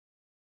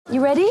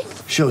You ready?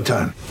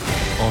 Showtime.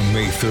 On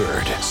May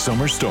 3rd,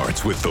 summer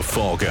starts with The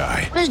Fall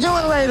Guy. Let's do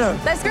it later.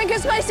 Let's drink a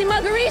spicy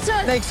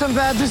margarita. Make some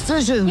bad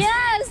decisions.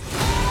 Yes!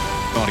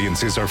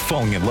 Audiences are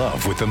falling in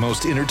love with the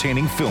most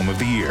entertaining film of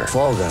the year.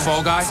 Fall Guy.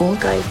 Fall Guy? Fall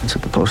Guy. That's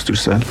what the poster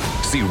said.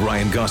 See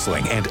Ryan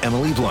Gosling and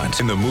Emily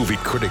Blunt in the movie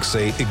critics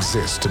say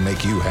exists to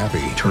make you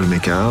happy. Trying to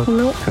make it out?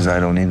 Nope. Because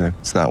I don't either.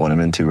 It's not what I'm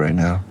into right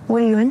now.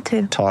 What are you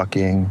into?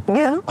 Talking.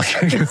 Yeah.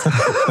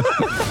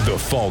 The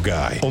Fall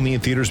Guy. Only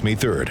in theaters May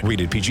 3rd.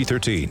 Rated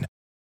PG-13.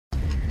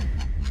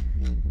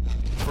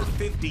 For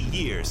 50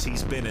 years,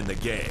 he's been in the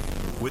game.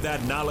 With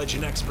that knowledge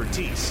and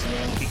expertise,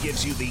 he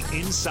gives you the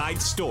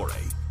inside story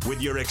with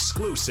your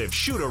exclusive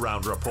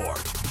shoot-around report.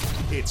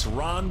 It's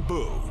Ron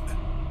Boone.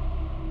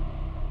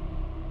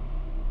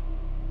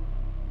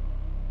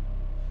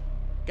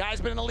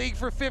 Guy's been in the league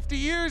for 50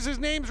 years. His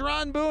name's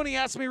Ron Boone. He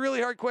asks me really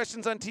hard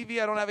questions on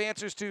TV I don't have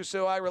answers to,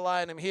 so I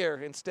rely on him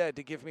here instead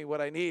to give me what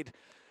I need.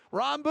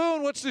 Ron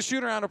Boone, what's the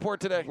shoot-around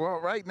report today?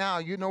 Well, right now,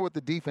 you know what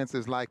the defense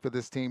is like for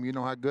this team. You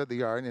know how good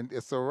they are.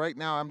 And so right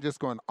now, I'm just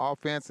going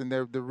offense, and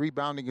the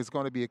rebounding is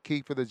going to be a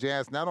key for the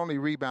Jazz. Not only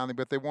rebounding,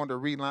 but they want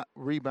to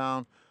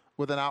rebound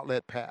with an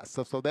outlet pass.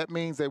 So that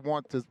means they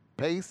want to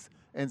pace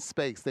and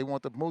space. They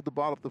want to move the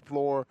ball up the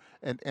floor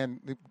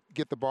and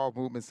get the ball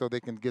movement so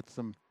they can get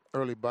some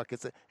early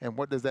buckets. And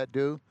what does that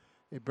do?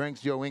 It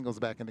brings Joe Ingles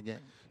back in the game.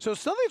 So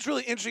something that's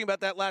really interesting about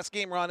that last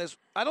game, Ron, is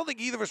I don't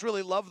think either of us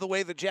really loved the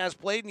way the Jazz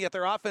played, and yet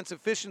their offensive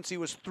efficiency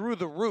was through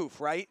the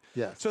roof, right?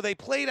 Yes. So they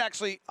played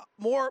actually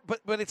more,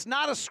 but it's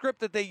not a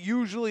script that they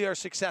usually are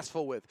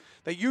successful with.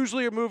 They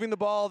usually are moving the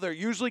ball. They're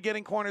usually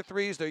getting corner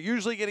threes. They're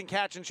usually getting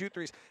catch-and-shoot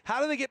threes.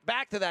 How do they get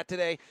back to that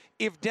today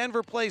if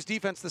Denver plays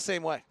defense the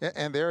same way?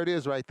 And there it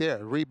is right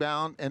there,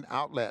 rebound and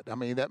outlet. I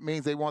mean, that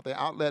means they want the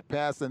outlet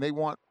pass, and they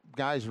want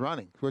guys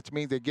running, which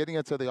means they're getting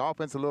into the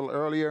offense a little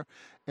earlier.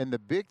 And the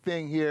big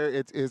thing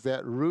here is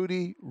that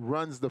Rudy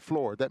runs the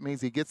floor. That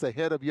means he gets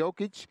ahead of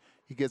Jokic,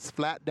 he gets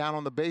flat down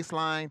on the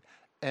baseline,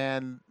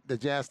 and the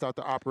Jazz start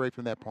to operate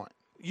from that point.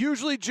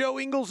 Usually Joe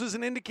Ingles is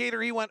an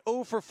indicator. He went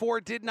 0 for 4,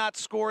 did not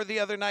score the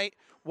other night.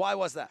 Why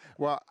was that?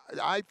 Well,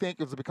 I think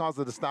it was because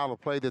of the style of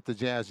play that the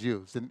Jazz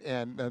used.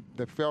 And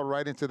that fell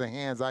right into the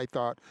hands, I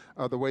thought,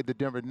 of the way the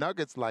Denver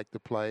Nuggets like to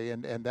play.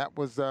 And that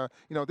was,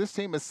 this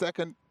team is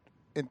second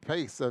in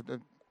pace.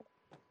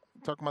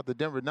 Talking about the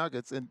Denver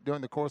Nuggets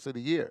during the course of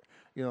the year.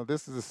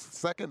 This is the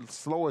second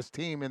slowest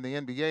team in the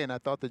NBA, and I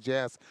thought the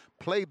Jazz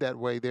played that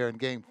way there in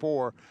Game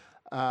 4.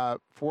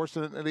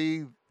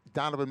 Fortunately,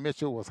 Donovan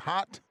Mitchell was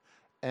hot,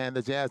 and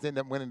the Jazz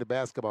ended up winning the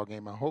basketball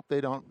game. I hope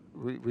they don't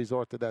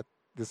resort to that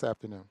this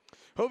afternoon.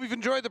 Hope you've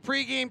enjoyed the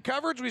pregame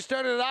coverage. We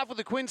started it off with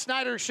the Quinn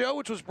Snyder Show,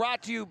 which was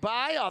brought to you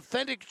by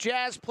Authentic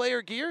Jazz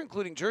player gear,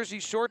 including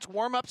jerseys, shorts,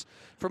 warm-ups.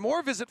 For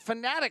more, visit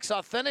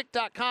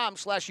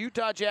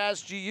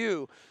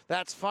fanatics.authentic.com/UtahJazzGU.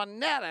 That's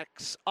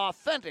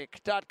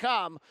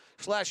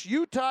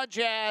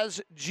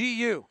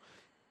fanatics.authentic.com/UtahJazzGU.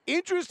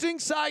 Interesting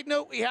side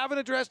note we haven't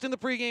addressed in the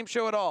pregame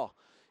show at all.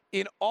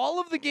 In all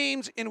of the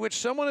games in which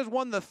someone has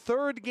won the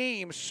third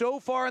game so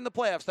far in the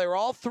playoffs, they were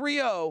all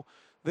 3-0.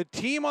 The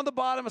team on the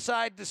bottom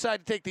side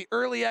decided to take the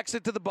early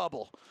exit to the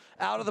bubble,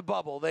 out of the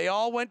bubble. They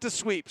all went to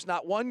sweeps.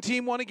 Not one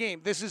team won a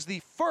game. This is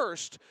the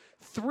first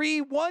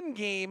 3-1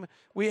 game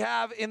we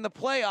have in the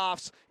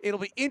playoffs. It'll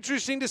be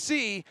interesting to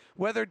see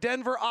whether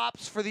Denver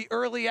opts for the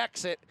early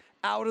exit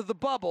out of the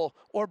bubble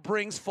or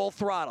brings full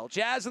throttle.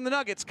 Jazz and the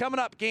Nuggets coming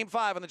up, Game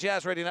 5 on the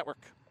Jazz Radio Network.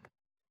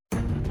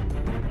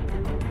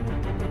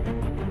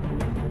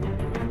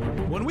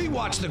 When we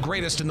watch the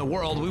greatest in the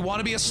world, we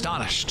want to be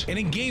astonished. And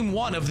in Game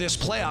 1 of this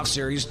playoff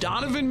series,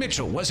 Donovan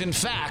Mitchell was in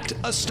fact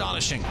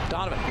astonishing.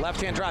 Donovan,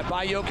 left-hand drive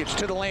by Jokic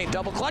to the lane,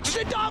 double clutches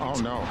it, dumped!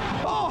 Oh, no.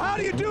 Oh, how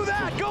do you do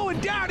that? Going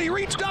down, he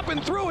reached up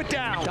and threw it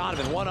down.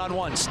 Donovan,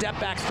 one-on-one, step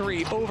back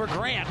three over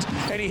Grant,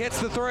 and he hits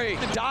the three.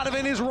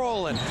 Donovan is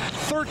rolling.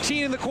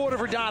 13 in the quarter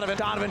for Donovan.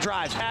 Donovan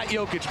drives at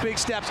Jokic, big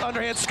steps,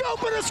 underhand,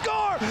 scoop and a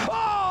score!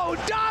 Oh,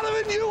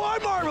 Donovan, you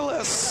are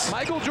marvelous!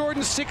 Michael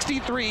Jordan,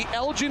 63,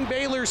 Elgin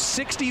Baylor,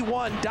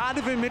 61,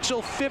 Donovan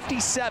Mitchell,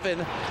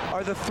 57,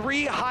 are the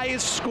three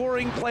highest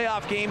scoring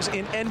playoff games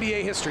in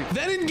NBA history.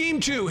 Then in Game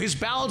 2, his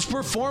balanced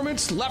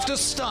performance left us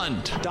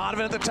stunned.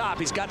 Donovan at the top,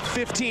 he's got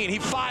 15, he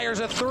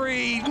fires a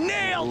three,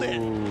 nailed it!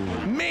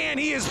 Man,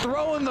 he is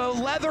throwing the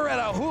leather at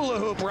a hula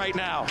hoop right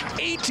now.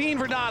 18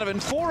 for Donovan,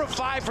 4 of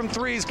 5 from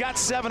threes, got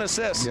 7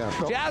 assists. Yeah.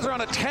 Jazz are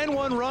on a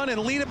 10-1 run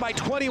and lead it by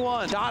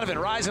 21. Donovan,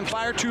 rise and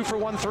fire, 2 for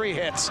 1 3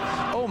 hits.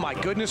 Oh my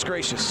goodness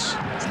gracious.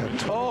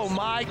 Oh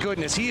my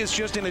goodness, he is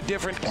just in a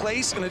different place,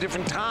 in a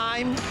different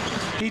time.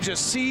 He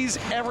just sees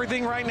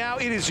everything right now.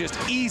 It is just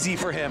easy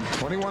for him.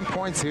 21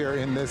 points here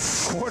in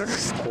this quarter.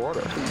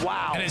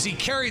 Wow. And as he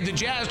carried the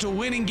Jazz to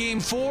win in Game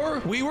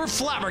 4, we were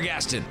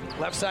flabbergasted.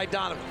 Left side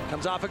Donovan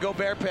comes off a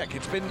Gobert pick.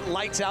 It's been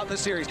lights out in the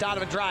series.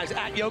 Donovan drives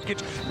at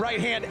Jokic, right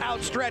hand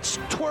outstretched,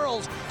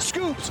 twirls,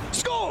 scoops,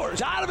 scores.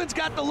 Donovan's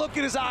got the look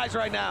in his eyes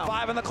right now.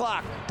 5 on the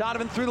clock.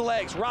 Donovan through the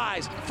legs,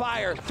 rise,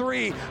 fire,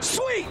 3,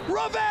 sweet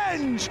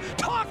revenge.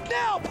 Talk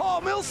now,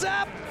 Paul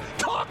Millsap.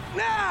 Talk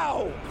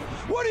now.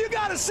 What do you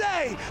got to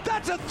say?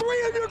 That's a 3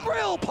 on your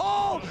grill,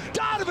 Paul.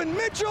 Donovan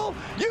Mitchell,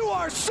 you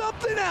are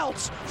something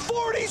else.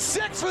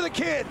 46 for the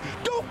kid.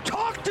 Don't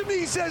talk to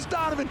me, says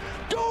Donovan.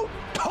 Don't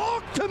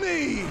talk to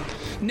me.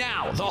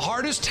 Now, the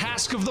hardest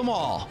task of them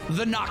all,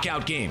 the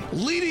knockout game.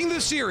 Leading the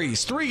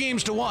series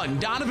 3-1,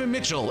 Donovan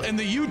Mitchell and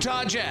the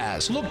Utah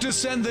Jazz look to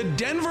send the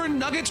Denver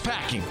Nuggets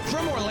packing.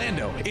 From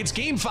Orlando, it's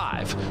Game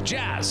 5,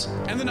 Jazz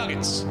and the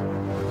Nuggets.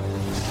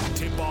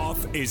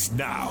 Tip-off is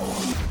now.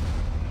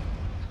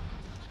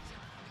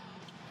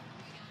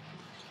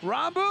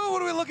 Rambu,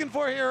 what are we looking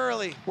for here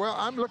early? Well,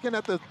 I'm looking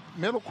at the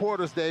middle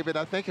quarters, David.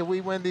 I think if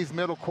we win these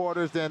middle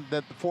quarters, then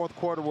the fourth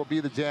quarter will be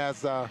the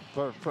Jazz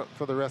for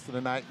the rest of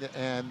the night,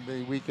 and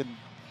we can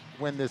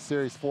win this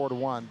series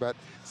 4-1. But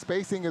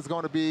spacing is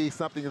going to be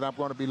something that I'm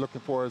going to be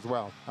looking for as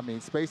well. I mean,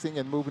 spacing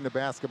and moving the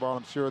basketball,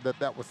 I'm sure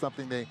that was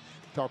something they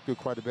talked to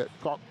quite a bit,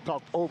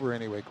 talked over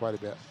anyway quite a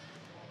bit.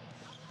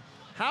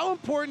 How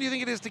important do you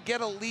think it is to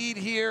get a lead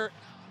here?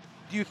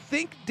 Do you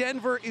think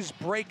Denver is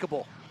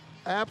breakable?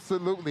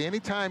 Absolutely.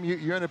 Anytime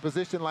you're in a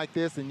position like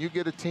this and you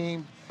get a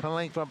team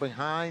playing from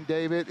behind,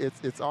 David,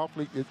 it's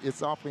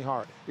awfully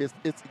hard. It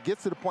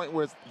gets to the point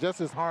where it's just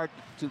as hard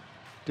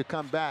to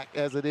come back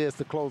as it is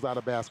to close out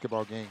a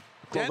basketball game.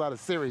 Close out a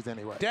series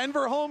anyway.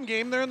 Denver home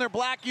game. They're in their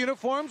black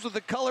uniforms with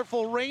the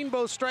colorful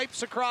rainbow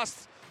stripes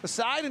across the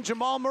side, and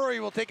Jamal Murray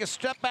will take a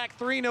step back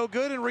 3, no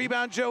good, and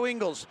rebound Joe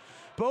Ingles.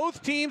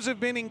 Both teams have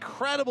been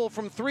incredible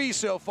from 3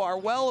 so far,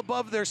 well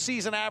above their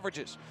season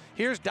averages.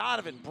 Here's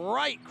Donovan,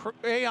 bright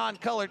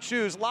crayon-colored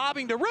shoes,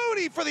 lobbing to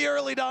Rudy for the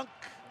early dunk.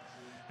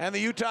 And the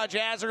Utah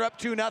Jazz are up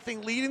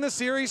 2-0, leading the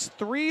series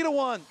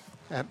 3-1.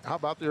 And how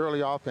about the early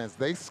offense?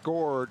 They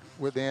scored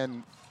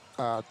within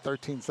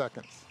 13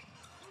 seconds.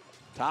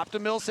 Top to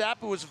Millsap,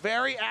 who was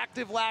very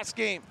active last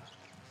game.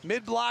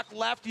 Mid-block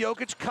left,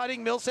 Jokic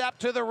cutting Millsap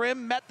to the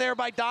rim, met there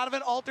by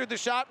Donovan, altered the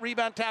shot,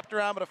 rebound tapped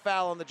around, but a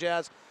foul on the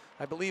Jazz,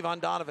 I believe on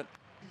Donovan.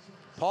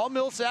 Paul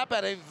Millsap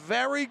had a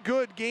very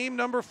good game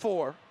number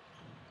 4.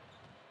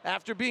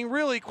 After being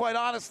really, quite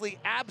honestly,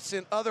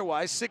 absent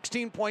otherwise.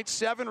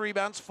 16.7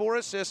 rebounds, 4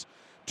 assists,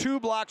 2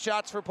 block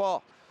shots for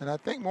Paul. And I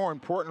think more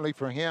importantly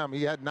for him,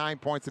 he had 9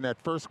 points in that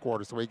first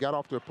quarter, so he got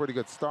off to a pretty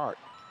good start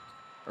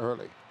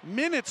early.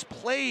 Minutes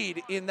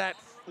played in that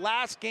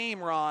last game,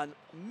 Ron,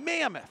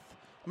 mammoth.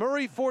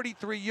 Murray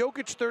 43,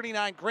 Jokic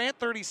 39, Grant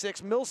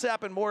 36,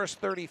 Millsap and Morris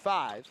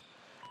 35.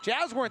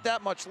 Jazz weren't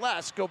that much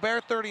less.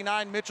 Gobert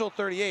 39, Mitchell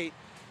 38.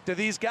 Do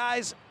these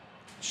guys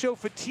show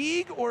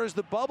fatigue, or is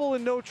the bubble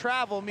and no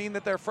travel mean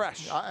that they're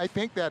fresh? I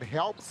think that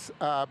helps,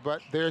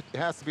 but there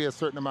has to be a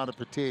certain amount of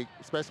fatigue,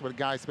 especially with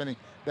guys spending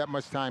that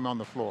much time on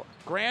the floor.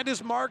 Grant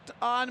is marked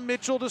on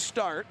Mitchell to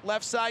start.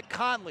 Left side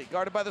Conley,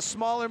 guarded by the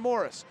smaller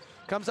Morris.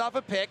 Comes off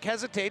a pick,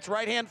 hesitates,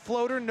 right-hand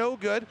floater, no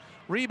good.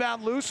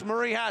 Rebound loose,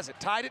 Murray has it.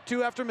 Tied at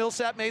 2 after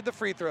Millsap made the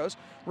free throws.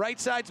 Right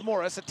side's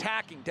Morris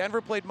attacking.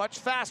 Denver played much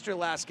faster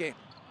last game.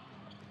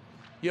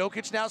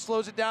 Jokic now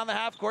slows it down the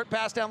half court.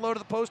 Pass down low to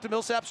the post to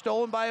Millsap,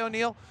 stolen by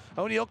O'Neal.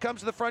 O'Neal comes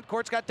to the front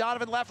court. It's got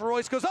Donovan left.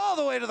 Royce goes all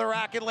the way to the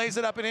rack and lays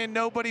it up and in.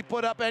 Nobody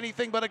put up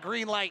anything but a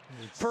green light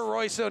for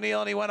Royce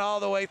O'Neal, and he went all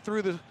the way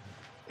through the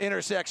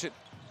intersection.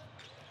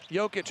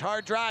 Jokic,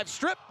 hard drive,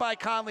 stripped by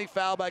Conley,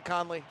 foul by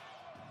Conley.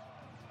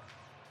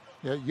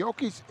 Yeah,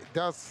 Jokic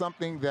does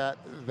something that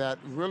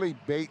really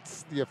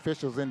baits the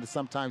officials into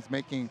sometimes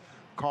making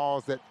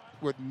calls that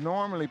would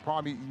normally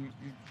probably you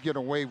get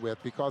away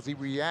with, because he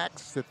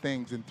reacts to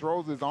things and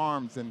throws his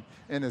arms and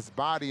his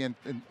body in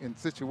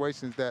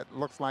situations that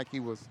looks like he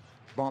was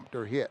bumped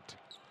or hit.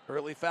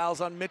 Early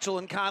fouls on Mitchell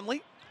and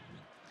Conley.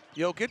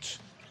 Jokic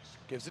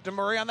gives it to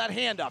Murray on that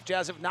handoff.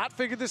 Jazz have not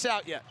figured this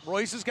out yet.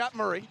 Royce has got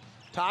Murray.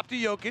 Top to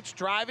Jokic,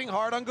 driving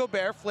hard on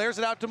Gobert, flares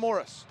it out to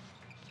Morris.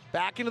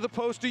 Back into the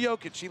post to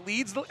Jokic. He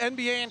leads the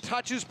NBA in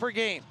touches per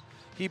game.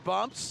 He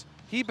bumps,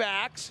 he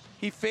backs,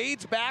 he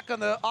fades back on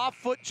the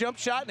off-foot jump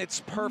shot, and it's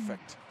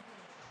perfect.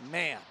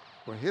 Man.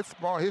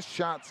 Well, his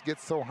shots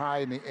get so high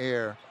in the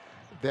air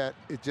that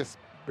it just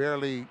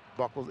barely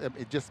buckles.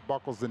 It just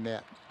buckles the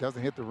net.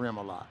 Doesn't hit the rim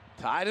a lot.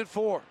 Tied at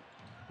 4.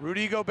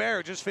 Rudy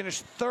Gobert just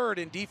finished 3rd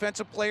in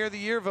Defensive Player of the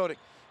Year voting.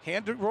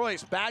 Hand to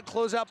Royce. Bad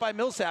closeout by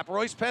Millsap.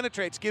 Royce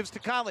penetrates, gives to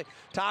Conley.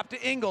 Top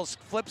to Ingles.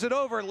 Flips it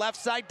over. Left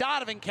side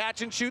Donovan.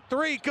 Catch and shoot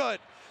 3. Good.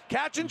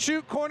 Catch and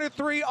shoot, corner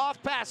 3,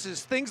 off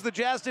passes. Things the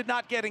Jazz did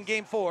not get in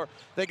Game 4.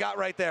 They got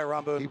right there,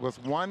 Rambo. He was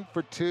 1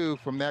 for 2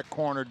 from that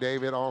corner,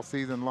 David, all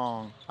season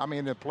long. I mean,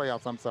 in the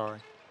playoffs, I'm sorry.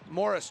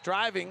 Morris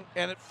driving,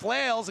 and it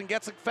flails and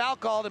gets a foul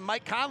called, and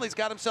Mike Conley's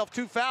got himself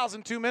 2 fouls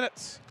in 2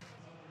 minutes.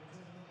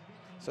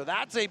 So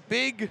that's a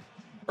big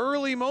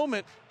early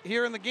moment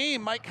here in the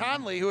game. Mike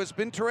Conley, who has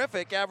been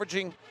terrific,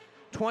 averaging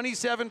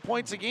 27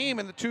 points a game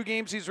in the 2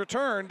 games he's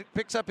returned,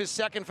 picks up his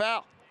 2nd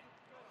foul.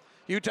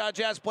 Utah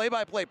Jazz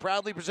play-by-play,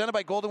 proudly presented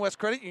by Golden West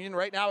Credit Union.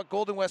 Right now at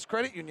Golden West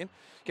Credit Union,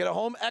 get a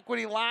home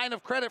equity line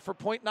of credit for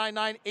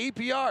 0.99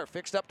 APR,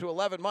 fixed up to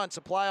 11 months.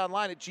 Apply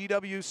online at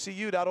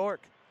gwcu.org.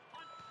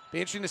 Be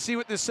interesting to see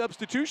what this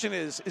substitution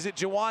is. Is it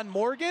Juwan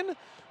Morgan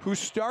who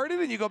started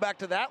and you go back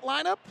to that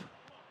lineup?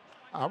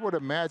 I would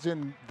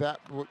imagine that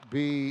would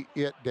be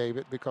it,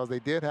 David, because they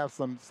did have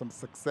some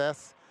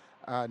success,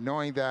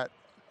 knowing that,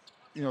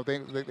 you know,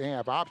 they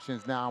have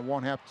options now and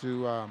won't have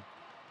to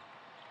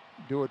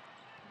do it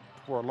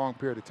for a long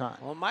period of time.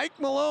 Well, Mike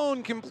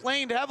Malone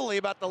complained heavily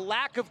about the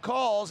lack of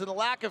calls and the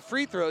lack of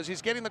free throws.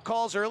 He's getting the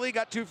calls early.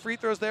 Got 2 free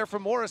throws there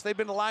from Morris. They've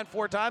been to the line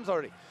 4 times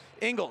already.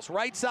 Ingles,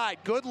 right side,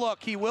 good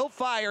look. He will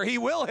fire. He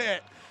will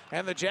hit.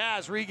 And the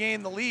Jazz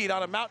regain the lead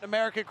on a Mountain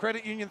America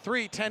Credit Union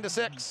 3,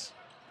 10-6.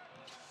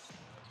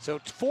 So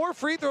 4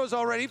 free throws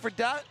already for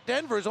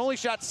Denver's only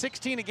shot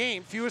 16 a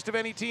game, fewest of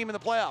any team in the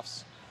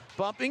playoffs.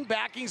 Bumping,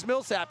 backings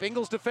Millsap.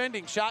 Ingles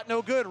defending, shot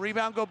no good.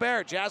 Rebound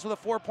Gobert. Jazz with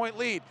a 4-point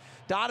lead.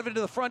 Donovan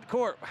to the front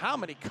court. How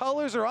many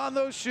colors are on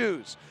those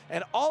shoes?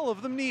 And all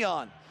of them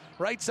neon.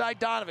 Right side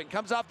Donovan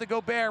comes off the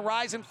Gobert.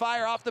 Rise and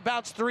fire off the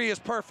bounce. 3 is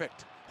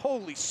perfect.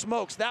 Holy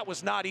smokes, that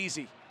was not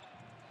easy.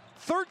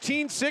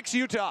 13-6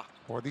 Utah.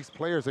 Boy, these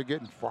players are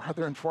getting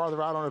farther and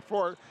farther out on the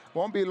floor.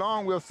 Won't be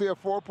long, we'll see a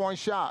 4-point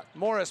shot.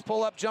 Morris,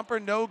 pull-up jumper,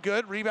 no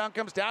good. Rebound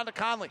comes down to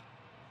Conley.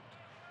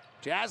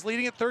 Jazz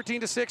leading at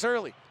 13-6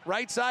 early.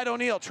 Right side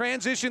O'Neal,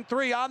 transition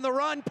 3 on the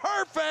run,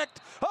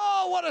 perfect!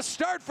 Oh, what a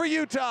start for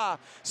Utah!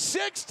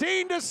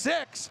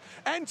 16-6,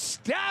 and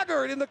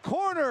staggered in the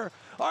corner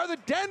are the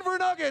Denver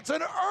Nuggets,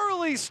 an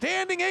early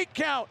standing 8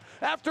 count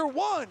after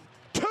 1,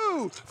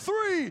 2,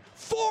 3,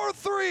 4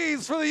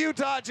 threes for the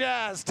Utah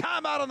Jazz.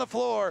 Timeout on the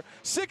floor.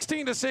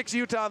 16-6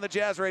 Utah on the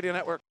Jazz Radio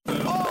Network.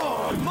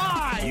 Oh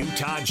my!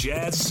 Utah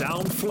Jazz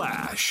Sound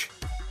Flash.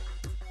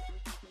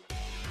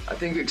 I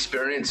think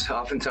experience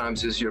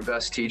oftentimes is your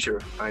best teacher.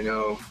 I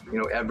know,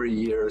 every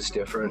year is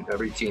different.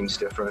 Every team's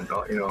different.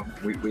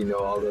 We know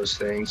all those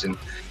things.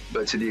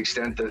 But to the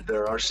extent that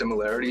there are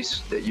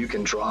similarities that you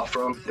can draw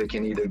from that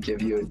can either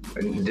give you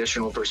an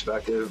additional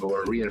perspective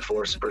or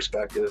reinforce a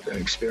perspective and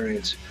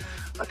experience,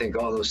 I think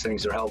all those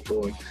things are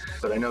helpful.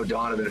 But I know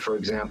Donovan, for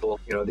example,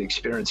 the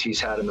experience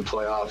he's had in the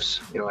playoffs,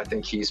 I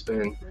think he's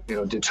been,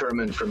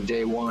 determined from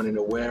day one and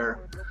aware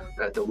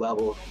at the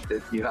level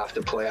that you have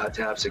to play out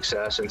to have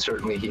success. And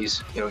certainly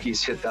he's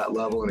hit that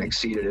level and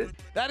exceeded it.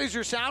 That is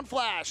your Sound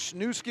Flash.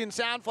 New Skin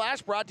Sound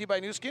Flash brought to you by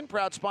New Skin,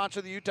 proud sponsor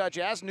of the Utah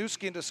Jazz. New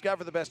Skin,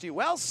 discover the best you.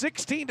 Well,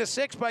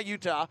 16-6 by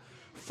Utah.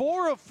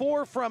 4 of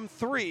 4 from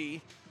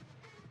 3.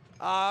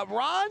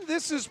 Ron,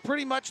 this is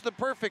pretty much the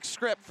perfect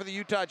script for the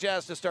Utah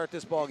Jazz to start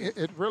this ballgame.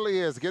 It really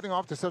is. Getting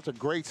off to such a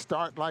great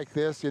start like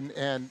this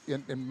and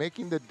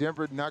making the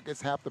Denver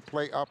Nuggets have to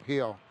play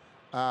uphill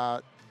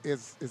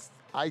is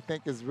I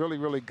think is really,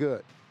 really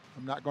good.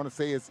 I'm not going to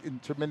say it's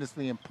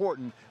tremendously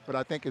important, but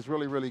I think it's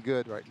really, really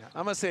good right now.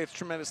 I'm going to say it's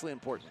tremendously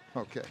important.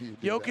 Okay.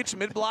 Jokic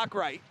mid-block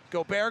right.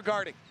 Gobert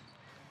guarding.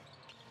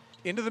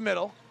 Into the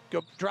middle.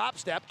 Drop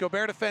step.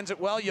 Gobert defends it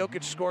well.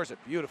 Jokic scores it.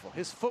 Beautiful.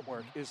 His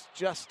footwork is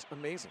just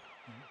amazing.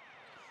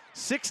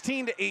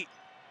 16-8.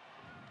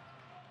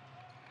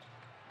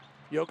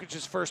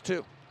 Jokic's first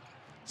 2.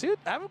 See,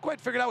 I haven't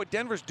quite figured out what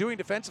Denver's doing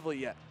defensively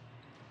yet.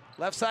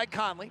 Left side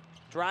Conley.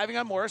 Driving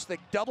on Morris. They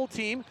double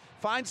team.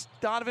 Finds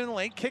Donovan in the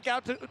lane. Kick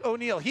out to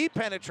O'Neal. He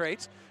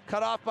penetrates.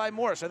 Cut off by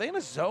Morris. Are they in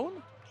a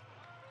zone?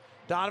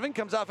 Donovan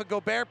comes off a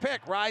Gobert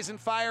pick. Rise and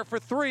fire for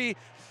 3.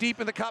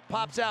 Deep in the cup.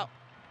 Pops out.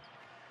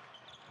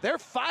 They're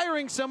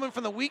firing someone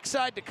from the weak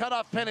side to cut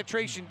off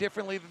penetration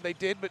differently than they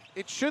did, but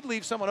it should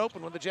leave someone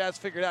open when the Jazz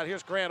figure it out.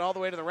 Here's Grant all the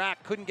way to the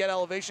rack. Couldn't get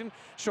elevation.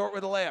 Short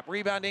with a layup.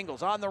 Rebound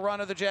Ingles on the run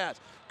of the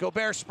Jazz.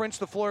 Gobert sprints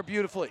the floor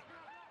beautifully.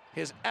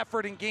 His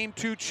effort in Game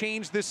 2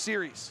 changed this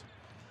series.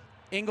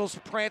 Ingles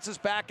prances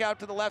back out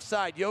to the left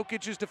side.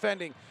 Jokic is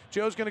defending.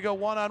 Joe's going to go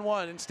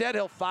one-on-one. Instead,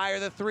 he'll fire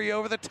the 3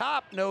 over the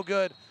top. No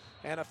good.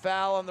 And a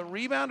foul on the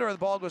rebound, or the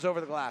ball goes over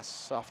the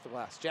glass, off the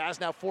glass. Jazz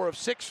now 4 of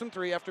 6 from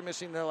 3 after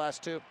missing their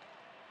last 2.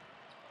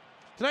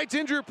 Tonight's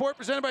injury report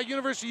presented by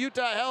University of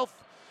Utah Health,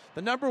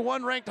 the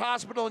 #1 ranked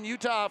hospital in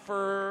Utah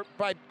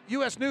by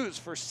U.S. News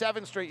for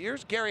 7 straight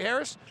years. Gary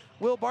Harris,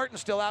 Will Barton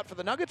still out for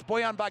the Nuggets.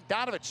 Bojan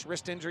Bogdanovic,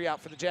 wrist injury, out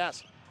for the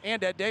Jazz.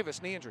 And Ed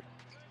Davis, knee injury.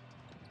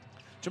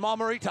 Jamal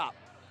Murray top.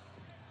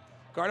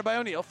 Guarded by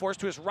O'Neal, forced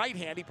to his right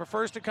hand. He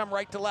prefers to come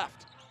right to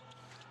left.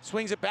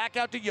 Swings it back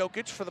out to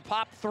Jokic for the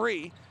pop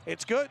 3.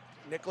 It's good.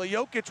 Nikola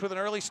Jokic with an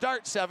early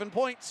start, 7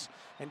 points.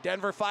 And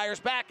Denver fires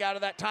back out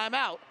of that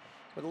timeout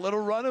with a little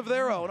run of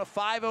their own, a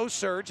 5-0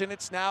 surge, and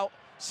it's now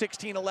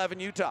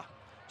 16-11 Utah.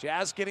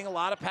 Jazz getting a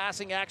lot of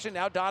passing action.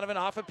 Now Donovan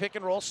off a pick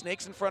and roll,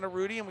 snakes in front of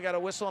Rudy, and we got a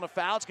whistle and a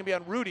foul. It's going to be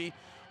on Rudy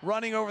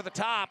running over the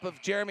top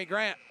of Jeremy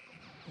Grant.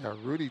 Yeah,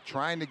 Rudy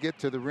trying to get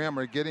to the rim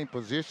or getting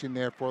position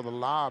there for the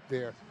lob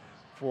there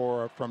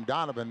from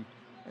Donovan,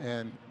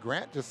 and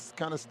Grant just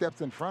kind of steps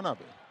in front of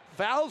it.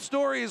 Foul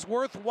story is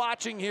worth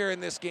watching here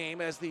in this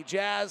game as the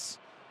Jazz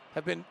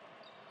have been.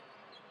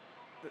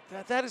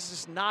 That is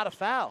just not a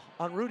foul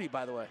on Rudy,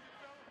 by the way.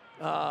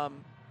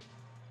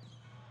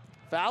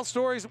 Foul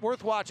story is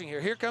worth watching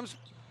here. Here comes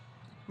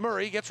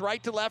Murray, gets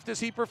right to left as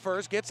he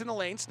prefers, gets in the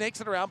lane,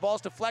 snakes it around, ball's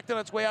deflected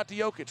on its way out to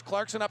Jokic.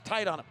 Clarkson up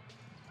tight on him.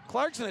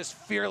 Clarkson is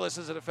fearless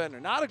as a defender.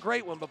 Not a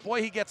great one, but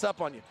boy, he gets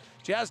up on you.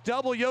 Jazz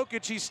double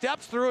Jokic. He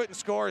steps through it and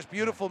scores.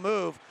 Beautiful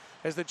move,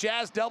 as the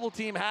Jazz double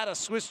team had a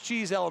Swiss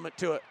cheese element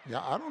to it.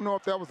 Yeah, I don't know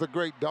if that was a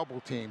great double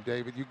team,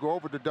 David. You go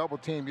over the double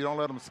team, you don't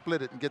let them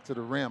split it and get to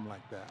the rim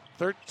like that.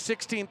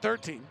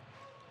 16-13.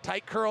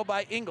 Tight curl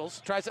by Ingles.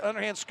 Tries an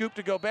underhand scoop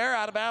to Gobert.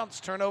 Out of bounds.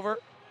 Turnover.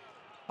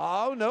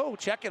 Oh, no.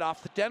 Check it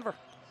off the Denver.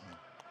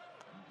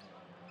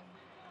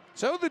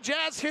 So the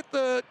Jazz hit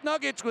the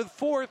Nuggets with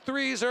 4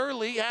 threes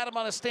early. Had them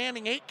on a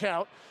standing 8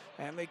 count.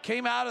 And they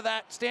came out of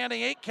that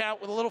standing 8 count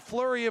with a little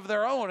flurry of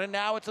their own. And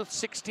now it's a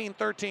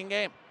 16-13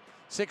 game.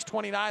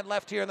 6:29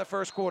 left here in the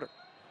first quarter.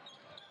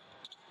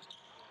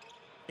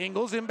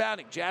 Ingles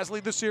inbounding. Jazz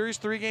lead the series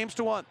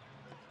 3-1.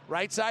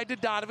 Right side to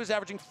Donovan, who's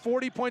averaging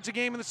 40 points a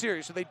game in the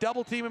series. So they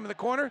double team him in the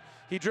corner.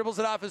 He dribbles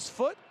it off his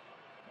foot.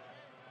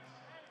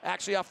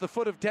 Actually off the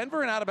foot of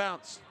Denver and out of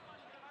bounds.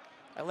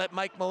 I let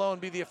Mike Malone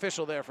be the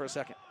official there for a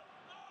second.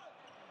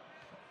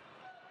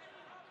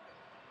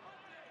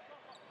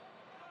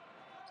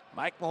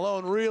 Mike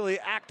Malone really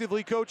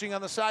actively coaching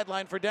on the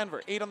sideline for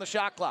Denver. 8 on the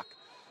shot clock.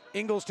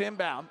 Ingles to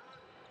inbound.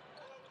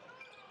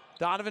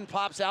 Donovan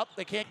pops out.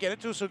 They can't get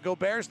it to, so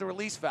Gobert's the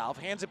release valve.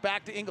 Hands it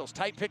back to Ingles.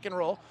 Tight pick and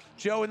roll.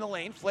 Joe in the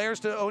lane. Flares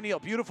to O'Neal.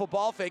 Beautiful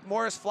ball fake.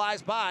 Morris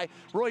flies by.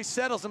 Royce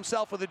settles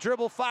himself with a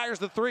dribble. Fires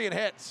the 3 and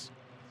hits.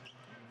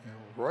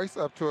 Royce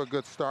up to a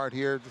good start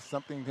here. Just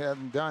something he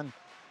hasn't done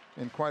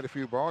in quite a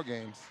few ball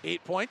games.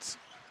 8 points.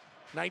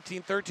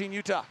 19-13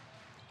 Utah.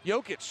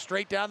 Jokic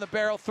straight down the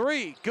barrel.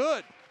 3.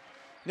 Good.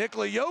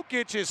 Nikola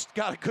Jokic has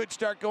got a good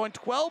start going.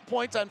 12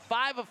 points on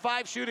 5 of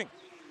 5 shooting.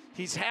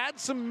 He's had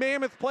some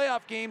mammoth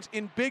playoff games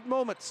in big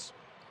moments.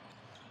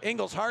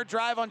 Ingles, hard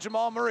drive on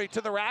Jamal Murray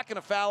to the rack and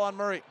a foul on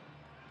Murray.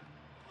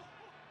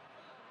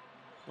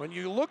 When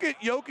you look at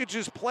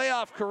Jokic's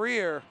playoff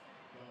career,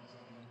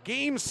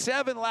 Game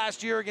 7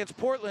 last year against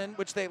Portland,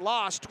 which they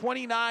lost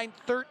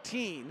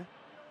 29-13.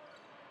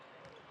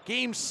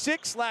 Game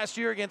 6 last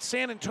year against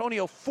San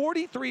Antonio,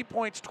 43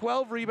 points,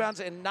 12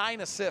 rebounds, and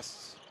 9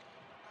 assists.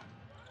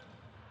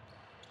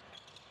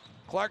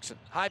 Clarkson,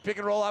 high pick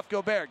and roll off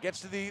Gobert,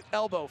 gets to the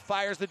elbow,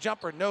 fires the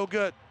jumper, no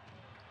good.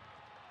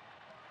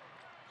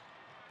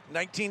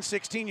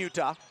 19-16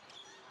 Utah.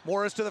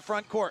 Morris to the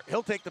front court.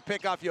 He'll take the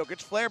pick off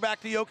Jokic. Flare back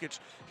to Jokic.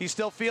 He's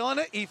still feeling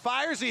it. He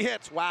fires, he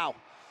hits. Wow.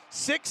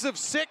 6 of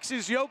 6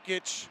 is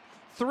Jokic.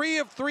 3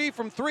 of 3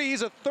 from 3.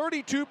 He's a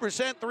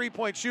 32%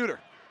 three-point shooter.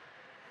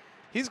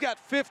 He's got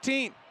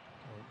 15.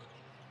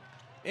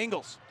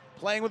 Ingles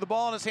playing with the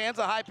ball in his hands,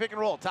 a high pick and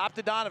roll. Top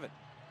to Donovan.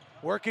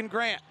 Working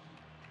Grant.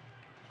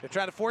 They're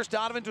trying to force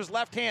Donovan to his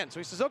left hand. So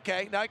he says,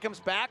 okay, now he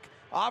comes back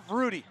off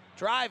Rudy.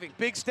 Driving,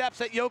 big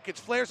steps at Jokic,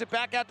 flares it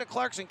back out to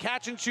Clarkson.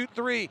 Catch and shoot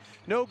 3,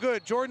 no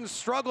good. Jordan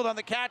struggled on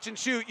the catch and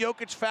shoot.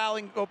 Jokic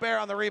fouling Gobert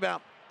on the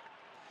rebound.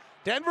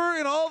 Denver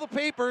in all the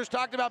papers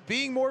talked about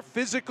being more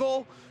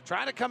physical,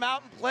 trying to come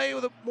out and play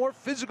with a more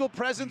physical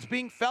presence,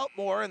 being felt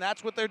more, and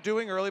that's what they're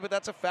doing early, but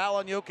that's a foul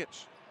on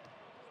Jokic.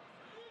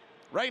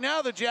 Right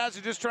now, the Jazz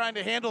are just trying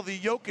to handle the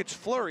Jokic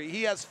flurry.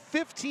 He has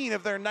 15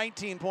 of their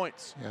 19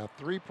 points. Yeah,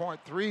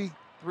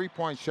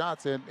 3-point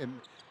shots.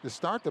 And to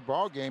start the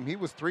ball game, he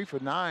was 3 for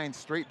 9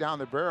 straight down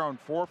the barrel and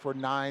 4 for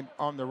 9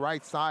 on the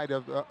right side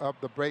of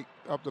the break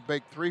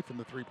 3 from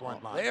the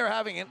 3-point line. They are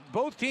having,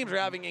 both teams are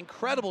having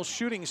incredible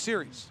shooting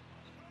series.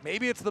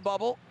 Maybe it's the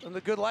bubble and the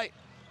good light.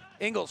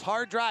 Ingles,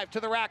 hard drive to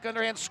the rack,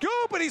 underhand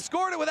scoop, and he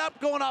scored it without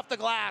going off the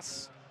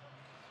glass.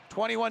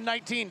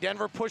 21-19,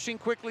 Denver pushing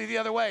quickly the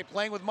other way,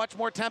 playing with much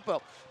more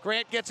tempo.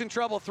 Grant gets in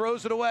trouble,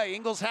 throws it away.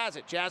 Ingles has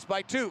it. Jazz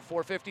by 2,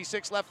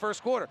 4:56 left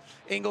first quarter.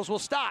 Ingles will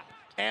stop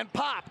and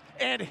pop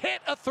and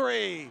hit a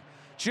 3.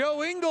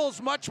 Joe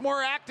Ingles much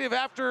more active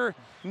after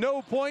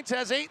no points,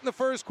 has 8 in the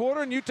first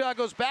quarter, and Utah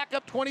goes back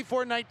up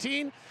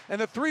 24-19,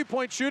 and the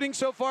 3-point shooting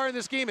so far in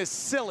this game is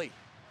silly.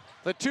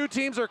 The two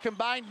teams are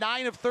combined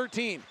 9 of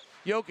 13.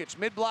 Jokic,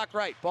 mid-block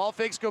right. Ball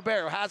fakes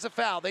Gobert, has a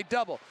foul. They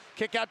double.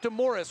 Kick out to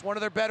Morris, one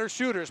of their better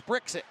shooters.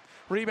 Bricks it.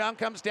 Rebound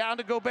comes down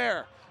to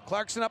Gobert.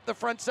 Clarkson up the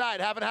front side.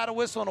 Haven't had a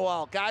whistle in a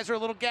while. Guys are a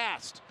little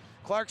gassed.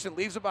 Clarkson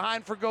leaves it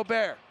behind for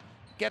Gobert.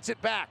 Gets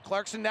it back.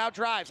 Clarkson now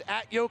drives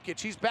at Jokic.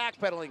 He's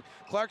backpedaling.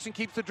 Clarkson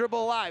keeps the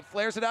dribble alive.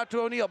 Flares it out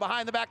to O'Neal.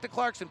 Behind the back to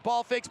Clarkson.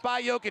 Ball fakes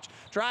by Jokic.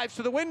 Drives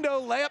to the window.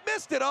 Layup.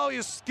 Missed it. Oh,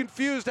 he's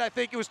confused. I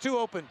think it was too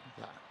open.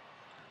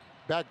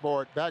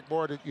 Backboard,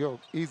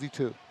 easy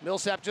 2.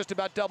 Millsap just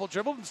about double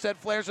dribbled. Instead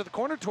flares to the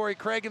corner. Torrey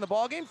Craig in the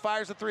ballgame.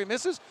 Fires the 3,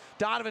 misses.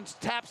 Donovan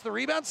taps the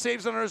rebound.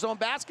 Saves under his own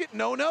basket.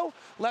 No.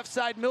 Left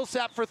side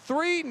Millsap for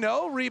 3.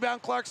 No.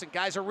 Rebound Clarkson.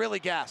 Guys are really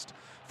gassed.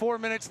 4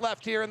 minutes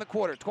left here in the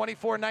quarter.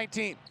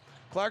 24-19.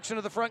 Clarkson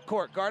to the front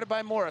court. Guarded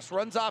by Morris.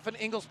 Runs off an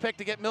Ingles pick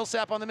to get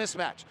Millsap on the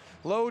mismatch.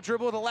 Low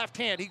dribble with the left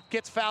hand. He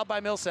gets fouled by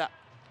Millsap.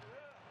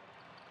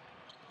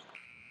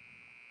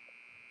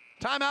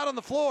 Timeout on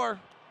the floor.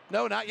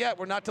 No, not yet.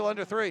 We're not till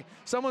under 3.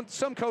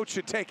 Some coach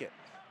should take it.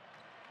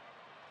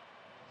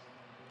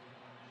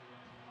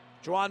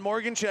 Juwan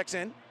Morgan checks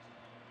in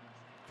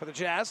for the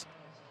Jazz.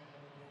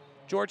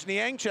 George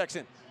Niang checks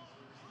in.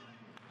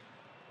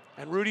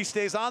 And Rudy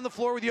stays on the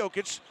floor with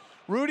Jokic.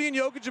 Rudy and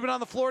Jokic have been on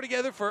the floor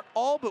together for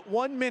all but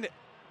 1 minute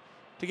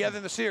together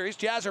in the series.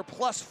 Jazz are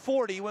plus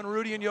 40 when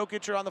Rudy and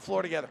Jokic are on the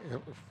floor together.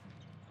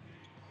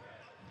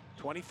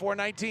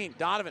 24-19.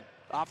 Donovan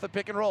off the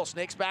pick and roll.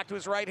 Snakes back to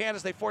his right hand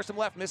as they force him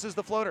left. Misses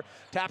the floater.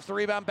 Taps the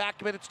rebound back.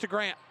 Commits to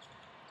Grant.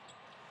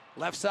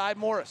 Left side,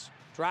 Morris.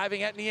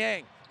 Driving at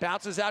Niang.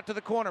 Bounces out to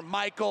the corner.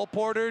 Michael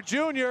Porter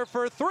Jr.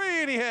 for three,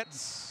 and he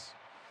hits.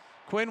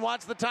 Quinn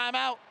wants the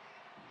timeout.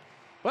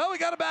 Well, we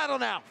got a battle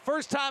now.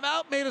 First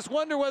timeout made us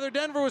wonder whether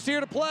Denver was here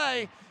to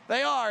play.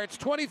 They are. It's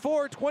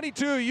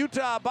 24-22.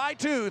 Utah by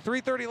 2.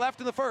 3:30 left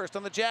in the first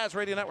on the Jazz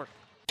Radio Network.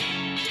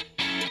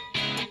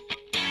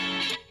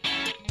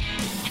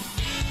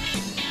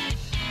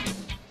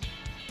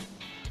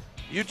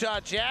 Utah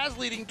Jazz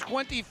leading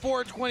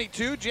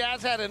 24-22.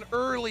 Jazz had an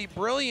early,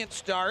 brilliant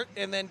start,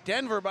 and then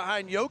Denver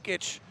behind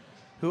Jokic,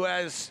 who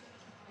has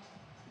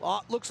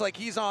looks like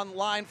he's on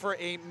line for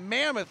a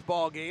mammoth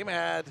ball game.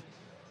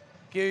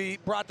 He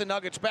brought the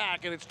Nuggets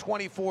back, and it's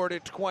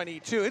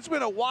 24-22. It's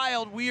been a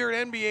wild, weird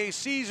NBA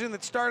season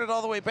that started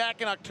all the way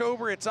back in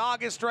October. It's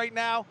August right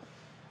now,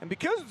 and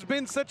because it's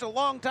been such a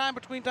long time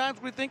between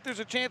times, we think there's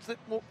a chance that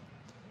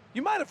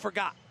you might have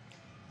forgot.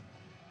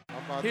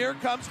 Here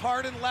comes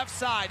Harden left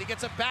side. He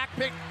gets a back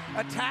pick,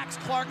 attacks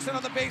Clarkson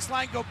on the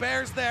baseline.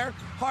 Gobert's there.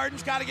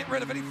 Harden's got to get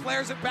rid of it. He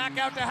flares it back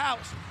out to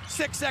House.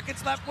 6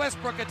 seconds left.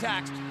 Westbrook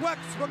attacks.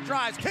 Westbrook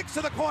drives, kicks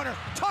to the corner.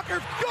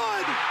 Tucker,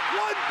 good!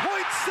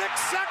 1.6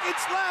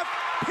 seconds left.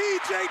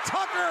 P.J.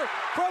 Tucker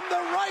from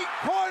the right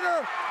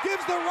corner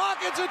gives the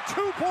Rockets a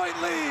 2-point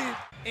lead.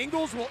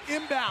 Ingles will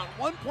inbound.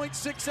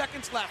 1.6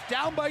 seconds left.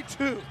 Down by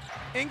 2.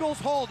 Ingles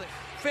holding.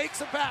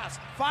 Fakes a pass,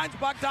 finds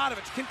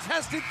Bogdanovich,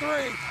 contested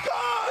three.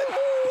 Good!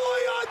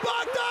 Bojan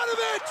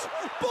Bogdanovich!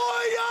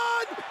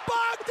 Bojan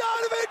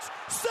Bogdanovich!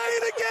 Say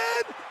it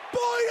again!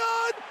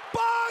 Bojan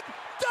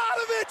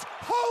Bogdanovich!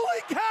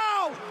 Holy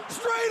cow!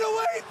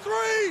 Straightaway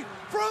three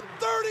from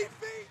 30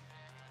 feet.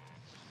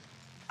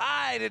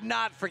 I did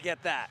not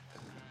forget that.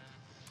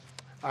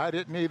 I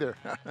didn't either.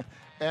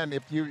 And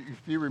if you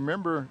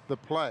remember the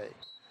play,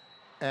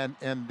 and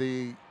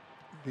the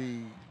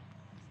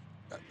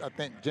I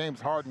think James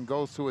Harden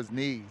goes to his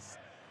knees,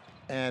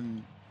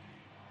 and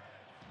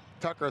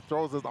Tucker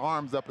throws his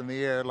arms up in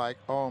the air like,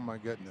 oh my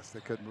goodness,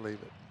 they couldn't believe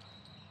it.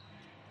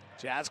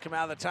 Jazz come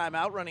out of the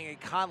timeout running a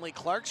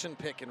Conley-Clarkson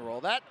pick and roll.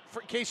 That,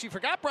 in case you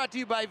forgot, brought to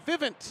you by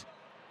Vivint.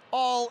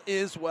 All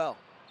is well.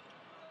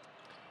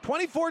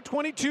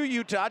 24-22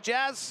 Utah.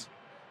 Jazz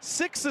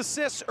 6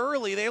 assists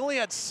early. They only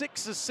had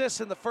 6 assists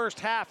in the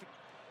first half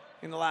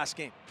in the last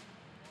game.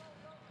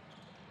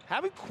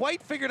 Haven't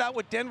quite figured out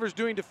what Denver's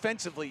doing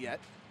defensively yet.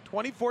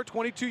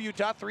 24-22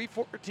 Utah,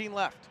 3:14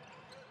 left.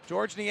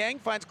 George Niang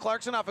finds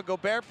Clarkson off a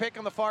Gobert pick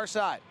on the far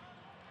side.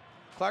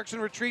 Clarkson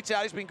retreats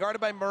out. He's being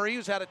guarded by Murray,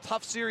 who's had a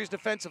tough series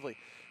defensively.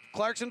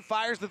 Clarkson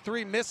fires the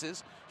three,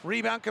 misses.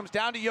 Rebound comes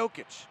down to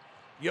Jokic.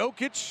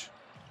 Jokic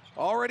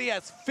already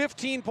has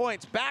 15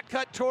 points. Back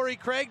cut Torrey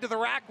Craig to the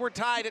rack. We're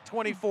tied at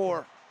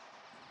 24.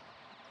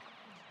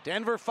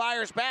 Denver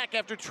fires back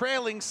after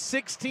trailing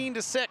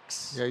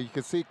 16-6. Yeah, you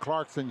can see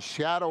Clarkson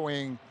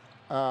shadowing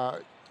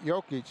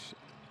Jokic,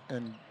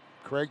 and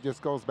Craig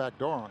just goes back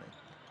door on him,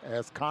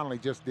 as Conley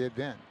just did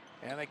then.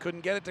 And they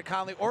couldn't get it to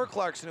Conley or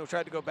Clarkson, who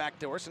tried to go back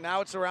door. So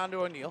now it's around to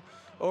O'Neal.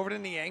 Over to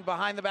Niang,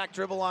 behind the back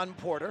dribble on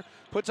Porter.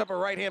 Puts up a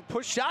right-hand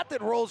push shot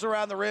that rolls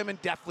around the rim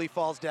and deftly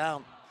falls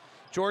down.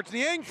 George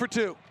Niang for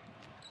 2.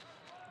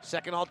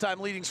 Second all-time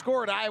leading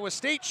scorer at Iowa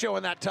State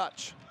showing that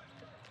touch.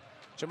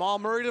 Jamal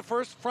Murray to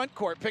first front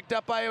court, picked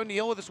up by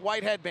O'Neal with his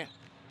white headband.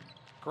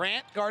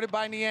 Grant guarded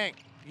by Niang.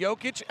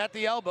 Jokic at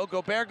the elbow.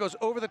 Gobert goes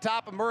over the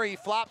top of Murray. He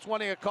flops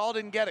wanting a call,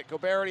 didn't get it.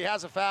 Gobert already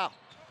has a foul.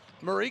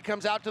 Murray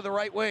comes out to the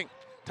right wing.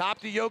 Top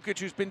to Jokic,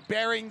 who's been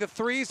burying the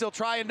threes. He'll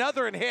try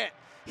another and hit.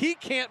 He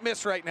can't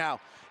miss right now.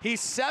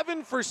 He's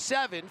 7 for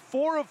 7,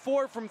 4 of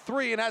 4 from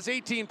 3, and has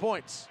 18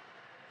 points.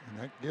 And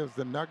that gives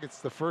the Nuggets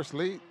the first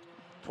lead.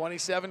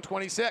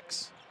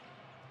 27-26.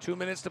 2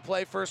 minutes to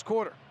play first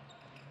quarter.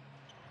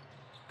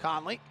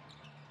 Conley.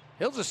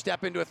 He'll just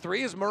step into a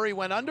three as Murray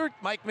went under.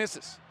 Mike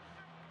misses.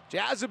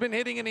 Jazz have been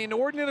hitting an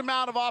inordinate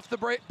amount of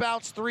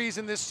off-the-bounce threes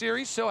in this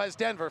series. So has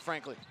Denver,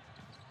 frankly.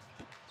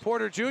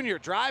 Porter Jr.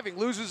 driving,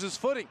 loses his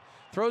footing.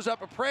 Throws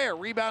up a prayer.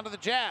 Rebound to the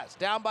Jazz.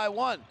 Down by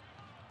 1.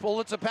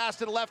 Bullets a pass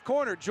to the left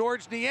corner.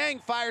 George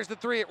Niang fires the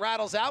three. It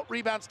rattles out.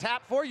 Rebounds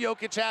tap for.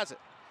 Jokic has it.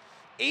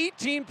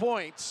 18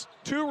 points.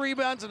 2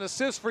 rebounds and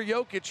assists for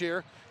Jokic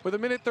here with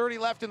 1:30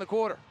 left in the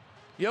quarter.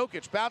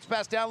 Jokic, bounce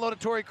pass down low to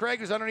Torrey Craig,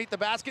 who's underneath the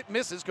basket,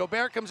 misses.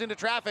 Gobert comes into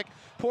traffic.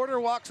 Porter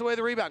walks away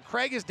the rebound.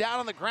 Craig is down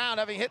on the ground,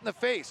 having hit in the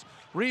face.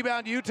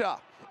 Rebound Utah.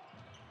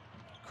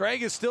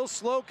 Craig is still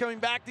slow coming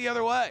back the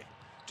other way.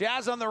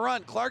 Jazz on the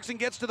run. Clarkson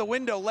gets to the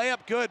window.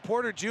 Layup good.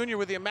 Porter Jr.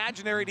 with the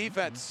imaginary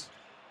defense.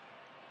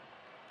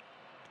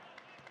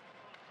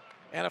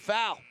 And a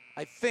foul,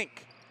 I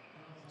think.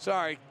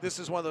 Sorry, this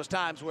is one of those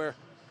times where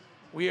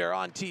we are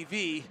on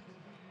TV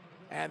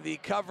and the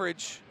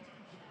coverage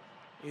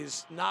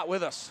is not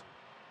with us.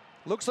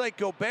 Looks like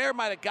Gobert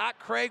might have got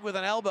Craig with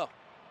an elbow.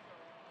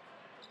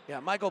 Yeah,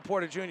 Michael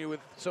Porter Jr. with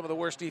some of the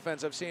worst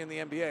defense I've seen in the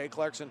NBA.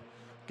 Clarkson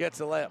gets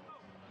the layup.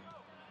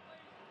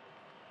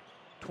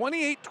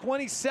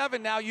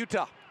 28-27 now,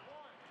 Utah.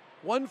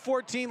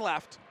 1:14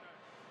 left.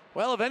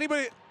 Well,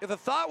 if the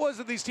thought was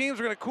that these teams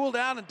were going to cool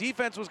down and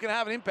defense was going to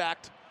have an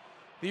impact,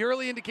 the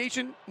early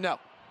indication, no.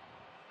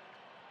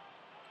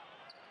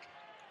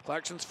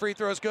 Clarkson's free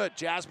throw is good.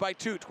 Jazz by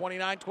 2,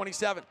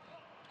 29-27.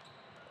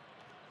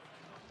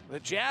 The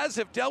Jazz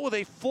have dealt with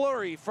a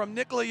flurry from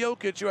Nikola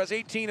Jokic, who has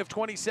 18 of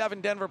 27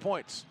 Denver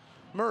points.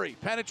 Murray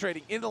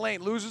penetrating in the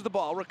lane, loses the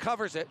ball,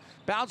 recovers it,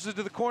 bounces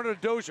to the corner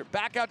to Dozier,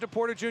 back out to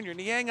Porter Jr.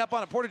 Niang up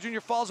on it. Porter Jr.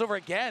 falls over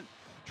again,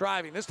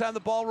 driving. This time the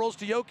ball rolls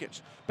to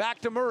Jokic.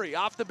 Back to Murray,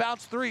 off the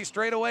bounce three,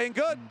 straight away and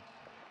good.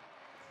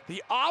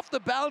 The off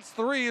the bounce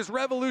three is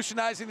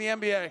revolutionizing the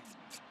NBA.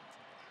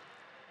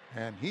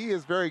 And he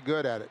is very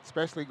good at it,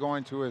 especially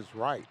going to his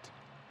right.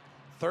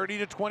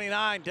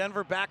 30-29,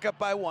 Denver back up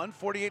by 1.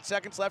 48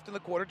 seconds left in the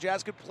quarter.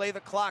 Jazz could play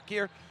the clock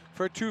here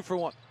for a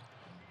 2-for-1.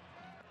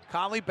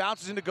 Conley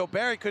bounces into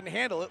Gobert. He couldn't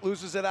handle it,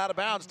 loses it out of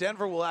bounds.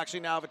 Denver will actually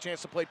now have a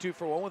chance to play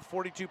 2-for-1 with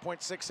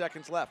 42.6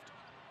 seconds left.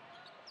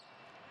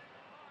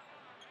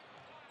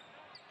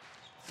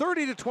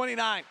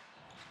 30-29.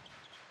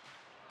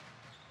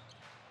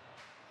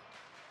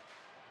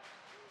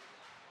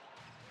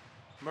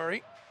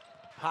 Murray,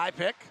 high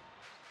pick.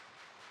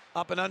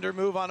 Up and under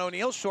move on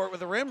O'Neal, short with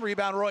the rim,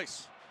 rebound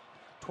Royce.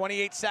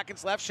 28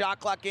 seconds left, shot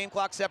clock, game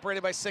clock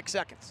separated by 6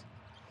 seconds.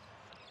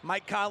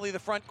 Mike Conley, the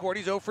front court,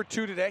 he's 0 for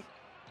 2 today.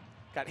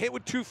 Got hit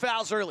with 2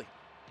 fouls early.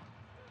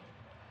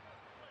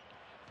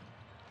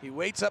 He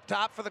waits up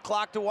top for the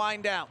clock to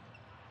wind down.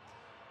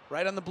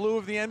 Right on the blue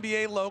of the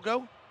NBA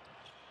logo.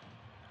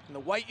 In the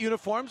white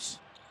uniforms,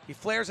 he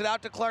flares it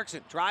out to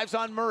Clarkson. Drives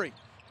on Murray.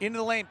 Into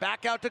the lane,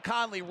 back out to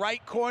Conley.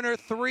 Right corner,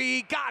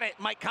 3, got it,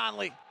 Mike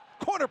Conley.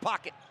 Corner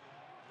pocket.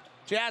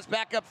 Jazz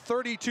back up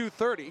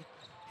 32-30.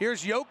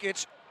 Here's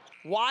Jokic.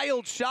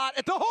 Wild shot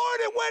at the horn.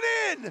 It went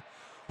in.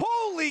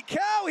 Holy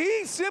cow,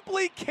 he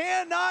simply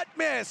cannot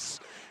miss.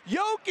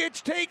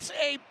 Jokic takes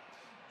a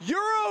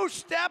Euro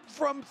step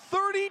from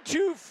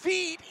 32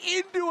 feet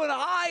into a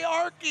high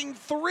arcing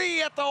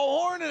 3 at the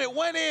horn, and it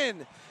went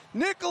in.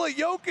 Nikola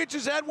Jokic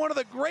has had one of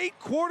the great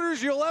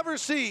quarters you'll ever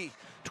see.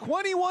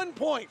 21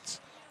 points,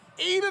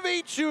 8 of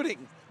 8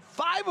 shooting,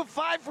 5 of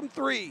 5 from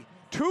 3,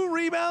 2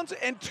 rebounds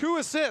and 2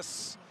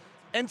 assists.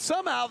 And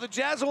somehow the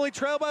Jazz only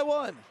trail by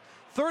 1.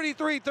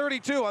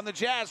 33-32 on the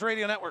Jazz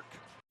Radio Network.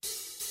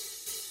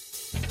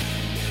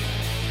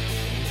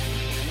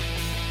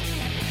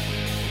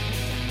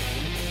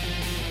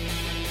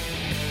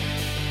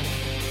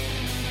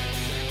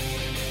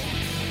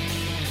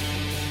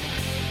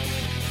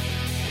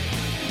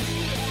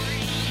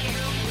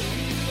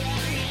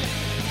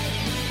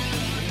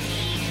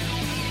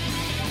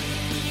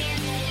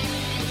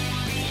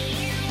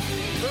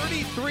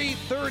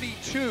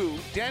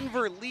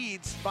 Denver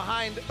leads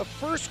behind a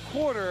first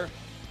quarter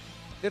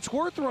that's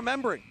worth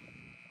remembering.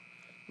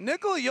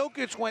 Nikola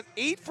Jokic went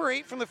 8 for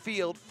 8 from the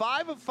field,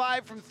 5 of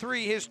 5 from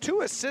 3. His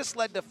 2 assists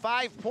led to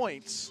 5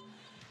 points.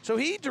 So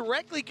he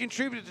directly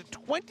contributed to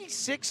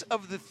 26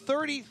 of the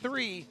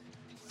 33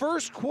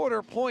 first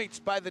quarter points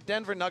by the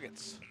Denver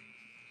Nuggets.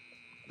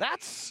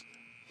 That's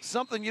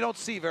something you don't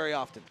see very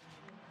often.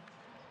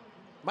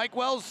 Mike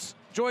Wells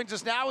joins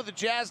us now with the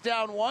Jazz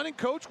down 1. And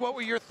Coach, what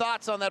were your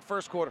thoughts on that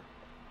first quarter?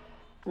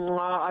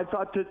 I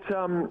thought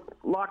that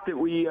Locke, that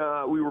we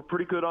were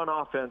pretty good on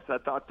offense. I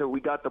thought that we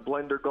got the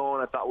blender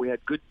going. I thought we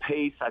had good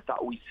pace. I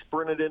thought we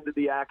sprinted into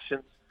the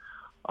actions.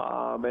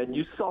 And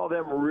you saw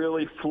them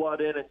really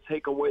flood in and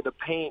take away the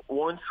paint.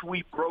 Once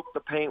we broke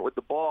the paint with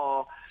the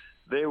ball,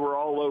 they were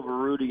all over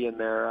Rudy in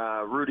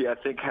there. Rudy, I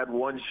think, had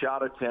 1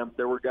 shot attempt.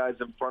 There were guys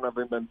in front of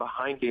him and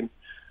behind him,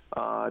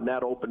 and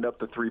that opened up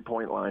the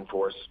three-point line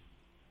for us.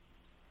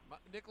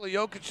 Nikola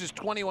Jokic's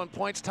 21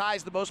 points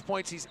ties the most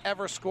points he's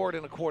ever scored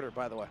in a quarter,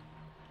 by the way.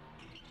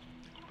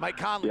 Mike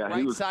Conley,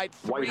 right side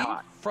 3,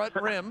 front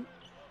rim,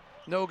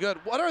 no good.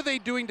 What are they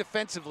doing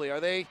defensively?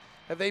 Have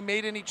they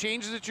made any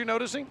changes that you're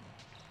noticing?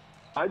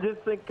 I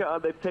just think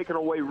they've taken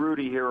away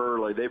Rudy here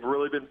early. They've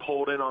really been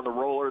pulled in on the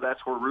roller.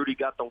 That's where Rudy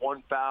got the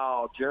 1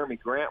 foul. Jeremy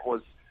Grant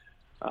was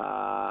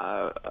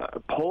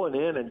pulling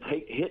in and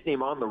hitting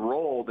him on the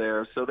roll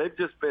there. So they've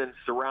just been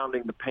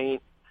surrounding the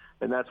paint.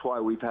 And that's why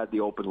we've had the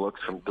open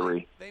looks from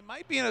 3. They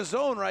might be in a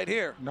zone right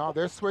here. No,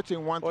 they're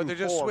switching 1 through 4 Or they're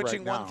just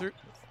switching right 1 through,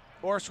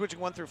 or switching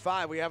 1 through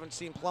 5. We haven't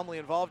seen Plumlee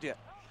involved yet.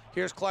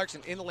 Here's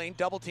Clarkson in the lane,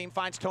 double team,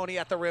 finds Tony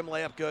at the rim,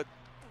 layup good.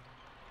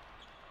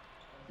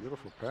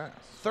 Beautiful pass.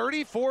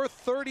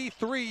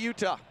 34-33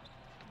 Utah.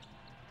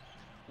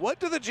 What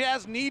do the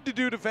Jazz need to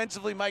do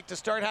defensively, Mike, to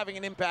start having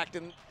an impact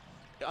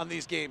on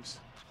these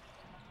games?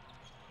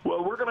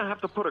 Well, we're going to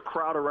have to put a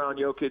crowd around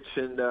Jokic,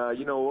 and,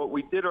 what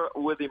we did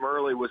with him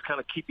early was kind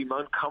of keep him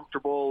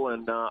uncomfortable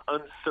and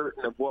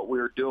uncertain of what we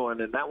were doing.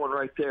 And that one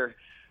right there,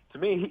 to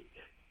me,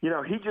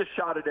 he just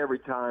shot it every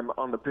time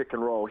on the pick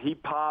and roll. He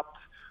popped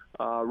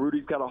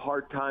Rudy's got a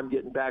hard time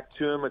getting back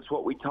to him. It's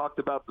what we talked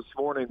about this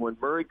morning. When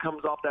Murray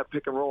comes off that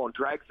pick and roll and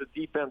drags the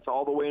defense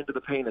all the way into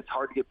the paint, it's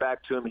hard to get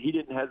back to him. He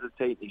didn't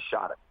hesitate, and he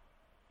shot it.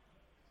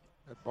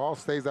 That ball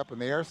stays up in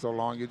the air so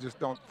long, you just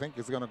don't think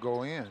it's going to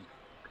go in.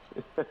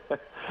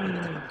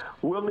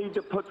 We'll need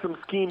to put some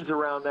schemes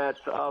around that,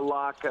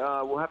 Locke.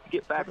 We'll have to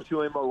get back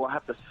to him, or we'll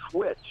have to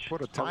switch.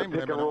 Put a time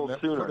limit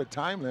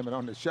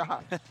on the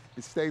shot.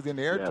 It stays in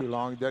the air too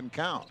long, it doesn't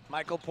count.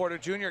 Michael Porter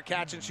Jr.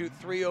 catch and shoot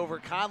 3 over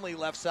Conley.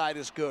 Left side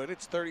is good.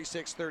 It's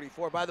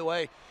 36-34. By the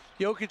way,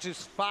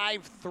 Jokic's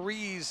 5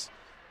 threes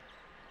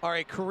are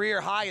a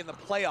career high in the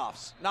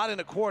playoffs. Not in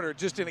a quarter,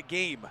 just in a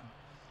game.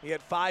 He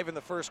had 5 in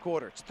the first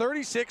quarter. It's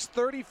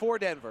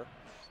 36-34 Denver.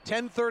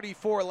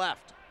 10:34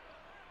 left.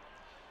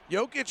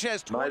 Jokic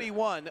has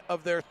 21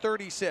 of their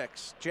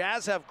 36.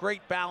 Jazz have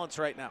great balance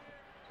right now.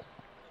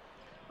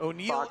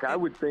 O'Neal. I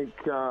would think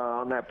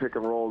on that pick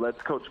and roll, that's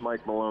Coach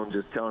Mike Malone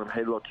just telling him,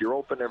 hey, look, you're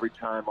open every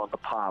time on the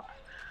pop.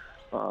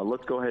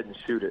 Let's go ahead and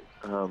shoot it.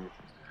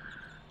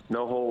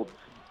 No holds.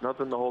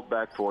 Nothing to hold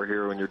back for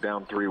here when you're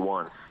down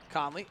 3-1.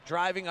 Conley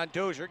driving on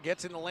Dozier,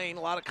 gets in the lane,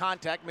 a lot of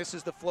contact,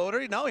 misses the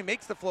floater. No, he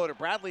makes the floater.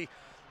 Bradley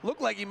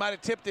looked like he might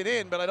have tipped it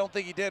in, but I don't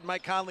think he did.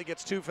 Mike Conley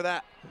gets 2 for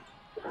that.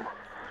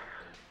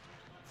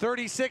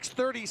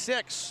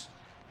 36-36.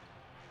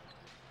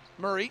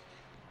 Murray.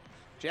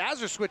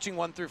 Jazz are switching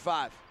 1 through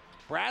 5.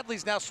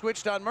 Bradley's now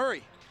switched on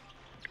Murray.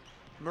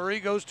 Murray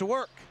goes to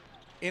work.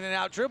 In and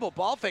out dribble.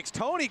 Ball fakes.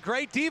 Tony,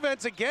 great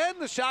defense again.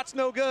 The shot's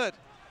no good.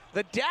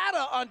 The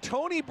data on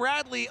Tony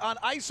Bradley on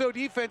ISO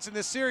defense in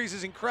this series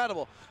is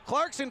incredible.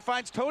 Clarkson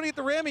finds Tony at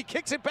the rim. He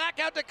kicks it back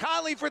out to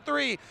Conley for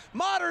 3.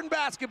 Modern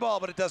basketball,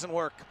 but it doesn't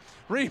work.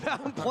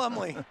 Rebound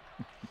Plumlee.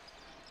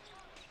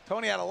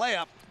 Tony had a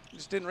layup.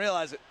 Just didn't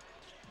realize it.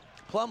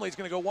 Plumlee's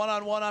going to go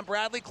one-on-one on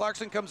Bradley.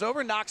 Clarkson comes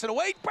over, knocks it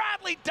away.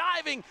 Bradley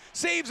diving,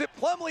 saves it.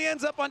 Plumlee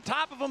ends up on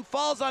top of him,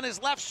 falls on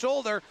his left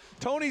shoulder.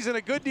 Tony's in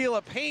a good deal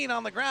of pain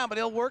on the ground, but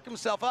he'll work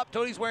himself up.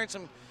 Tony's wearing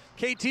some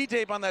KT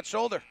tape on that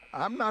shoulder.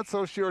 I'm not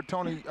so sure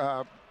Tony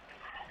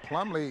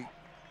Plumlee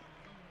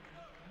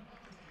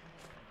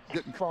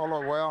didn't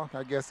follow well.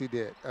 I guess he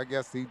did. I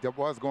guess he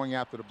was going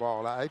after the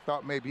ball. I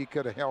thought maybe he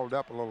could have held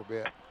up a little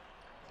bit.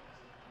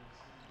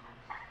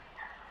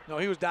 No,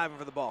 he was diving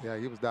for the ball. Yeah,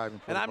 he was diving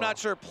for the ball. And I'm not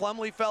sure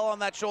Plumlee fell on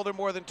that shoulder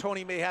more than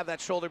Tony may have that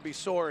shoulder be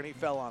sore, and he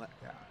fell on it.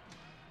 Yeah.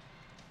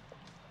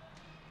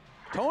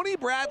 Tony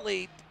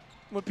Bradley,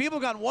 when people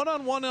have gone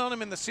one-on-one on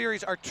him in the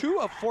series, are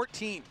 2 of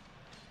 14.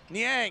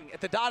 Niang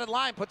at the dotted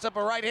line puts up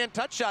a right-hand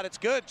touch shot. It's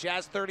good.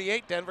 Jazz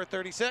 38, Denver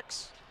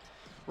 36.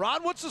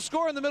 Ron, what's the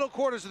score in the middle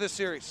quarters of this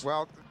series?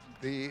 Well,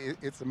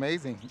 it's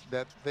amazing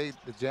that the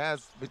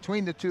Jazz,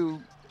 between the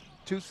two,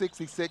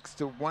 266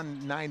 to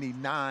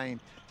 199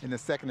 in the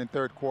second and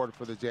third quarter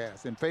for the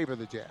Jazz, in favor of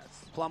the Jazz.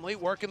 Plumlee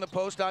working the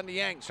post on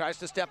Niang. Tries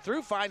to step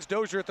through, finds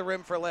Dozier at the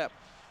rim for a layup.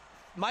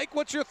 Mike,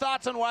 what's your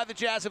thoughts on why the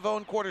Jazz have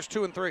owned quarters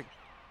 2 and 3?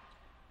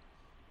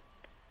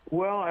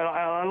 Well,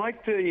 I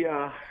like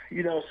the,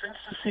 since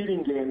the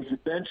seeding games, the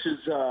bench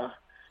has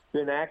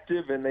been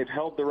active and they've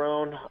held their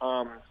own.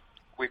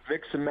 We've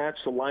mixed and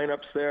matched the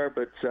lineups there,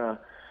 but,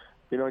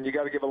 and you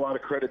got to give a lot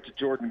of credit to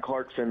Jordan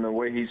Clarkson, the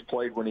way he's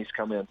played when he's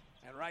come in.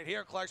 And right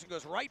here, Clarkson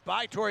goes right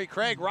by Torrey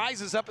Craig,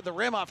 rises up at the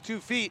rim off 2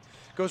 feet,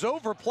 goes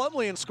over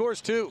Plumlee and scores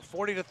 2,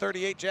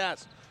 40-38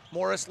 Jazz.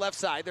 Morris left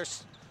side, their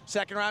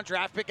second-round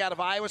draft pick out of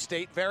Iowa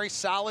State, very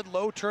solid,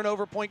 low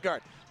turnover point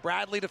guard.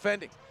 Bradley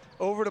defending.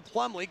 Over to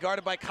Plumlee,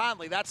 guarded by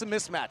Conley. That's a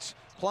mismatch.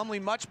 Plumlee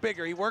much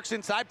bigger. He works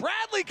inside.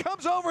 Bradley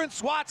comes over and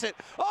swats it.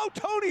 Oh,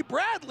 Tony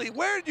Bradley,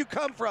 where did you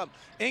come from?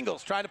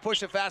 Ingles trying to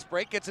push a fast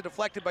break. Gets it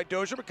deflected by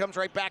Dozier, but comes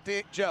right back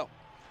to Joe.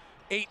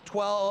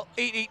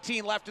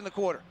 8:18 left in the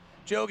quarter.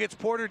 Joe gets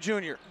Porter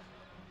Jr.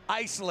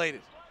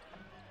 isolated.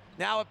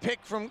 Now a pick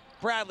from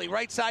Bradley.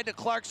 Right side to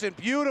Clarkson.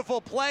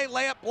 Beautiful play.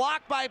 Layup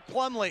blocked by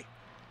Plumlee.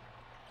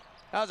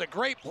 That was a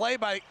great play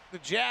by the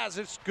Jazz.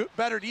 It's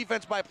better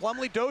defense by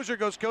Plumlee. Dozier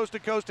goes coast to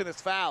coast and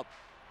it's fouled.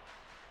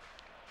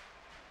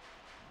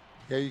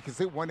 Yeah, you can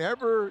see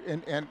whenever,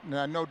 and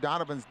I know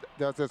Donovan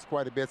does this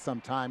quite a bit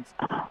sometimes,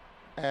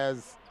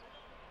 as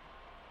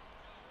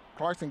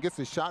Clarkson gets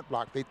his shot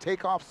blocked, they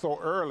take off so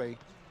early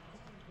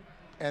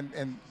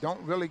and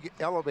don't really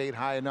elevate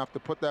high enough to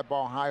put that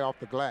ball high off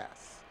the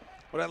glass.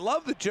 What I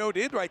love that Joe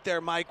did right there,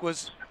 Mike,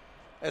 was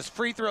as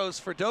free throws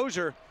for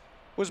Dozier,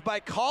 was by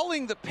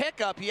calling the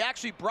pickup, he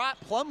actually brought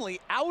Plumlee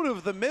out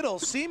of the middle,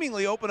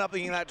 seemingly open up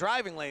in that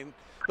driving lane.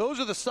 Those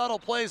are the subtle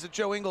plays that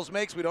Joe Ingles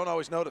makes we don't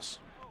always notice.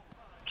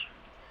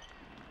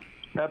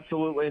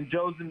 Absolutely, and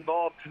Joe's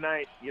involved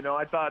tonight.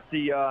 I thought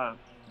the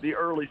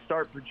early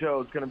start for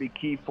Joe is going to be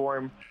key for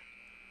him,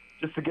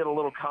 just to get a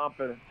little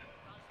confidence.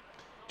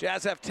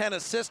 Jazz have 10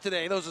 assists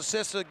today. Those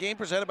assists are a game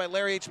presented by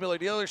Larry H. Miller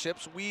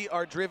Dealerships. We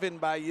are driven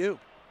by you.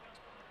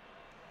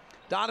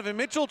 Donovan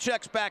Mitchell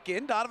checks back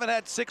in. Donovan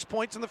had 6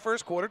 points in the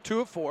first quarter,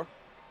 2 of 4.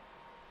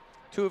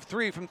 2 of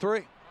 3 from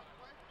 3.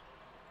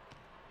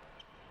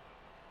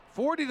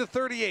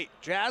 40-38.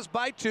 Jazz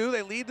by 2.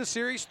 They lead the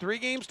series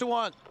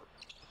 3-1.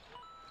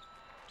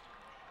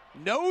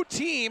 No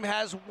team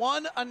has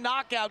won a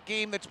knockout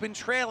game that's been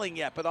trailing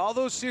yet, but all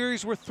those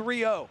series were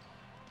 3-0.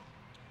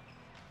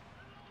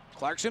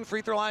 Clarkson,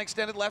 free throw line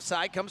extended left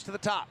side, comes to the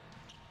top.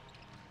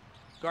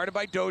 Guarded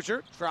by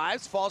Dozier,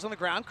 drives, falls on the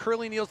ground.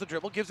 Curley kneels the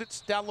dribble, gives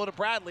it down low to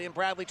Bradley, and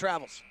Bradley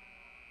travels.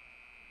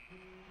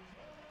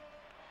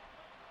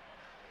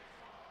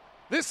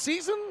 This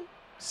season,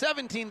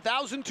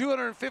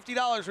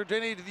 $17,250 were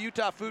donated to the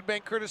Utah Food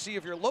Bank, courtesy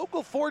of your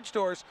local Ford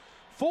stores.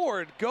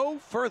 Ford, go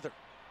further.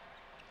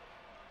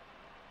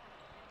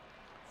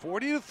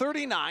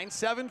 40-39,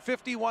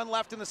 7:51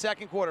 left in the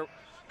second quarter.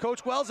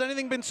 Coach Wells,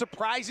 anything been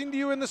surprising to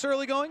you in this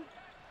early going?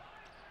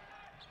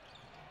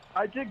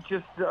 I think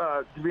just,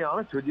 to be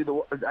honest with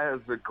you,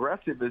 as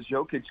aggressive as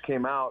Jokic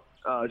came out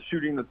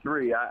shooting the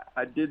three,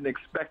 I didn't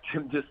expect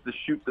him just to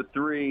shoot the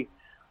three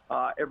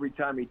every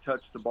time he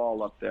touched the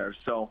ball up there.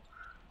 So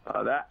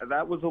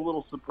that was a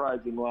little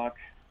surprising, Locke.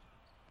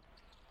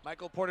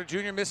 Michael Porter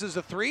Jr. misses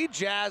a three.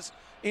 Jazz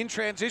in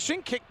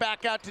transition. Kick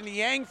back out to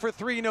Niang for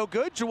three, no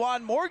good.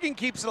 Juwan Morgan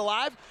keeps it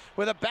alive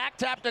with a back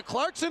tap to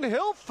Clarkson.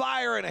 He'll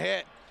fire and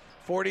hit.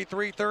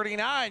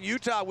 43-39.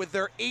 Utah with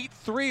their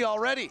 8-3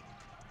 already.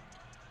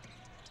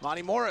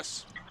 Monty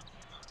Morris.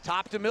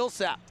 Top to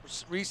Millsap.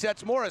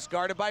 Resets Morris,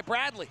 guarded by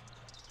Bradley.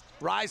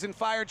 Rise and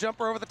fire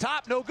jumper over the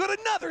top. No good.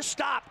 Another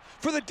stop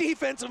for the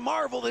defensive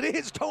marvel that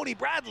is Tony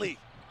Bradley.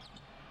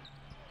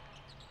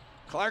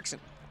 Clarkson,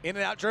 in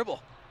and out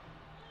dribble.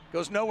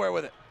 Goes nowhere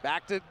with it.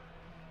 Back to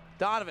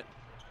Donovan.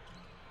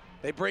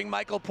 They bring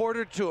Michael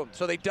Porter to him.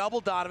 So they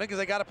double Donovan because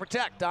they got to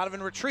protect.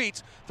 Donovan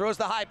retreats, throws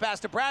the high pass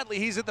to Bradley.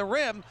 He's at the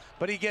rim,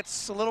 but he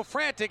gets a little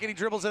frantic and he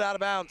dribbles it out of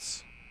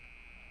bounds.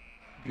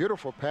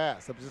 Beautiful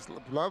pass. I just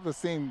love to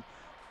see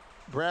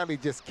Bradley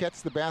just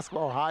catch the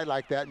basketball high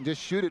like that and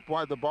just shoot it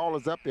while the ball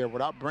is up there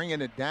without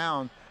bringing it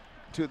down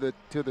to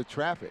the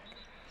traffic.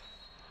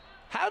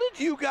 How did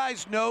you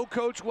guys know,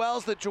 Coach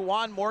Wells, that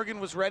Juwan Morgan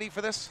was ready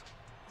for this?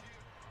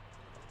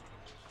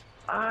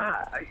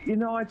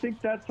 I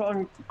think that's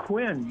on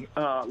Quinn,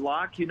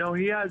 Locke. He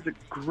has a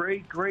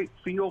great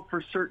feel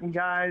for certain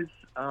guys.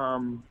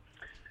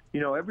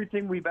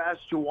 Everything we've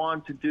asked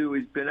Juwan to do,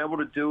 he's been able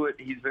to do it.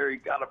 He's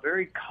got a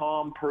very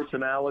calm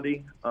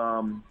personality.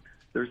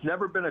 There's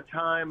never been a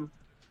time,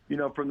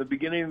 from the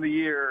beginning of the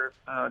year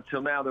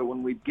till now that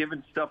when we've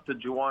given stuff to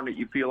Juwan that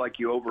you feel like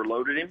you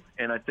overloaded him.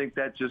 And I think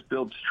that just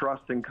builds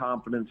trust and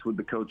confidence with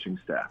the coaching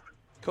staff.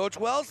 Coach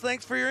Wells,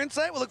 thanks for your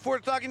insight. We'll look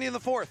forward to talking to you in the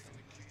fourth.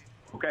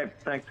 Okay,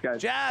 thanks,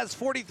 guys. Jazz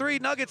 43,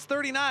 Nuggets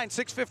 39,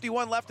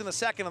 6:51 left in the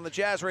second on the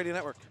Jazz Radio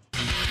Network.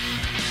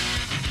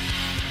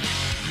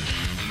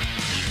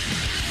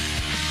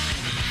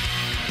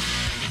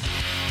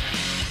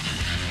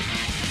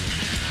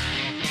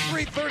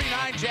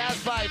 3:39, Jazz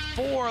by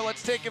 4.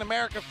 Let's take an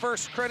America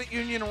First Credit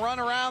Union run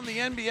around the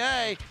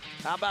NBA.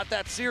 How about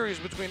that series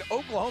between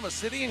Oklahoma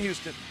City and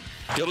Houston?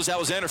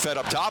 Gilgeous-Alexander fed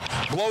up top,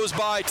 blows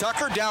by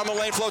Tucker, down the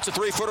lane, floats a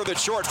three-footer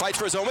that's short, fights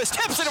for his own miss,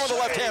 tips it in with the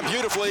left hand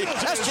beautifully.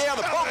 SJ on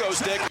the pogo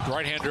stick.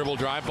 Right-hand dribble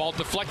drive, ball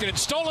deflected and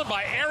stolen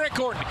by Eric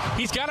Gordon.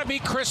 He's got to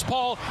beat Chris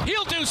Paul.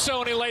 He'll do so,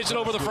 and he lays it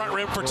over the front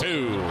rim for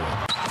two.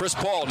 Chris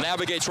Paul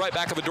navigates right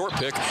back of a Dort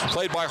pick,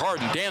 played by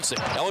Harden, dancing,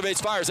 elevates,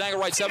 fires, angle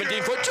right,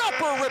 17-foot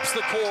jumper, rips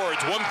the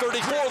cords.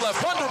 134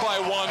 left, under by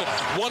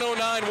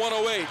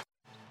 109-108.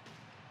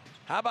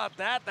 How about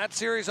that? That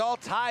series all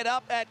tied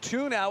up at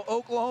 2 now.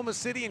 Oklahoma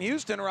City and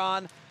Houston,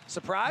 Ron.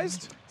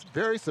 Surprised?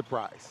 Very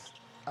surprised.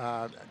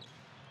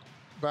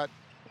 But,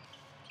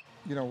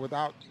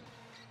 without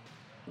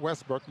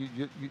Westbrook,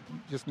 you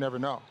just never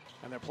know.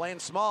 And they're playing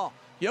small.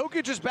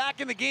 Jokic is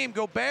back in the game.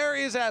 Gobert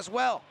is as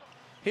well.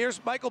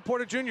 Here's Michael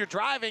Porter Jr.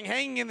 driving,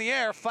 hanging in the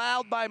air,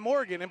 fouled by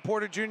Morgan, and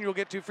Porter Jr. will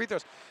get 2 free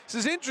throws. This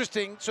is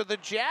interesting. So the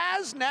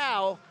Jazz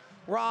now,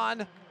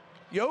 Ron,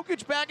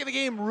 Jokic back in the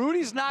game.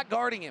 Rudy's not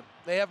guarding him.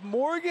 They have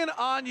Morgan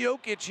on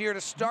Jokic here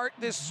to start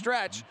this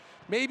stretch,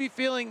 maybe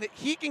feeling that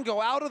he can go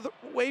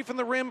away from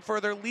the rim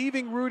further,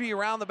 leaving Rudy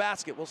around the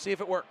basket. We'll see if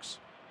it works.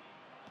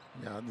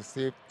 Yeah, to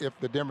see if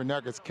the Denver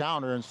Nuggets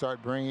counter and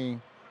start bringing,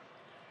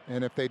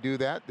 and if they do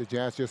that, the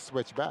Jazz just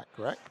switch back,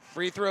 correct?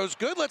 Free throws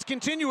good. Let's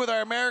continue with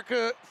our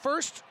America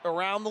First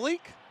around the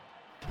league.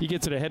 He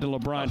gets it ahead of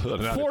LeBron.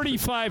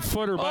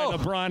 45-footer by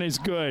LeBron is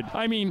good.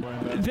 I mean,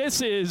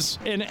 this is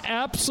an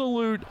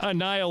absolute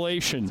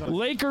annihilation.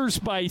 Lakers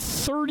by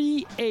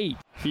 38.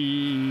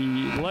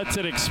 He lets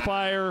it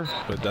expire,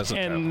 but doesn't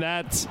and count.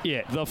 That's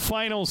it. The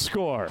final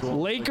score.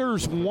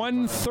 Lakers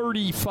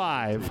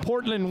 135,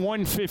 Portland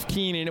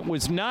 115, and it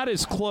was not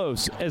as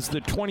close as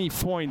the 20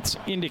 points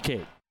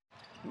indicate.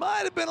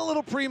 Might have been a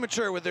little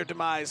premature with their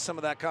demise, some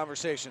of that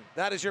conversation.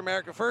 That is your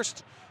America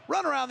First.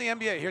 Run around the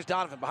NBA. Here's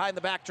Donovan behind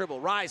the back dribble.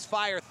 Rise,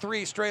 fire,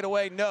 3 straight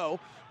away, no.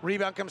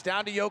 Rebound comes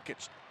down to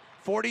Jokic.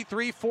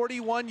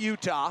 43-41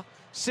 Utah.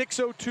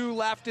 6:02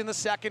 left in the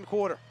second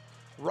quarter.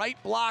 Right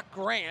block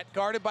Grant,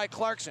 guarded by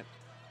Clarkson.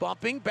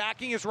 Bumping,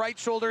 backing his right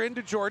shoulder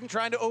into Jordan,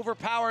 trying to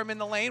overpower him in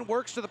the lane.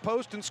 Works to the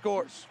post and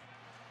scores.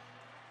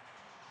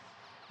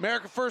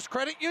 America First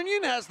Credit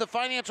Union has the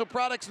financial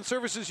products and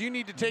services you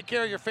need to take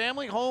care of your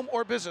family, home,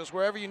 or business,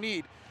 wherever you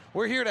need.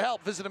 We're here to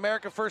help. Visit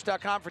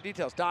AmericaFirst.com for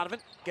details.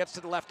 Donovan gets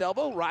to the left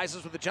elbow,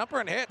 rises with a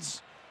jumper, and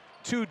hits.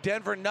 Two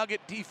Denver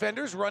Nugget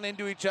defenders run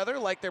into each other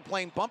like they're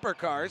playing bumper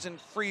cars and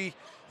free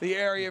the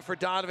area for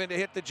Donovan to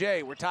hit the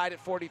J. We're tied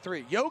at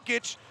 43.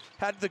 Jokic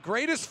had the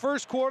greatest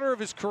first quarter of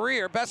his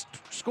career, best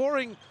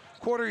scoring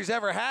quarter he's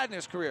ever had in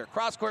his career.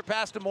 Cross-court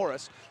pass to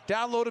Morris.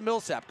 Down low to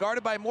Millsap.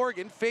 Guarded by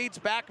Morgan. Fades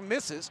back,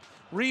 misses.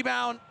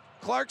 Rebound,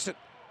 Clarkson.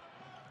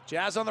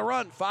 Jazz on the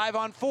run,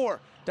 5-on-4.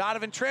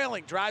 Donovan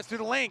trailing, drives through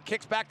the lane,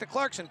 kicks back to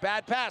Clarkson.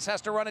 Bad pass, has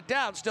to run it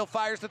down. Still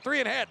fires the three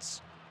and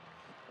hits.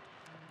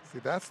 See,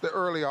 that's the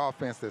early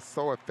offense that's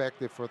so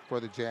effective for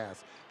the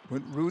Jazz.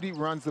 When Rudy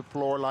runs the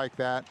floor like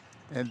that,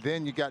 and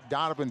then you got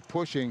Donovan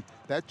pushing,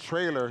 that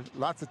trailer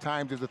lots of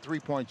times is a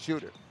three-point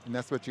shooter, and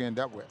that's what you end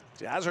up with.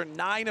 Jazz are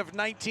 9 of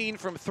 19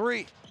 from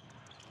 3.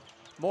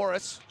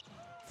 Morris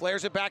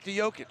flares it back to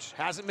Jokic.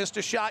 Hasn't missed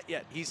a shot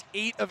yet. He's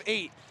 8 of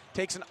 8.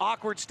 Takes an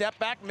awkward step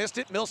back, missed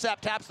it. Millsap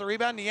taps the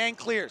rebound, Niang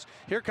clears.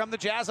 Here come the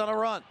Jazz on a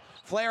run.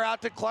 Flare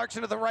out to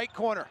Clarkson to the right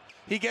corner.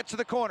 He gets to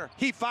the corner.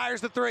 He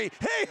fires the three.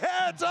 He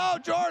hits! Oh,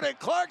 Jordan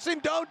Clarkson,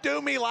 don't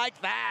do me like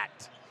that.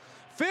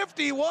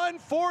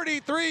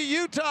 51-43,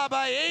 Utah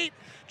by 8.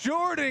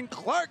 Jordan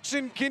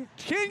Clarkson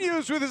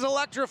continues with his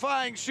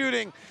electrifying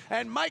shooting,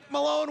 and Mike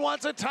Malone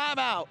wants a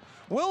timeout.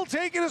 We'll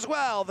take it as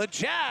well. The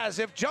Jazz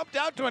have jumped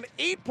out to an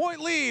 8-point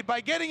lead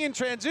by getting in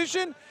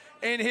transition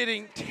and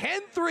hitting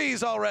 10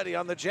 threes already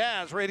on the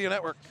Jazz Radio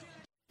Network.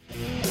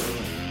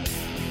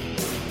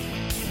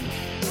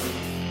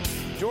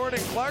 Jordan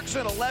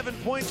Clarkson, 11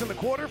 points in the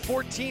quarter,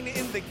 14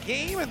 in the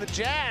game, and the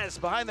Jazz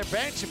behind their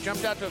bench have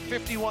jumped out to a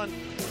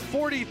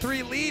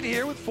 51-43 lead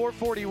here with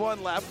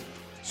 4:41 left.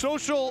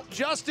 Social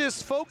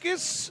justice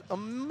focus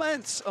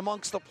immense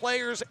amongst the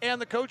players and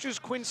the coaches.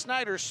 Quinn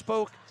Snyder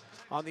spoke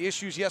on the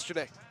issues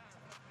yesterday.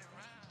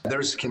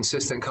 There's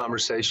consistent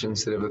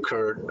conversations that have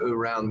occurred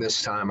around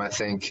this time, I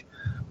think.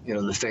 You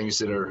know, the things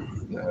that are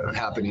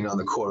happening on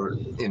the court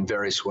in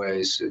various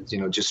ways, you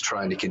know, just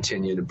trying to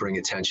continue to bring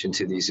attention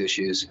to these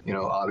issues. You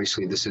know,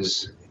 obviously this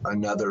is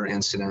another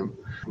incident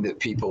that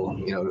people,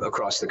 you know,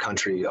 across the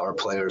country, our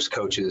players,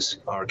 coaches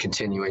are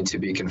continuing to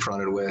be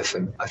confronted with.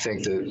 And I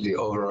think the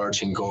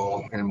overarching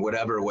goal, in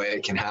whatever way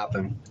it can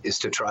happen, is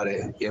to try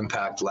to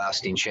impact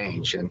lasting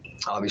change. And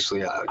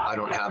obviously I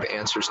don't have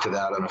answers to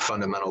that on a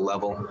fundamental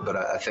level, but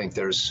I think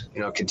there's,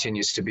 you know,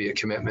 continues to be a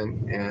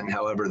commitment, and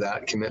however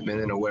that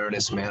commitment and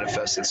awareness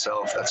manifests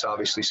itself, that's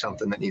obviously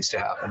something that needs to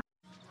happen.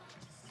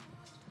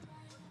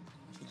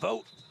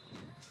 Vote.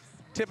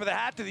 Tip of the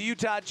hat to the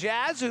Utah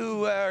Jazz,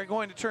 who are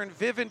going to turn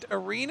Vivint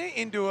Arena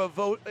into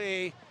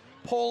a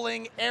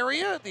polling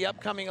area at the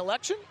upcoming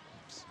election.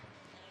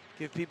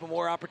 Give people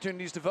more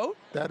opportunities to vote.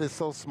 That is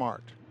so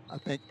smart. I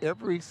think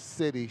every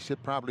city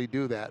should probably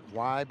do that.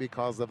 Why?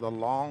 Because of the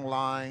long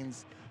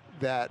lines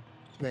that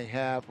they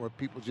have where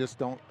people just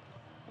don't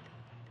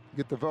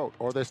get the vote,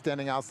 or they're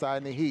standing outside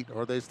in the heat,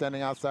 or they're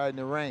standing outside in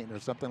the rain, or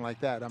something like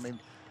that. I mean,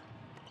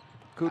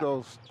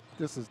 kudos.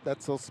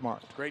 That's so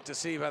smart. Great to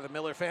see by the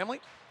Miller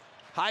family.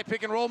 High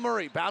pick and roll,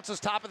 Murray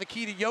bounces top of the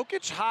key to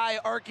Jokic. High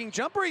arcing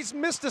jumper. He's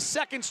missed a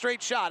second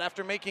straight shot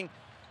after making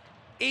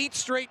 8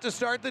 straight to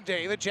start the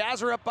day. The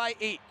Jazz are up by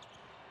 8.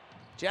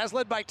 Jazz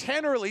led by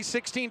 10 early,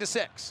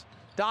 16-6.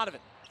 Donovan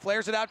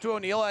flares it out to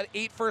O'Neal at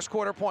 8 first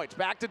quarter points.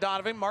 Back to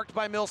Donovan, marked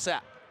by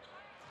Millsap.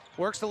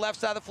 Works the left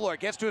side of the floor,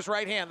 gets to his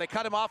right hand. They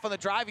cut him off on the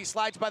drive. He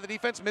slides by the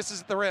defense, misses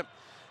at the rim.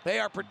 They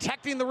are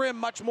protecting the rim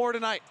much more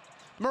tonight.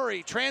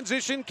 Murray,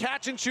 transition,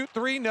 catch and shoot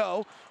 3,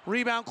 no.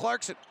 Rebound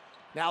Clarkson.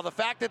 Now the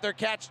fact that they're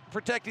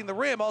protecting the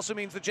rim also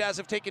means the Jazz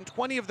have taken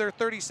 20 of their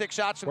 36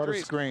 shots from what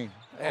threes. What a screen.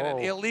 And an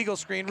illegal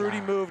screen. Rudy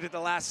moved at the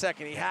last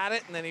second. He had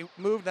it, and then he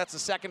moved. That's the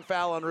second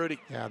foul on Rudy.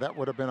 Yeah, that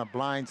would have been a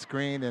blind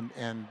screen,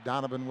 and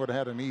Donovan would have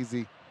had an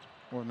easy,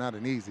 well, not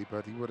an easy,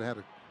 but he would have had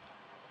a,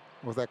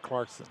 was that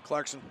Clarkson?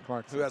 Clarkson,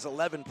 who has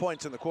 11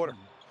 points in the quarter.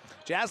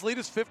 Jazz lead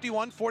is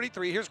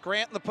 51-43. Here's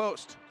Grant in the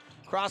post.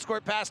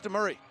 Cross-court pass to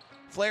Murray.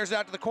 Flares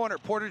out to the corner.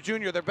 Porter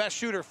Jr., their best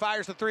shooter,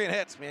 fires the 3 and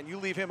hits. Man, you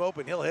leave him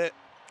open, he'll hit.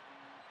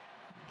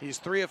 He's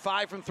 3 of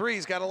 5 from 3.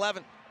 He's got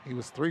 11. He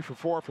was 3 for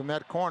 4 from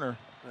that corner.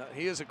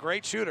 He is a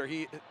great shooter.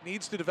 He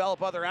needs to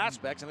develop other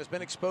aspects and has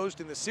been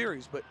exposed in the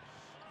series, but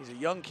he's a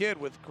young kid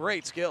with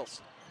great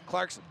skills.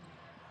 Clarkson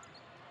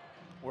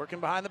working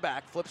behind the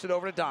back, flips it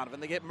over to Donovan.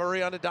 They get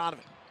Murray onto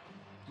Donovan.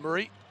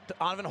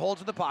 Donovan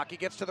holds in the pocket,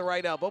 gets to the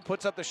right elbow,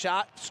 puts up the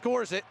shot,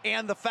 scores it,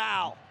 and the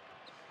foul.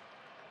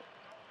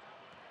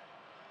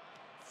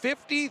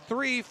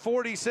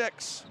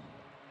 53-46.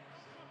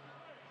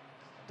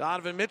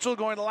 Donovan Mitchell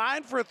going to the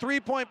line for a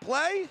 3-point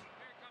play.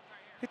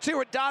 Let's hear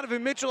what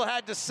Donovan Mitchell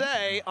had to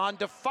say on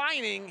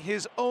defining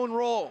his own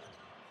role.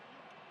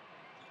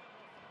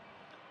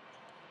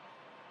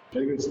 The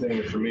biggest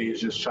thing for me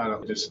is just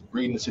trying to just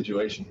read the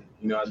situation.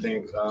 You know, I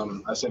think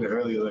I said it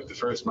earlier, like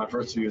my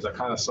first 2 years, I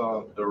kind of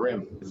saw the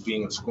rim as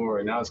being a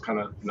scorer. Now it's kind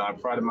of, you know, I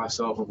prided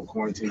myself over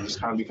quarantine, just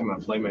kind of becoming a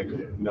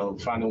playmaker, you know,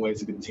 finding ways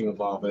to get the team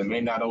involved. But it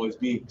may not always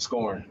be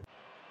scoring.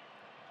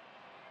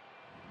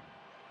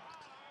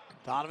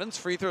 Donovan's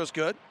free throw's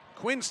good.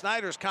 Quinn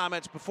Snyder's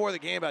comments before the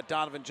game about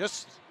Donovan,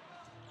 just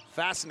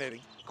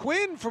fascinating.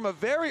 Quinn, from a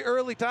very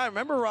early time,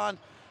 remember, Ron,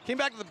 came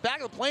back to the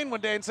back of the plane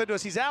one day and said to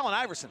us, he's Allen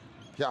Iverson.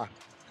 Yeah.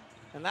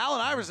 And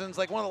Allen Iverson's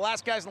like one of the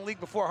last guys in the league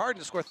before Harden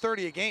to score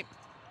 30 a game.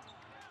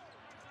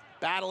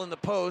 Battle in the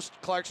post.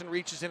 Clarkson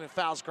reaches in and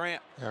fouls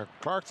Grant. Yeah,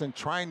 Clarkson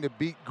trying to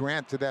beat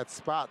Grant to that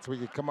spot so he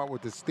could come up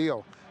with the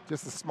steal.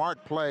 Just a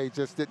smart play,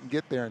 just didn't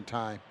get there in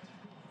time.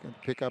 Can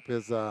pick up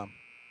his, is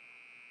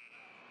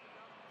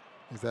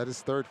that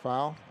his third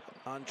foul?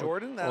 On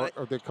Jordan?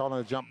 Or they're calling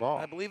a jump ball.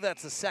 I believe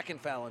that's the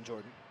second foul on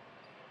Jordan.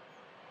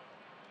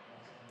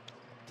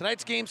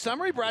 Tonight's game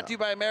summary brought to you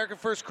by America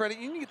First Credit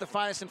Union. You get the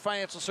finest in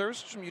financial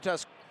services from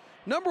Utah's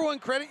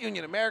 #1 credit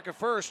union, America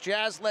First.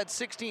 Jazz led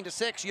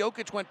 16-6.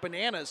 Jokic went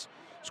bananas,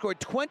 scored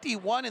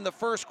 21 in the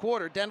first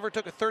quarter. Denver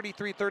took a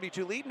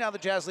 33-32 lead. Now the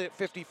Jazz lead at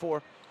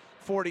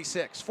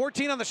 54-46.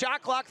 14 on the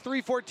shot clock,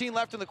 3:14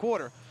 left in the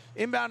quarter.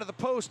 Inbound to the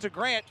post to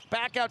Grant.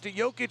 Back out to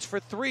Jokic for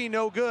three,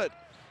 no good.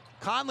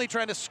 Conley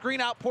trying to screen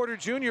out Porter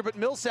Jr., but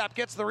Millsap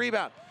gets the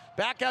rebound.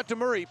 Back out to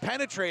Murray,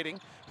 penetrating.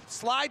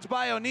 Slides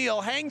by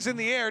O'Neal, hangs in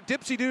the air,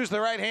 dipsy-doos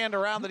the right hand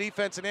around the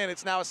defense and in.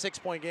 It's now a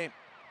 6-point game.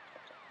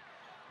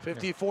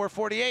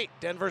 54-48.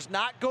 Denver's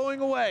not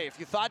going away. If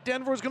you thought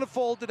Denver was going to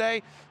fold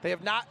today, they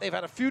have not. They've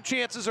had a few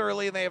chances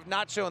early, and they have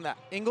not shown that.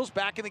 Ingles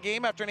back in the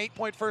game after an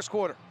 8-point first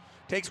quarter.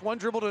 Takes one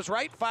dribble to his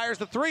right, fires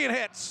the three and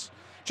hits.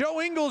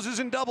 Joe Ingles is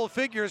in double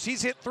figures.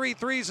 He's hit 3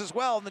 threes as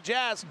well, and the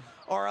Jazz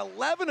are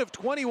 11 of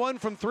 21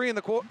 from three in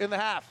the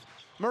half.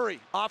 Murray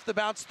off the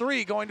bounce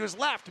three, going to his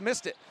left,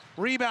 missed it.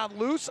 Rebound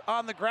loose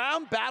on the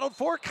ground, battled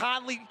for.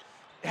 Conley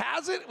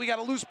has it. We got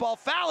a loose ball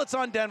foul. It's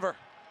on Denver.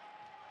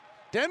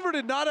 Denver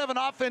did not have an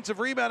offensive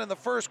rebound in the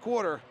first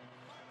quarter.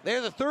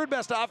 They're the third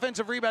best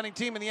offensive rebounding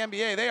team in the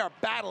NBA. They are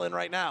battling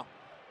right now.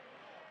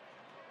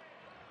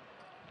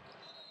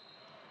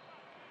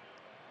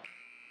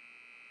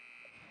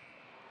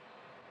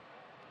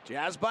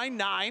 Jazz by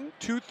 9,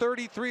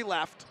 2:33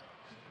 left.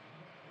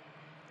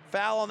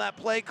 Foul on that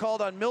play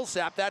called on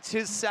Millsap. That's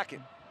his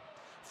second.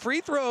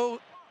 Free throws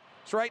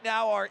right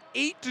now are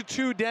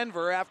 8-2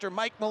 Denver after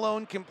Mike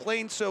Malone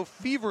complained so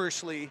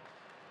feverishly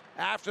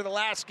after the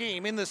last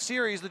game. In the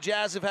series, the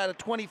Jazz have had a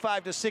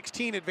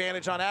 25-16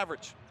 advantage on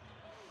average.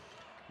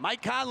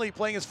 Mike Conley,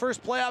 playing his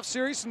first playoff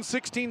series since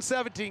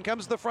 16-17,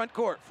 comes to the front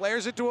court.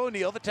 Flares it to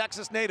O'Neal, the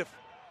Texas native.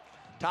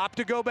 Top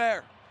to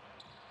Gobert.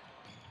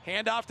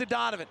 Hand off to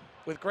Donovan.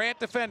 With Grant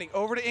defending,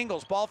 over to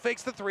Ingles. Ball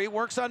fakes the three,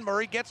 works on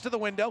Murray, gets to the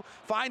window,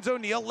 finds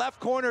O'Neal, left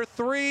corner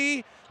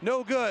three,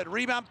 no good.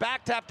 Rebound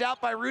back, tapped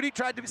out by Rudy,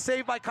 tried to be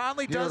saved by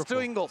Conley, does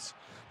to Ingles.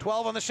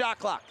 12 on the shot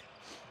clock.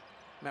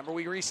 Remember,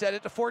 we reset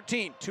it to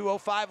 14,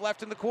 2:05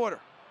 left in the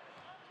quarter.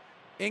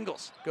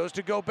 Ingles goes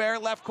to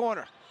Gobert, left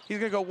corner. He's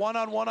gonna go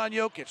one-on-one on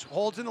Jokic.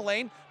 Holds in the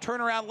lane,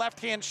 turnaround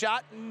left-hand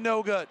shot,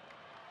 no good.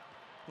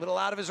 Little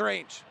out of his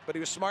range, but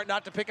he was smart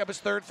not to pick up his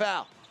third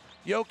foul.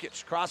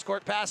 Jokic,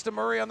 cross-court pass to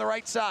Murray on the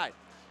right side.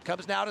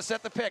 Comes now to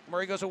set the pick.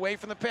 Murray goes away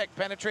from the pick,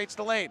 penetrates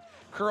the lane,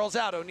 curls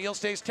out. O'Neal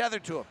stays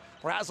tethered to him.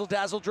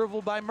 Razzle-dazzle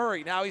dribble by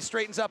Murray. Now he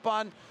straightens up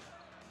on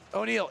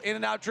O'Neal. In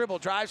and out dribble,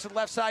 drives to the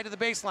left side of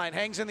the baseline,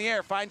 hangs in the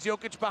air, finds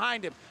Jokic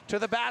behind him. To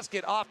the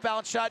basket,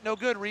 off-balance shot, no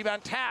good.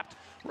 Rebound tapped.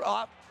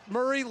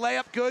 Murray,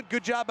 layup good.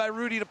 Good job by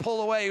Rudy to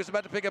pull away. He was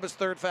about to pick up his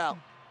third foul.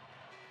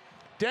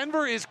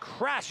 Denver is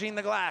crashing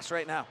the glass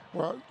right now.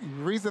 Well,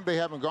 the reason they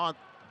haven't gone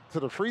to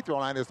the free throw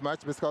line as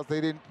much because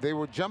they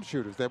were jump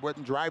shooters. They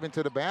wasn't driving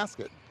to the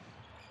basket.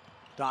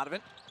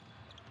 Donovan.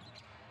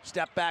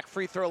 Step back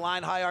free throw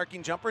line, high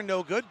arcing jumper,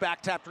 no good.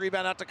 Back tapped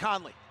rebound out to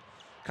Conley.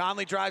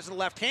 Conley drives to the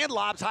left hand,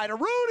 lobs high to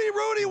Rudy.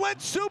 Rudy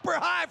went super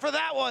high for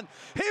that one.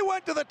 He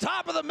went to the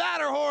top of the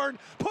Matterhorn,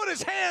 put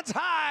his hands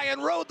high,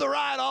 and rode the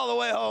ride all the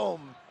way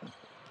home.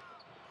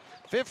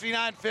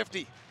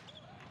 59-50.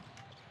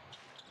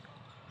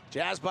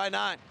 Jazz by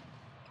 9.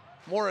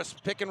 Morris,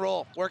 pick and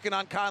roll, working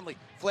on Conley.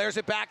 Flares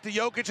it back to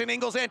Jokic, and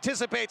Ingles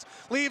anticipates.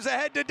 Leaves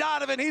ahead to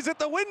Donovan. He's at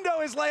the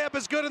window. His layup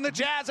is good, and the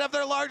Jazz have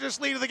their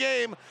largest lead of the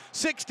game.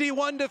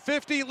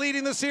 61-50,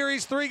 leading the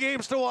series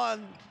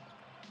 3-1.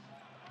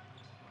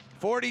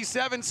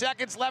 47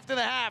 seconds left in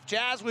the half.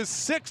 Jazz with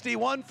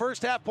 61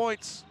 first half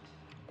points.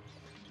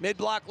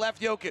 Mid-block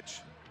left Jokic.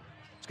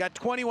 He's got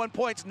 21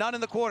 points, none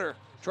in the quarter.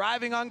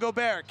 Driving on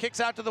Gobert. Kicks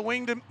out to the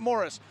wing to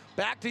Morris.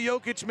 Back to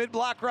Jokic,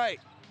 mid-block right.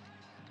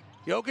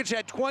 Jokic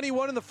had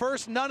 21 in the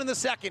first, none in the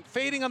second.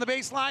 Fading on the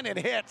baseline and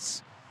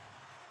hits.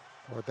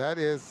 Well, that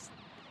is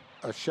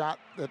a shot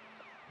that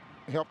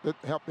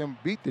helped them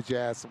beat the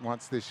Jazz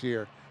once this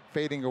year,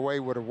 fading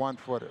away with a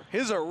one-footer.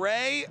 His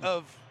array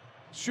of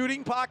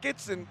shooting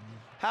pockets and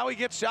how he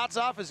gets shots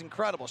off is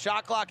incredible.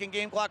 Shot clock and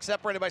game clock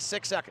separated by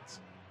 6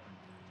 seconds.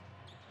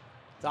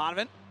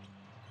 Donovan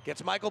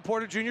gets Michael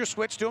Porter Jr.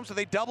 switched to him, so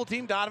they double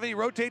team Donovan. He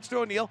rotates to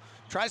O'Neal,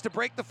 tries to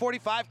break the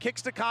 45,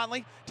 kicks to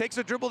Conley, takes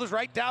a dribble to his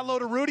right, down low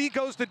to Rudy,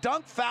 goes to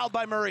dunk, fouled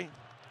by Murray.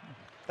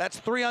 That's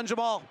 3 on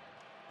Jamal.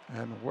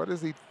 And what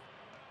is he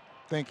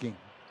thinking?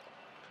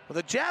 Well,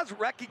 the Jazz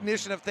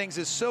recognition of things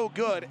is so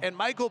good, and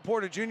Michael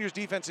Porter Jr.'s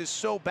defense is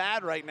so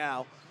bad right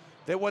now.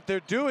 that what they're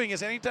doing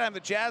is anytime the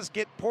Jazz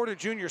get Porter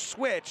Jr.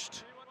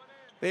 switched,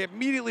 they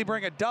immediately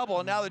bring a double,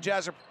 and now the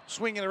Jazz are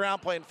swinging around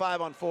playing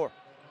 5-on-4.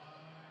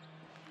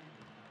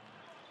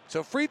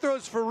 So free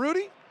throws for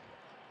Rudy.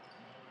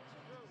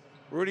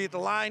 Rudy at the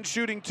line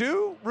shooting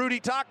 2. Rudy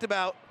talked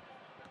about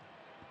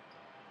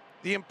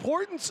the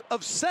importance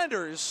of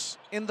centers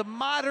in the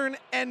modern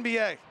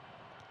NBA.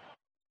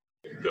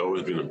 They've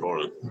always been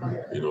important.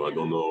 You know, I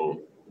don't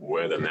know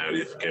where the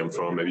narrative came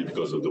from, maybe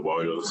because of the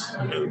Warriors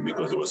and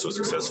because they were so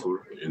successful,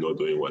 you know,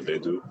 doing what they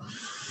do.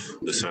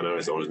 The center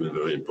has always been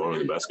very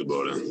important in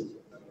basketball, and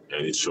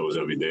it shows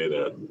every day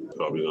that it's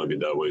probably going to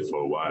be that way for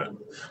a while,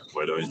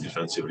 whether it's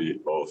defensively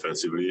or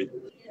offensively.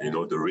 You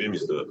know, the rim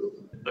is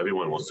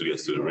everyone wants to get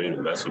to the rim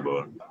in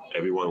basketball.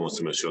 Everyone wants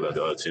to make sure that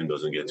the other team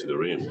doesn't get to the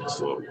rim.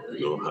 So,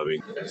 you know,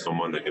 having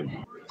someone that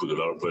can put a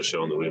lot of pressure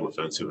on the rim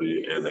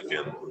offensively and that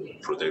can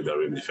protect that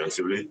rim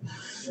defensively,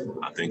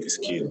 I think is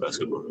key in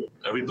basketball.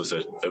 Every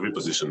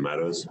position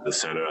matters. The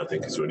center, I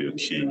think, is really a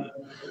key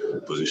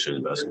position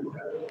in basketball.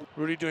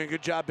 Rudy doing a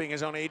good job being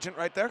his own agent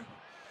right there.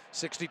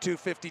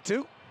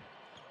 62-52.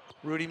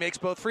 Rudy makes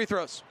both free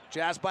throws.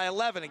 Jazz by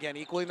 11 again,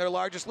 equaling their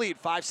largest lead.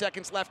 5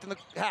 seconds left in the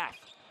half.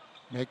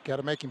 Got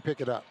to make him pick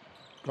it up.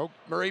 Go.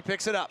 Murray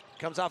picks it up.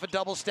 Comes off a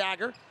double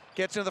stagger.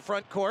 Gets into the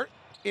front court.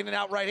 In and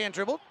out right-hand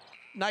dribble.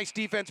 Nice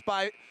defense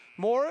by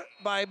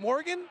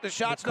Morgan. The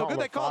shot's no good.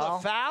 They call it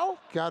a foul?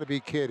 Got to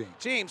be kidding.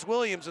 James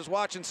Williams is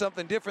watching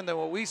something different than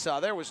what we saw.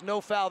 There was no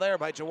foul there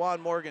by Juwan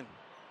Morgan.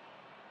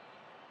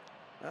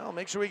 Well,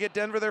 make sure we get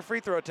Denver their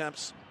free throw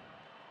attempts.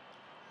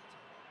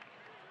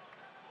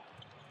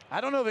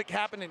 I don't know if it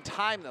happened in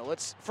time, though.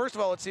 First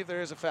of all, let's see if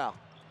there is a foul.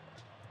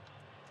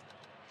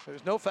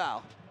 There's no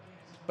foul,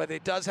 but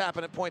it does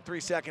happen at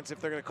 0.3 seconds if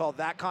they're going to call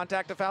that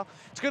contact a foul.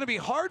 It's going to be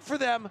hard for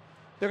them.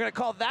 They're going to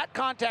call that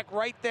contact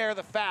right there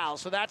the foul,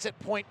 so that's at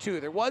 0.2.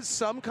 There was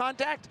some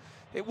contact.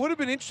 It would have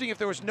been interesting if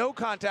there was no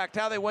contact,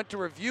 how they went to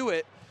review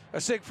it.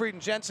 A Siegfried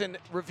and Jensen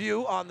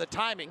review on the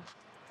timing.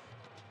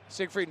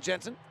 Siegfried and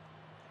Jensen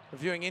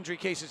reviewing injury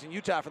cases in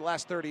Utah for the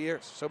last 30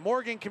 years. So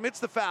Morgan commits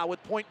the foul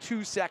with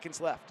 0.2 seconds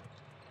left.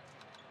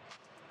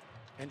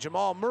 And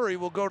Jamal Murray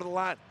will go to the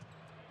line.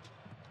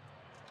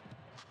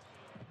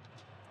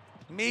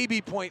 Maybe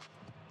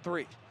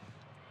 0.3.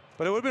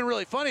 But it would have been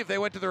really funny if they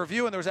went to the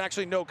review and there was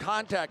actually no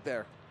contact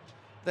there.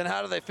 Then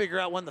how do they figure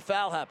out when the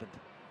foul happened?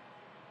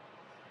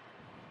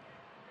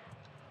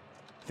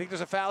 Think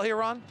there's a foul here,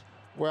 Ron?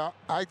 Well,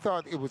 I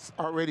thought it was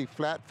already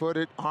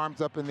flat-footed,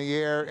 arms up in the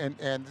air,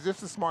 and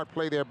just a smart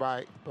play there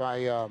by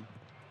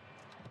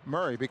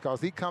Murray,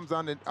 because he comes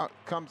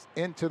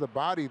into the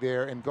body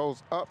there and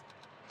goes up.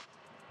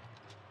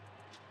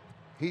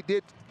 He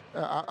did.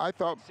 I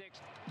thought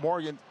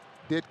Morgan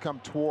did come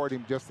toward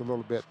him just a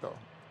little bit, though.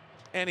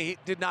 And he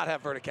did not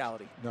have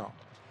verticality. No.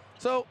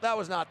 So that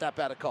was not that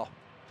bad a call.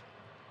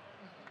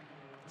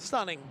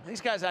 Stunning.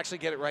 These guys actually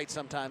get it right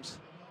sometimes.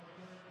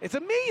 It's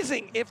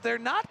amazing. If they're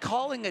not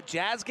calling a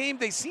Jazz game,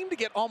 they seem to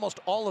get almost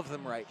all of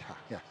them right.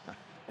 Yeah.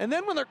 And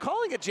then when they're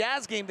calling a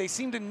Jazz game, they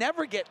seem to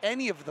never get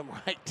any of them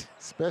right.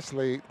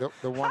 Especially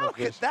the one. How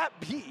could that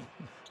be?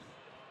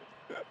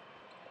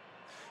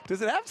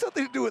 Does it have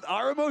something to do with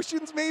our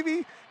emotions,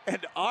 maybe?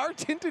 And our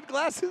tinted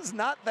glasses,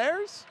 not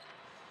theirs?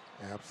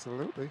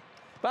 Absolutely.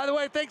 By the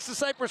way, thanks to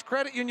Cypress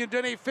Credit Union,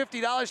 donate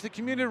 $50 to the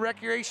Community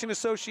Recreation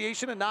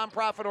Association, a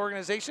nonprofit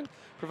organization,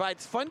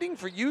 provides funding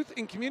for youth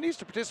in communities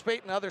to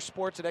participate in other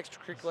sports and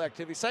extracurricular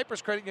activities.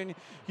 Cypress Credit Union,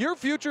 your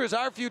future is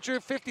our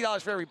future.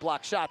 $50 for every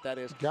block shot, that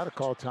is. Got to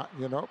call time,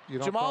 you don't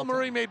Jamal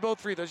Murray made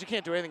both free throws. You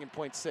can't do anything in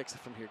 0.6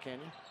 from here, can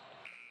you?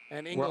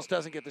 And Ingles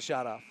doesn't get the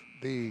shot off.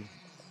 They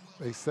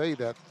say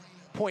that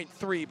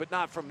 0.3, but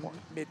not from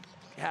mid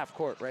half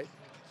court, right?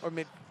 Or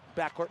mid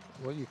back court.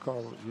 Well, you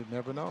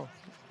never know.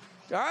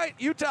 All right,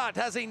 Utah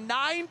has a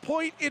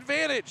 9-point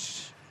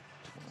advantage.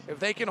 If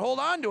they can hold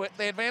on to it,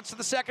 they advance to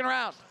the second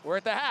round. We're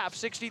at the half,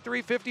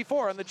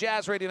 63-54 on the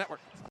Jazz Radio Network.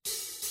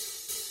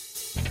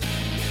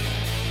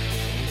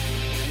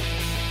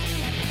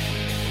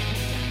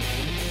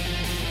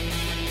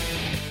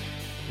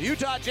 The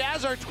Utah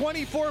Jazz are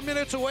 24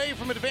 minutes away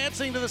from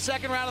advancing to the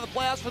second round of the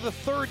playoffs for the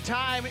third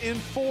time in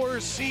 4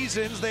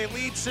 seasons. They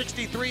lead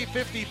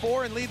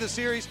 63-54 and lead the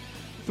series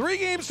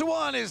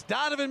 3-1 as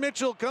Donovan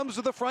Mitchell comes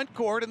to the front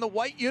court in the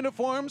white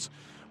uniforms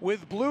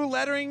with blue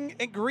lettering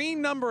and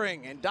green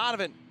numbering. And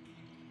Donovan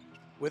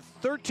with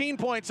 13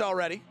 points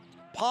already,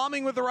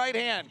 palming with the right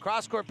hand.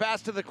 Cross-court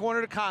pass to the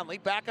corner to Conley.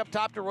 Back up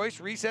top to Royce,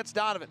 resets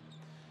Donovan.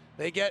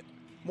 They get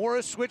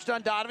Morris switched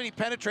on Donovan. He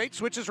penetrates,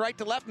 switches right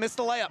to left, missed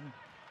the layup.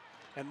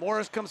 And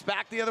Morris comes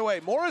back the other way.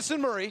 Morris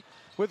and Murray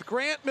with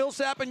Grant,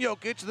 Millsap, and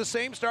Jokic, the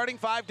same starting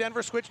 5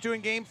 Denver switched to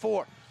in Game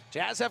 4.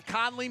 Jazz have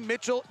Conley,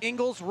 Mitchell,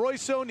 Ingles,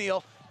 Royce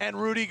O'Neal, and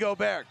Rudy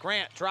Gobert.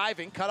 Grant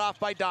driving, cut off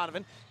by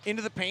Donovan,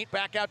 into the paint,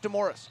 back out to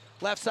Morris.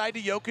 Left side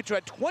to Jokic, who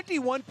had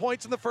 21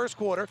 points in the first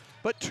quarter,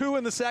 but 2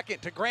 in the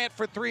second. To Grant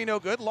for 3, no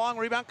good. Long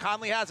rebound,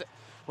 Conley has it.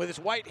 With his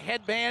white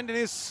headband and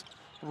his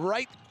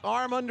right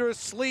arm under his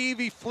sleeve,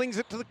 he flings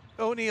it to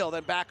O'Neal,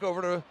 then back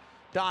over to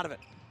Donovan.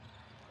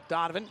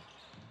 Donovan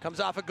Comes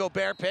off a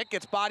Gobert pick,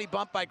 gets body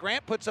bumped by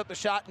Grant, puts up the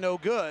shot, no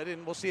good,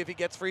 and we'll see if he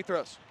gets free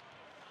throws.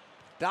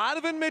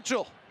 Donovan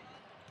Mitchell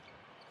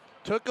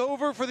took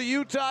over for the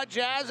Utah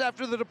Jazz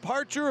after the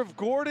departure of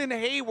Gordon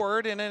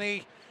Hayward, and in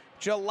a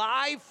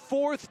July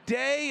 4th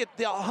day at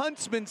the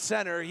Huntsman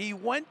Center, he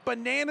went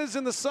bananas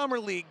in the Summer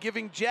League,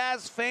 giving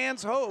Jazz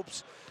fans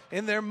hopes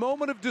in their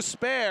moment of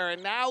despair,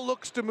 and now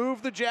looks to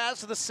move the Jazz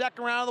to the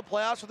second round of the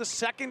playoffs for the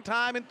second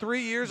time in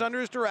 3 years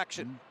under his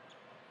direction.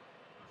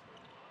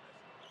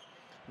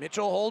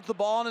 Mitchell holds the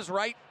ball on his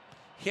right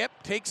hip,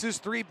 takes his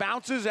 3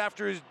 bounces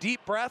after his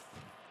deep breath,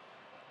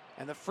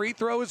 and the free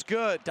throw is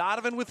good.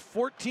 Donovan with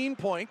 14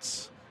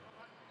 points.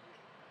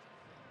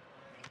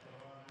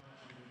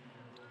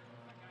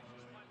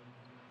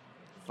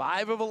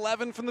 Five of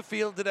 11 from the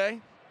field today,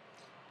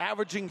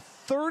 averaging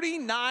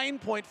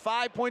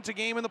 39.5 points a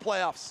game in the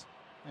playoffs.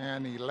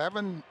 And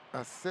 11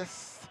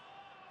 assists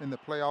in the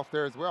playoff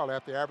there as well,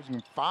 after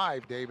averaging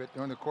 5, David,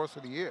 during the course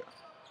of the year.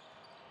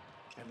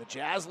 And the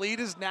Jazz lead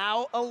is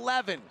now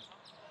 11,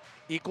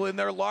 equaling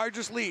their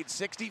largest lead,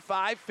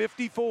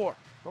 65-54.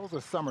 Those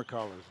are summer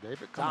colors,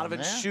 David. Come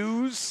Donovan's on, man.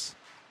 shoes,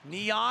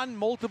 neon,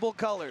 multiple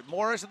colored.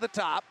 Morris at the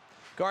top,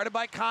 guarded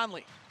by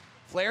Conley.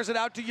 Flares it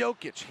out to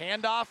Jokic.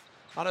 Handoff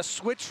on a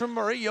switch from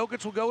Murray.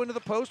 Jokic will go into the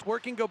post,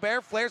 working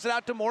Gobert. Flares it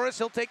out to Morris.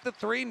 He'll take the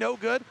 3, no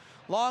good.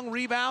 Long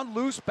rebound,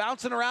 loose,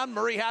 bouncing around.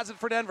 Murray has it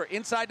for Denver.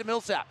 Inside to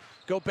Millsap.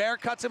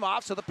 Gobert cuts him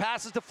off, so the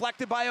pass is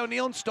deflected by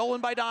O'Neal and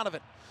stolen by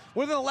Donovan.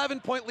 With an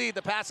 11-point lead,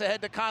 the pass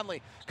ahead to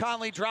Conley.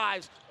 Conley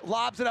drives,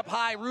 lobs it up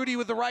high. Rudy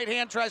with the right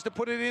hand tries to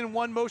put it in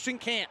one motion,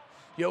 can't.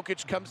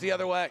 Jokic comes the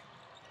other way.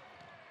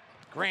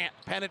 Grant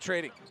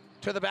penetrating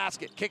to the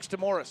basket, kicks to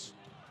Morris.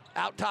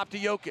 Out top to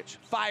Jokic,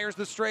 fires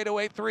the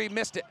straightaway 3,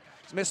 missed it.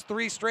 He's missed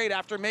 3 straight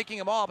after making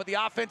them all, but the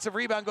offensive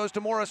rebound goes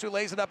to Morris, who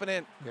lays it up and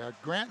in. Yeah,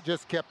 Grant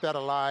just kept that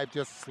alive,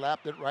 just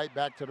slapped it right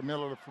back to the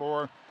middle of the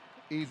floor.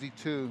 Easy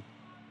 2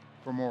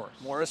 for Morris.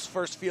 Morris'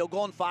 first field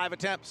goal in 5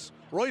 attempts.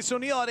 Royce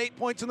O'Neal had 8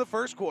 points in the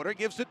first quarter,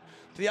 gives it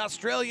to the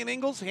Australian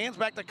Ingles, hands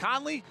back to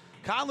Conley.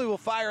 Conley will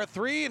fire a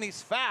 3, and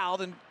he's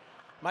fouled, and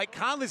Mike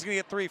Conley's going to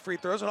get 3 free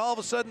throws, and all of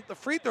a sudden the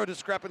free throw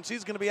discrepancy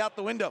is going to be out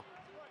the window.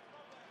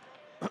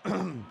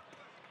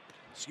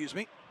 Excuse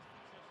me.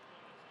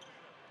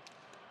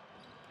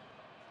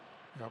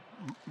 Yep.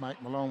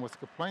 Mike Malone was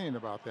complaining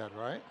about that,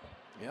 right?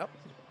 Yep.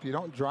 If you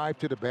don't drive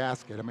to the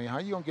basket, I mean, how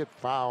you going to get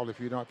fouled if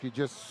you're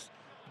just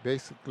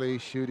basically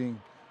shooting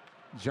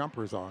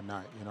jumpers all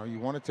night? You know, you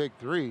want to take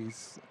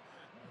 3s,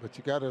 but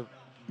you got to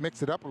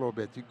mix it up a little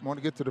bit. You want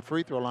to get to the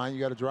free throw line, you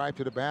got to drive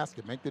to the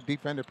basket, make the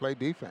defender play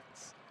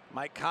defense.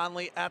 Mike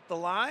Conley at the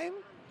line.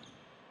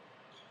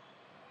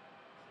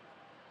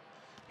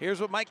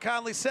 Here's what Mike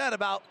Conley said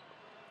about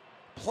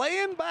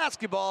playing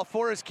basketball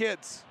for his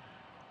kids.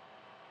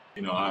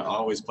 You know, I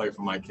always play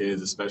for my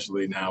kids,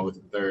 especially now with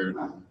the third.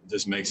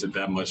 Just makes it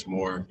that much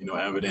more, you know,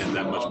 evident,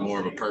 that much more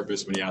of a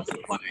purpose when you're out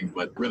there playing.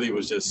 But really, it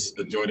was just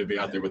a joy to be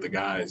out there with the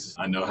guys.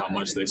 I know how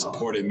much they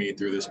supported me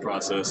through this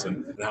process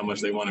and how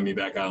much they wanted me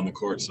back out on the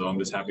court. So I'm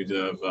just happy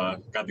to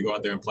have got to go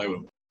out there and play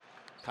with them.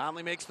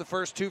 Conley makes the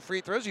first 2 free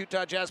throws.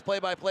 Utah Jazz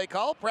play-by-play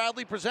call,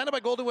 proudly presented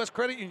by Golden West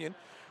Credit Union.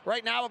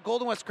 Right now at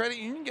Golden West Credit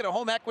Union, get a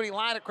home equity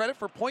line of credit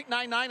for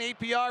 0.99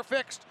 APR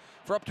fixed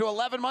for up to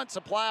 11 months.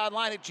 Apply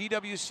online at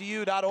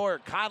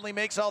gwcu.org. Conley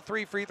makes all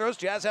 3 free throws.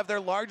 Jazz have their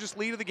largest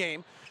lead of the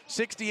game,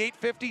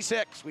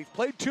 68-56. We've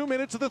played 2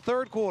 minutes of the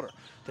third quarter.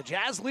 The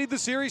Jazz lead the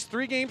series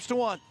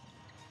 3-1.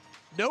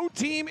 No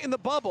team in the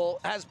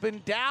bubble has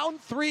been down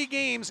 3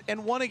 games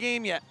and won a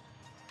game yet.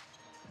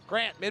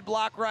 Grant,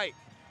 mid-block right,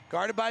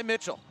 guarded by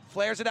Mitchell.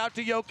 Flares it out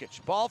to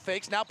Jokic. Ball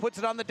fakes, now puts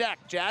it on the deck.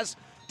 Jazz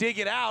dig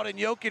it out, and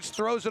Jokic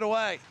throws it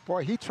away.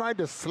 Boy, he tried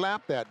to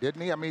slap that, didn't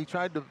he? I mean, he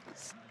tried to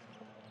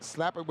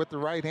slap it with the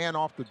right hand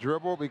off the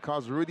dribble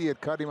because Rudy had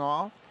cut him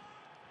off.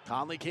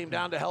 Conley came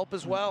down to help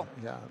as well.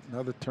 Yeah,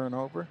 another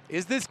turnover.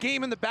 Is this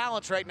game in the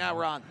balance right now,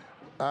 Ron?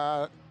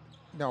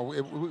 No,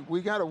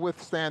 we got to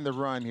withstand the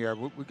run here.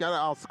 We got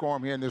to outscore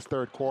him here in this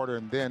third quarter,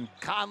 and then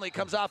Conley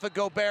comes off a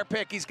Gobert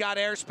pick. He's got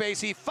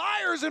airspace. He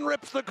fires and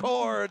rips the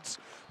cords.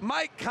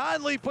 Mike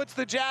Conley puts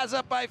the Jazz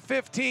up by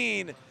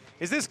 15.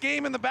 Is this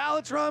game in the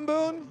balance, Ron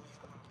Boone?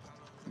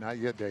 Not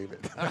yet, David.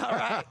 All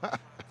right.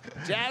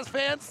 Jazz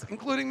fans,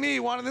 including me,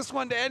 wanted this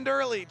one to end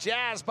early.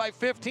 Jazz by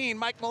 15.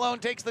 Mike Malone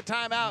takes the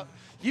timeout.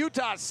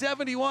 Utah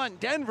 71,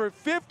 Denver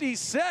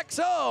 56.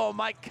 Oh,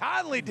 Mike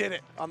Conley did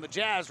it on the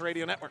Jazz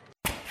Radio Network.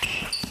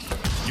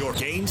 Your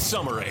game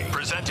summary,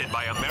 presented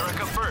by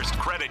America First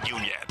Credit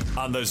Union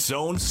on the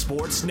Zone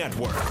Sports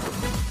Network.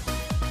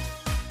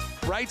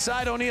 Right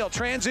side O'Neal,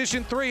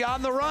 transition 3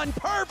 on the run,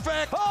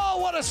 perfect! Oh,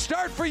 what a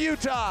start for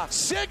Utah,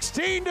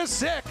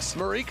 16-6.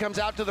 Murray comes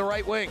out to the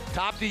right wing,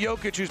 top to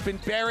Jokic, who's been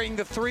burying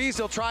the 3s.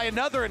 He'll try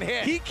another and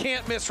hit. He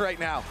can't miss right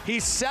now.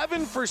 He's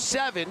 7 for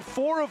 7,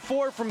 4 of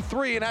 4 from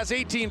 3, and has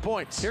 18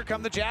 points. Here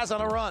come the Jazz on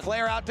a run.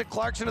 Flare out to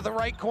Clarkson to the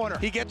right corner.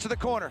 He gets to the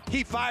corner.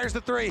 He fires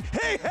the 3.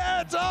 He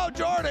heads! Oh,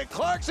 Jordan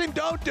Clarkson,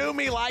 don't do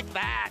me like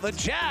that. The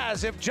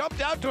Jazz have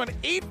jumped out to an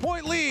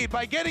 8-point lead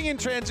by getting in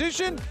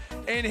transition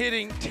and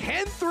hitting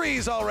 10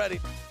 threes already.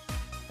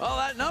 Well,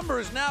 that number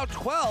is now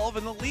 12,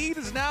 and the lead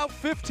is now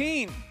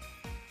 15.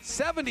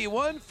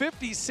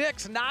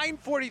 71-56,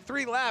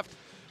 9:43 left.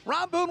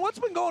 Ron Boone, what's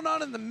been going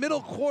on in the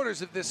middle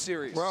quarters of this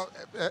series? Well,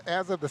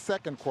 as of the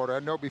second quarter, I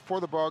know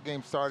before the ball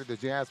game started, the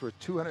Jazz were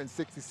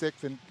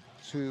 266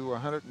 to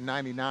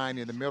 199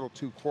 in the middle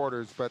two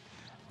quarters, but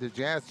the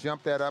Jazz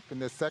jumped that up in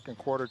the second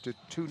quarter to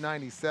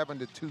 297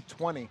 to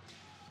 220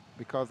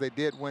 because they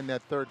did win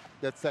that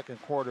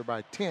second quarter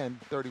by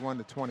 10, 31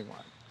 to 21.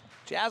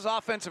 Jazz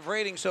offensive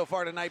rating so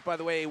far tonight, by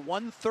the way,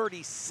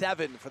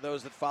 137 for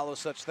those that follow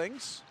such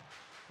things.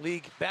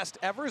 League best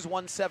ever is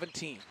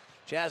 117.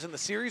 Jazz in the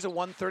series, a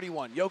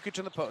 131. Jokic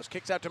in the post.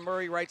 Kicks out to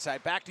Murray, right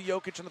side. Back to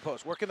Jokic in the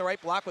post. Working the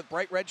right block with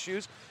bright red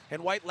shoes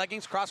and white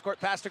leggings. Cross-court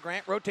pass to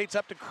Grant. Rotates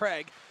up to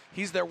Craig.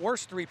 He's their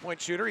worst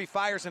three-point shooter. He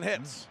fires and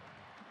hits.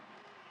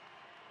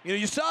 You know,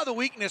 you saw the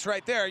weakness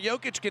right there.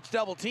 Jokic gets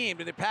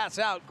double-teamed, and they pass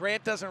out.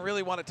 Grant doesn't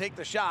really want to take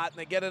the shot, and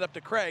they get it up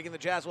to Craig, and the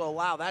Jazz will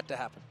allow that to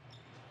happen.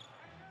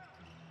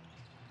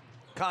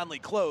 Conley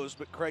closed,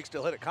 but Craig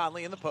still hit it.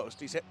 Conley in the post.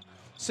 He's hit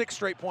 6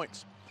 straight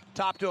points.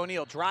 Top to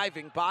O'Neal,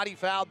 driving, body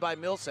fouled by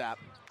Millsap.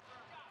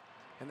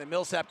 And then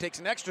Millsap takes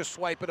an extra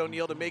swipe at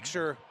O'Neal to make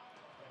sure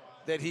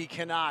that he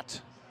cannot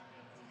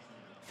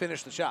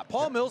finish the shot.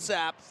 Paul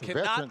Millsap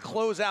cannot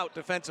close out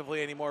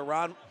defensively anymore,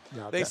 Ron.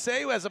 Yeah, they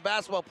say as a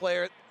basketball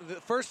player,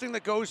 the first thing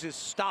that goes is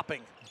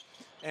stopping.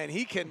 And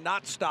he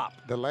cannot stop.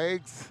 The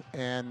legs,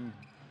 and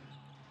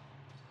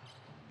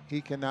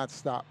he cannot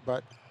stop.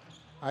 But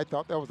I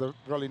thought that was a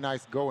really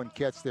nice go and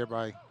catch there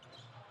by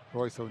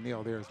Royce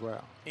O'Neal there as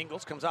well.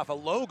 Ingles comes off a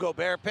low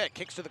Gobert pick,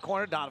 kicks to the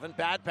corner, Donovan,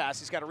 bad pass.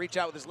 He's got to reach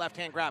out with his left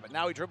hand, grab it.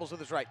 Now he dribbles with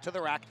his right to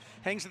the rack,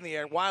 hangs in the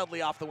air,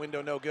 wildly off the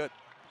window, no good.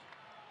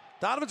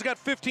 Donovan's got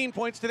 15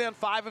 points today on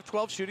 5 of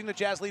 12 shooting. The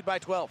Jazz lead by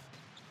 12.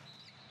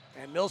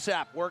 And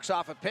Millsap works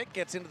off a pick,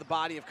 gets into the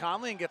body of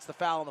Conley, and gets the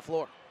foul on the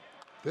floor.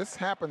 This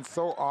happens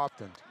so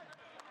often.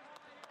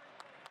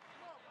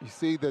 You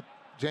see that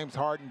James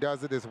Harden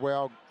does it as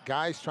well.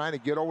 Guys trying to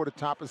get over the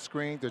top of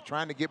screens. They're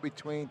trying to get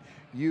between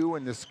you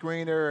and the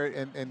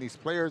screener, and these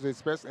players,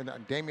 especially,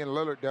 and Damian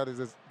Lillard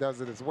does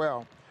it as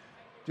well.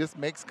 Just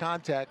makes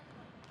contact.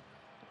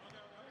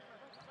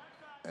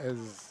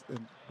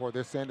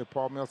 They're saying that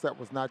Paul Millsap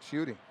was not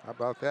shooting. How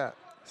about that?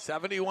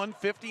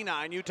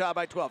 71-59, Utah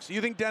by 12. So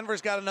you think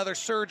Denver's got another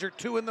surge or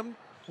two in them?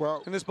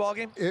 Well, in this ball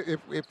game,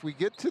 if we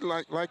get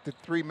to like the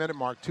 3-minute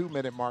mark,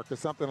 2-minute mark, or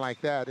something like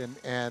that,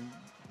 and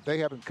they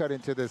haven't cut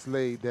into this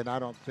lead, then I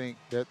don't think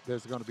that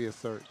there's going to be a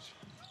surge.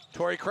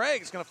 Torrey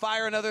Craig's going to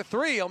fire another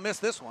three. He'll miss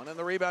this one, and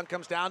the rebound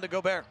comes down to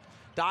Gobert.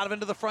 Donovan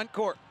to the front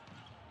court.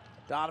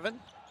 Donovan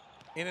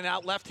in and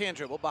out left-hand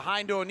dribble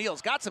behind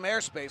O'Neal's. Got some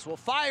airspace. Will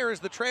fire as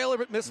the trailer,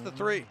 but missed the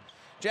three.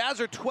 Jazz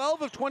are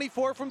 12 of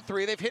 24 from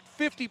three. They've hit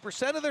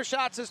 50% of their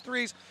shots as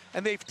threes,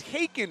 and they've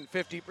taken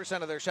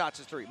 50% of their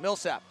shots as three.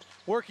 Millsap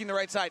working the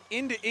right side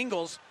into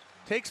Ingles.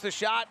 Takes the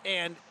shot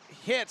and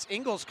hits.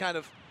 Ingles kind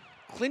of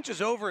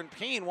clinches over in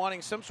pain,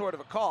 wanting some sort of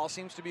a call.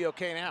 Seems to be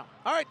okay now.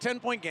 All right,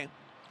 10-point game.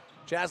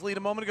 Jazz lead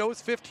a moment ago with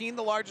 15,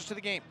 the largest of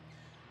the game.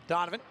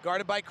 Donovan,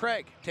 guarded by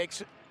Craig,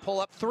 takes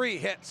pull-up three,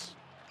 hits.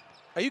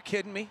 Are you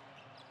kidding me?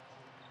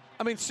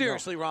 I mean,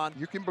 seriously, no, Ron.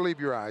 You can believe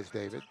your eyes,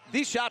 David.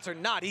 These shots are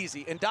not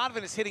easy, and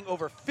Donovan is hitting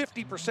over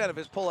 50% of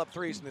his pull-up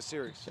threes in this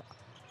series.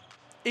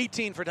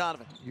 18 for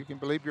Donovan. You can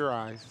believe your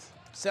eyes.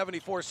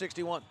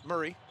 74-61.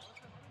 Murray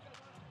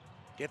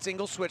gets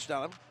Ingles switched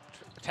on him.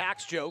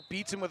 Attacks Joe,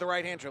 beats him with the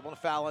right-hand dribble, and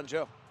a foul on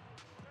Joe.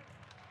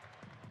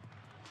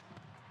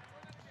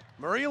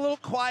 Murray a little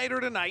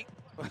quieter tonight.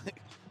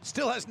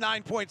 Still has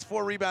 9 points,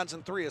 4 rebounds,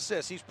 and 3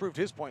 assists. He's proved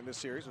his point in this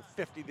series with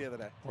 50 the other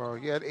day. Well,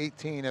 he had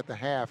 18 at the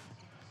half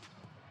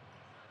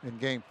in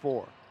game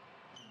 4.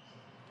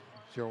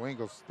 Joe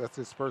Ingles, that's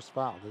his first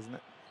foul, isn't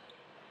it?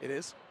 It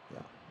is. Yeah.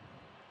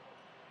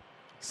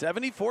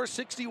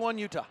 74-61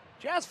 Utah.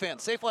 Jazz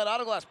fans, Safelite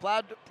Auto Glass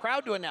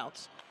proud to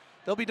announce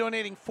they'll be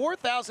donating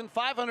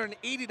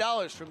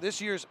 $4,580 from this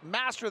year's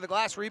Master of the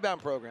Glass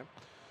Rebound Program.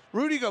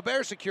 Rudy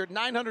Gobert secured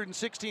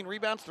 916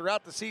 rebounds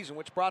throughout the season,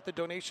 which brought the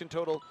donation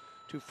total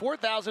to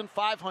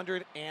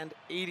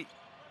 $4,580.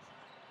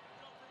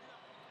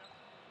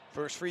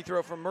 First free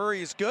throw from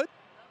Murray is good.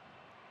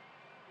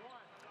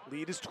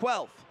 Lead is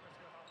 12.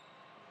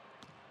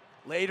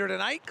 Later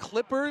tonight,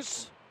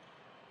 Clippers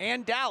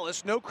and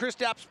Dallas. No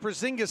Kristaps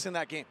Porzingis in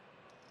that game.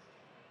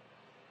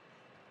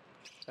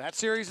 That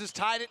series is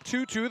tied at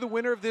 2-2. The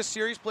winner of this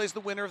series plays the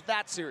winner of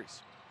that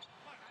series.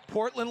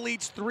 Portland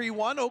leads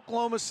 3-1.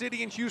 Oklahoma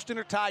City and Houston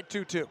are tied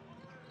 2-2.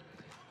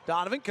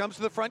 Donovan comes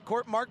to the front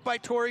court, marked by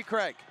Torrey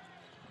Craig.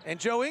 And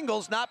Joe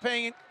Ingles not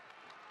paying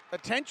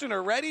attention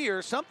or ready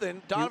or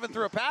something. Donovan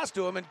threw a pass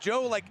to him, and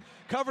Joe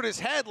covered his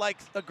head like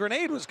a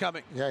grenade was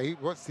coming. Yeah, he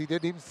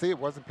didn't even see it,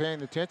 wasn't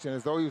paying attention,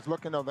 as though he was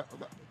looking on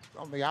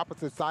the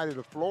opposite side of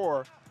the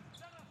floor.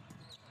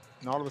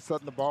 And all of a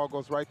sudden the ball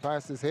goes right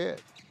past his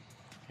head.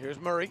 Here's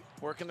Murray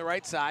working the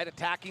right side,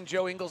 attacking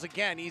Joe Ingles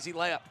again. Easy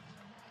layup.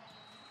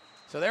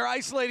 So they're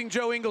isolating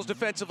Joe Ingles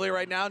defensively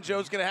right now, and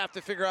Joe's going to have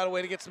to figure out a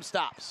way to get some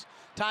stops.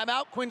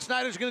 Timeout. Quinn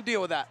Snyder's going to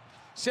deal with that.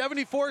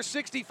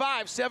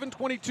 74-65,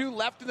 7:22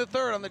 left in the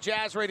third on the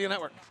Jazz Radio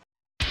Network.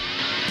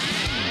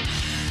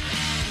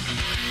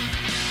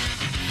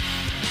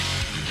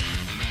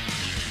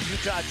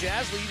 Utah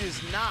Jazz lead is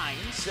 9,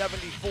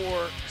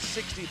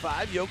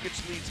 74-65.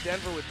 Jokic leads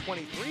Denver with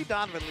 23.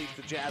 Donovan leads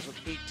the Jazz with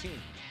 18.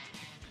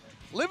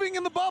 Living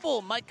in the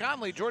bubble, Mike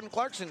Conley, Jordan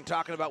Clarkson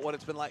talking about what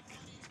it's been like.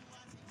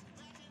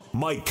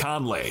 Mike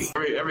Conley.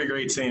 Every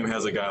great team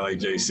has a guy like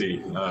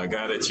JC, a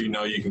guy that you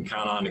know you can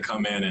count on to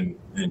come in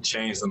and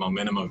change the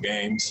momentum of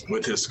games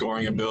with his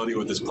scoring ability,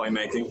 with his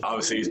playmaking.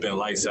 Obviously, he's been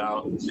lights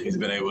out. He's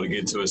been able to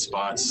get to his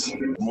spots.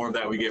 The more of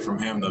that we get from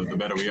him, the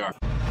better we are.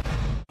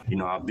 You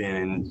know, I've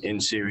been in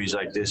series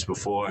like this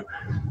before,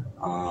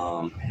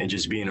 and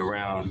just being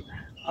around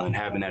and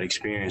having that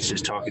experience,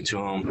 just talking to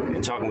him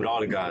and talking with all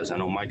the guys. I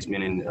know Mike's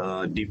been in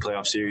deep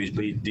playoff series,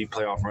 deep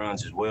playoff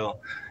runs as well.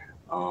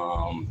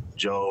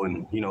 Joe,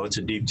 and, you know, it's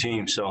a deep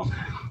team. So,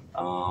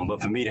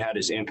 but for me to have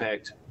this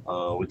impact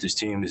with this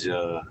team has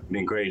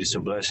been great. It's a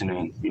blessing,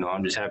 and, you know,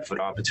 I'm just happy for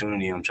the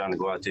opportunity. I'm trying to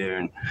go out there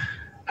and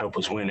help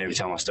us win every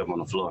time I step on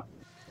the floor.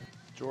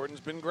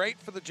 Jordan's been great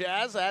for the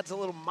Jazz. Adds a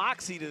little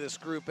moxie to this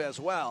group as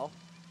well.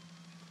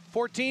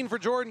 14 for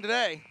Jordan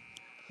today.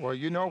 Well,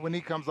 you know, when he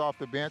comes off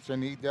the bench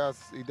and he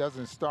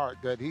doesn't start,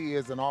 that he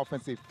is an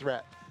offensive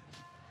threat.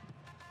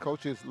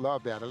 Coaches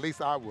love that. At least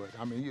I would.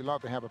 I mean, you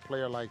love to have a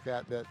player like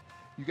that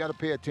you got to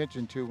pay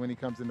attention to when he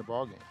comes in the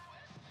ballgame.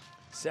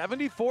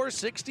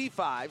 74-65,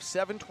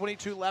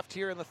 7:22 left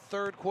here in the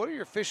third quarter.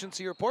 Your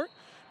efficiency report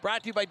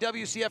brought to you by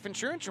WCF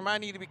Insurance,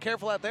 reminding you to be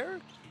careful out there.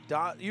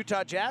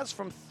 Utah Jazz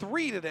from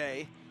 3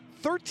 today,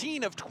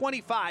 13 of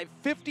 25,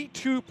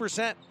 52%.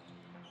 Let's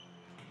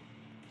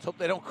hope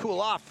they don't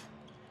cool off.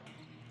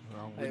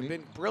 Well, They've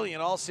been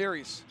brilliant all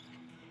series.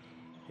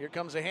 Here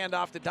comes a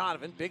handoff to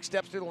Donovan. Big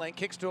steps through the lane,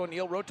 kicks to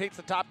O'Neal, rotates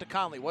the top to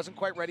Conley. Wasn't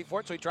quite ready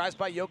for it, so he drives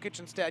by Jokic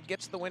instead,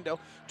 gets to the window.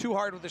 Too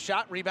hard with the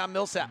shot, rebound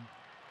Millsap.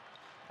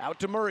 Out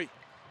to Murray.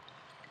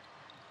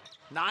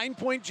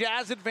 9-point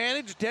Jazz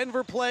advantage,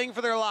 Denver playing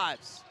for their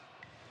lives.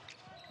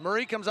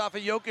 Murray comes off a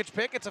Jokic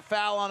pick. It's a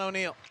foul on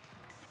O'Neal.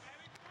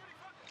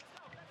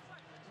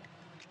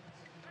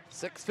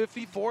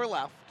 6:54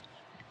 left.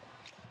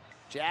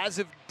 Jazz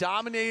have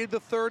dominated the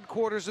third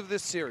quarters of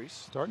this series.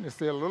 Starting to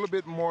see a little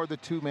bit more of the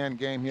two-man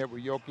game here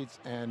with Jokic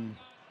and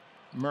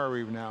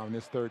Murray now in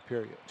this third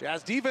period.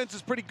 Jazz defense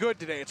is pretty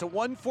good today. It's a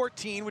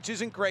 114, which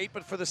isn't great,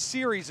 but for the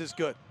series is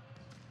good.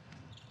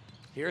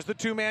 Here's the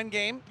two-man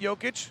game.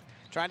 Jokic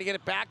trying to get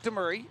it back to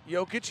Murray.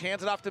 Jokic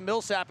hands it off to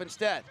Millsap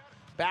instead.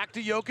 Back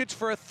to Jokic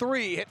for a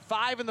three. Hit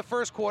 5 in the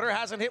first quarter.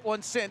 Hasn't hit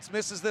one since.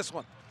 Misses this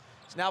one.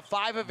 He's now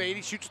 5 of 8.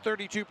 He shoots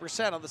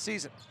 32% on the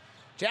season.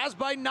 Jazz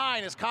by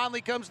 9 as Conley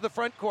comes to the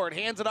front court.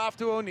 Hands it off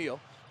to O'Neal.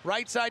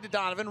 Right side to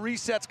Donovan.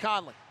 Resets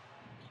Conley.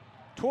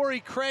 Torrey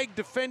Craig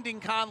defending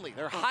Conley.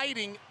 They're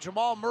hiding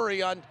Jamal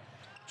Murray on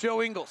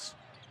Joe Ingles.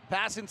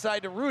 Pass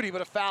inside to Rudy,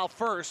 but a foul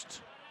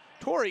first.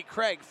 Torrey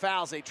Craig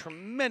fouls a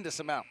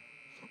tremendous amount.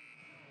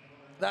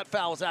 That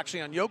foul was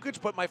actually on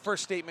Jokic, but my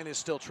first statement is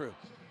still true.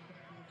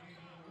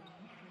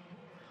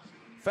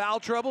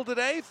 Foul trouble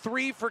today,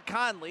 3 for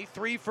Conley,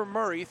 3 for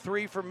Murray,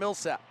 3 for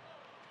Millsap.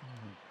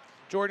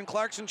 Jordan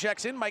Clarkson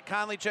checks in, Mike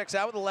Conley checks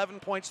out with 11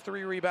 points,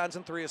 3 rebounds,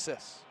 and 3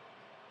 assists.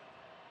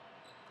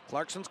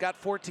 Clarkson's got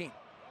 14.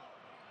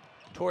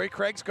 Torrey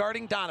Craig's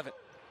guarding Donovan.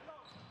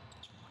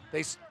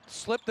 They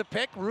slip the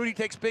pick. Rudy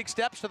takes big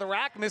steps to the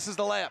rack, misses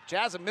the layup.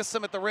 Jazz have missed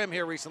some at the rim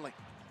here recently.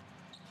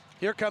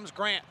 Here comes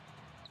Grant,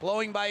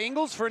 blowing by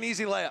Ingles for an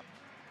easy layup.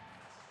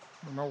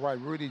 I don't know why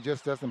Rudy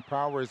just doesn't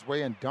power his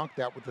way and dunk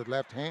that with the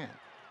left hand.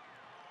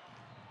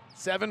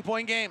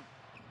 7-point game.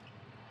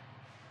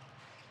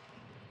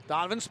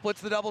 Donovan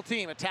splits the double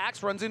team,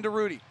 attacks, runs into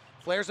Rudy.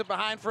 Flares it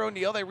behind for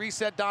O'Neal. They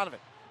reset Donovan.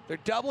 They're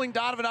doubling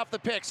Donovan off the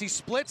picks. He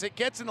splits it,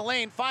 gets in the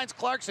lane, finds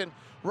Clarkson.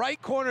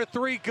 Right corner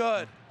 3,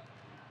 good.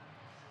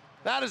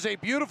 That is a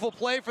beautiful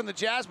play from the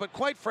Jazz, but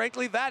quite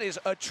frankly, that is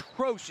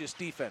atrocious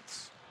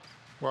defense.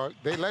 Well,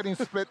 they let him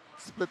split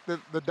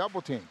the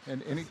double team.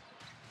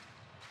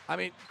 I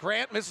mean,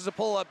 Grant misses a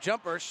pull-up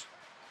jumper.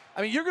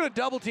 I mean, you're going to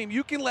double team.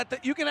 You can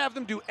have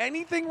them do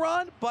anything,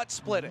 Ron, but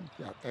split it.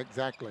 Yeah,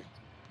 exactly.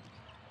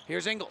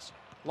 Here's Ingles.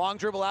 Long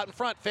dribble out in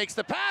front. Fakes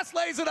the pass,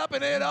 lays it up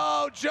and in.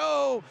 Oh,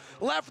 Joe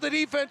left the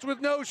defense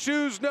with no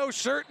shoes, no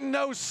shirt, and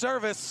no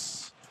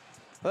service.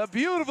 A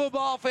beautiful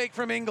ball fake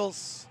from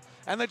Ingles.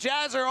 And the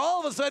Jazz are all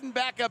of a sudden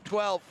back up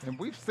 12. And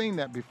we've seen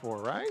that before,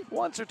 right?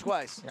 Once or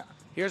twice. Yeah.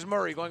 Here's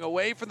Murray going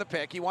away from the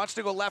pick. He wants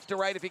to go left to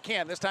right if he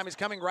can. This time he's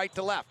coming right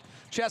to left.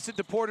 Chested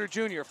to Porter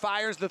Jr.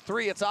 Fires the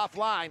 3. It's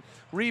offline.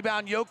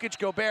 Rebound Jokic.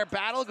 Gobert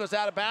battle. Goes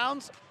out of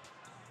bounds.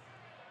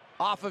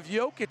 Off of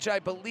Jokic, I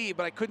believe,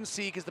 but I couldn't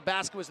see because the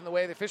basket was in the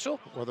way of the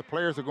official. Well, the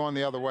players are going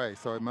the other way,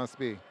 so it must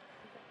be.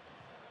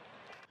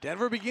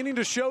 Denver beginning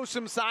to show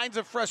some signs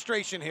of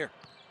frustration here.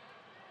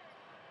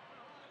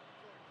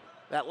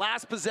 That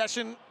last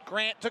possession,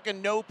 Grant took a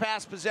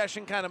no-pass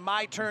possession, kind of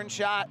my-turn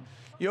shot.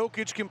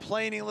 Jokic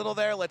complaining a little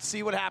there. Let's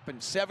see what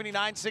happens.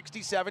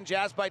 79-67,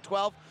 Jazz by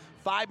 12.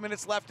 5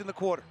 minutes left in the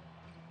quarter.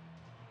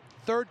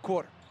 Third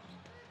quarter.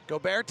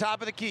 Gobert,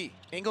 top of the key.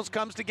 Ingles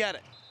comes to get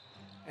it.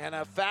 And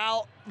a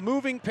foul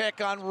moving pick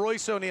on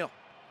Royce O'Neal.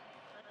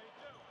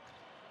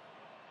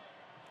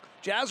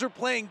 Jazz are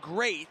playing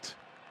great.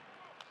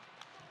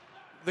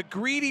 The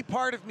greedy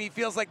part of me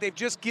feels like they've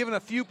just given a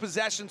few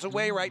possessions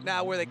away right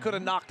now where they could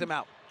have knocked him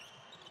out.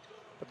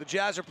 But the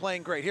Jazz are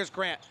playing great. Here's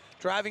Grant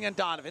driving on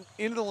Donovan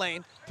into the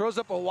lane, throws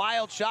up a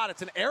wild shot.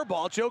 It's an air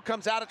ball. Joe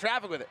comes out of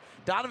traffic with it.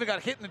 Donovan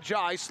got hit in the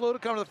jaw. He's slow to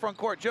come to the front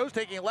court. Joe's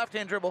taking a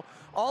left-hand dribble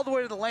all the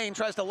way to the lane,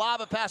 tries to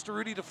lob a pass to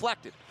Rudy,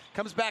 deflected.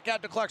 Comes back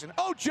out to Clarkson.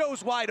 Oh,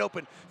 Joe's wide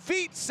open.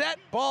 Feet set,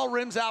 ball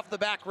rims off the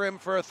back rim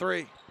for a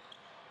three.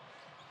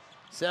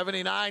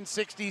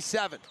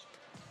 79-67.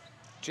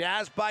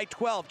 Jazz by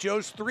 12.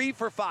 Joe's 3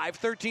 for 5,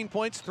 13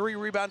 points, 3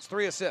 rebounds,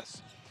 3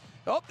 assists.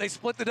 Oh, they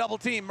split the double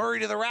team.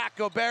 Murray to the rack.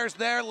 Gobert's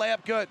there.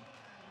 Layup good.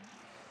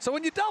 So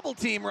when you double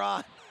team,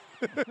 Ron.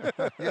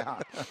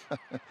 Yeah.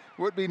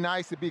 Would be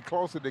nice to be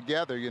closer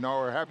together, you know,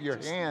 or have your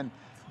hand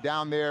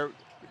down there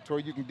to where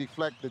you can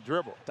deflect the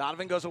dribble.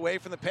 Donovan goes away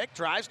from the pick,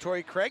 drives.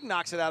 Torrey Craig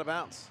knocks it out of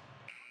bounds.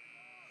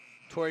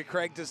 Torrey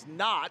Craig does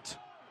not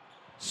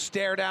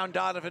stare down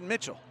Donovan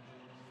Mitchell.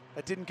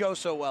 That didn't go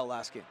so well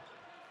last game.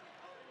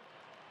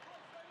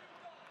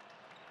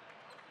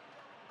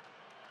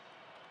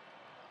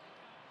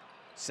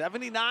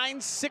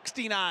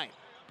 $79-69.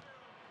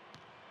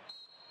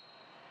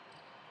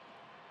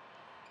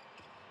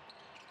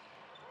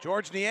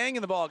 George Niang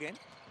in the ballgame.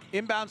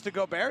 Inbounds to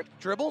Gobert.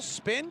 Dribble,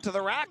 spin to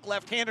the rack.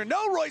 Left-hander.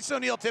 No, Royce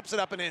O'Neal tips it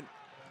up and in.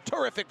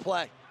 Terrific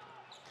play.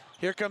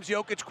 Here comes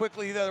Jokic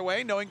quickly the other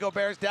way, knowing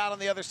Gobert's down on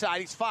the other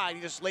side. He's fine.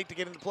 He's just late to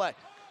get into play.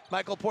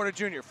 Michael Porter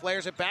Jr.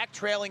 flares it back,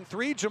 trailing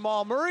 3.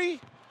 Jamal Murray.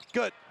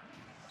 Good.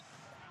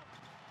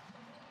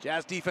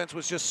 Jazz defense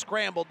was just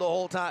scrambled the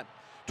whole time.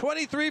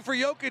 23 for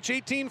Jokic,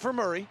 18 for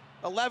Murray,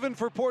 11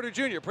 for Porter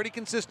Jr. Pretty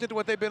consistent to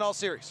what they've been all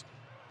series.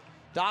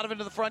 Donovan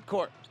to the front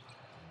court.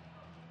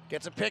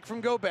 Gets a pick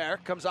from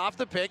Gobert, comes off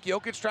the pick.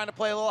 Jokic trying to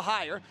play a little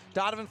higher.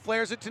 Donovan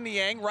flares it to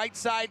Niang, right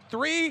side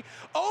 3.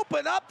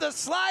 Open up the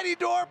sliding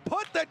door,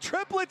 put the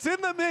triplets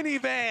in the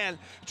minivan.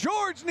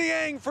 George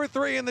Niang for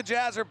 3, and the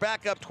Jazz are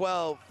back up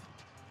 12.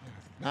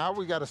 Now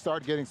we got to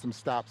start getting some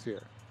stops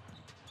here.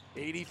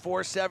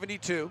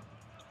 84-72.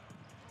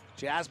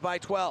 Jazz by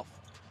 12.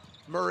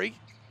 Murray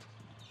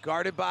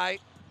guarded by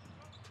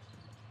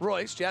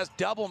Royce. Jazz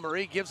double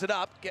Murray, gives it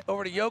up, get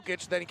over to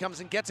Jokic, then he comes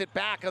and gets it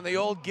back on the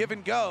old give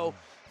and go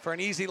for an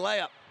easy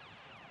layup.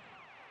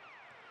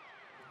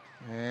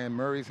 And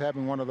Murray's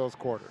having one of those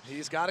quarters.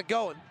 He's got it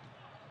going.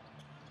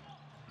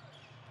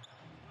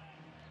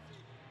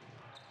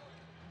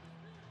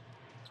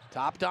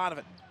 Top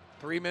Donovan.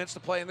 3 minutes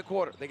to play in the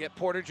quarter. They get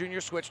Porter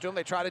Jr. switched to him.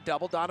 They try to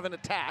double. Donovan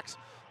attacks,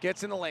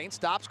 gets in the lane,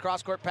 stops,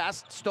 cross-court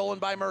pass, stolen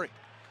by Murray.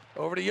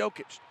 Over to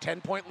Jokic.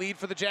 10-point lead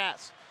for the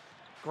Jazz.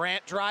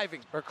 Grant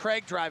driving, or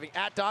Craig driving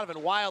at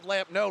Donovan. Wild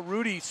layup, no.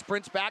 Rudy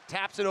sprints back,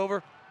 taps it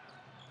over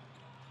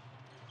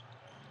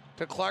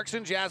to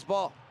Clarkson. Jazz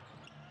ball.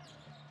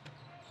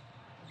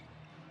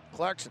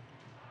 Clarkson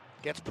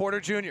gets Porter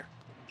Jr.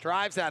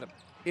 Drives at him.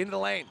 Into the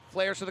lane.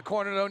 Flares to the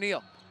corner to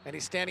O'Neal. And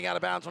he's standing out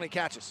of bounds when he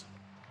catches.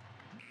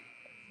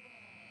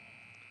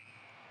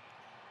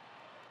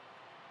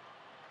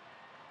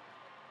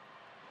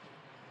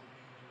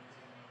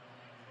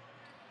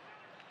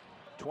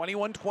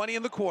 (21-20)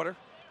 in the quarter.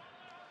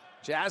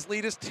 Jazz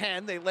lead is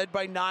 10. They led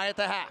by 9 at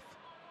the half.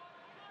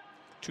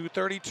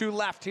 2:32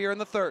 left here in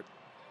the third.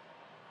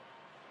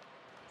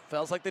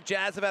 Feels like the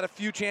Jazz have had a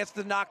few chances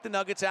to knock the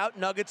Nuggets out.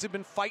 Nuggets have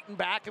been fighting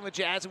back, and the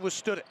Jazz have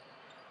withstood it.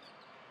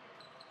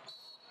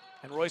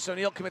 And Royce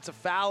O'Neal commits a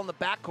foul in the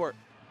backcourt.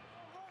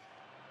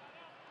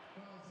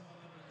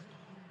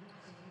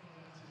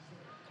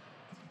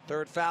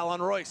 Third foul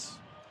on Royce.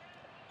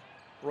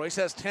 Royce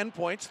has 10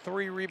 points,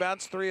 3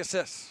 rebounds, 3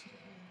 assists.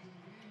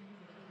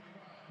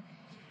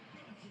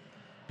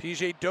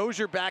 PJ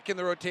Dozier back in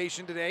the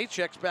rotation today,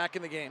 checks back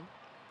in the game.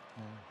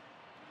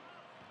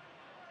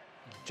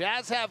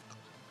 Jazz have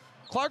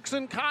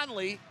Clarkson,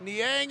 Conley,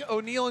 Niang,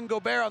 O'Neal, and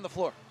Gobert on the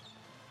floor.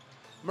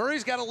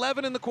 Murray's got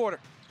 11 in the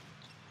quarter.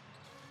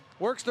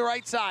 Works the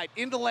right side,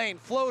 into lane,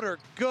 floater,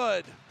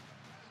 good.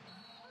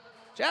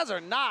 Jazz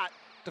are not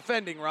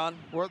defending, Ron.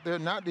 Well, they're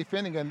not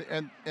defending,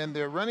 and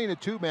they're running a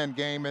two-man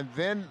game, and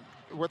then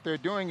what they're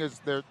doing is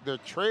they're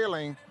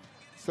trailing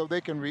so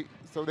they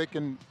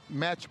can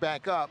match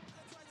back up.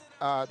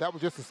 That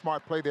was just a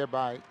smart play there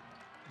by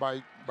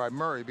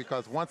Murray,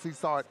 because once he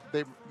saw it,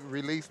 they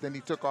released and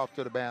he took off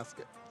to the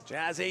basket.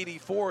 Jazz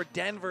 84,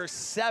 Denver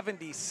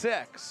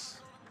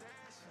 76.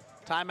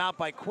 Timeout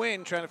by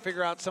Quinn, trying to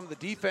figure out some of the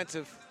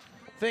defensive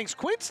things.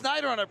 Quinn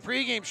Snyder on our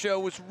pregame show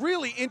was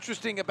really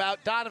interesting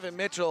about Donovan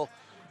Mitchell.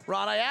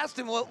 Ron, I asked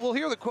him, we'll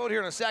hear the quote here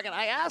in a second.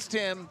 I asked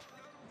him,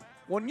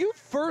 when you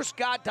first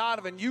got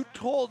Donovan, you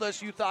told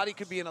us you thought he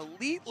could be an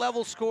elite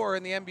level scorer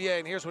in the NBA,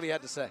 and here's what he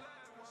had to say.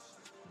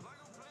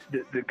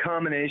 The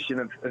combination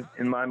of,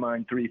 in my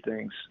mind, 3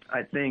 things.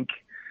 I think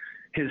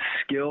his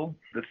skill,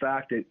 the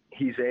fact that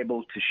he's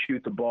able to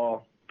shoot the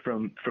ball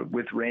from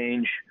with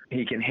range,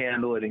 he can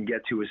handle it and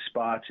get to his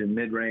spots in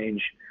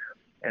mid-range.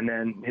 and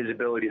then his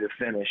ability to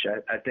finish.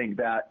 I think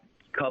that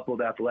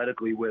coupled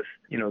athletically with,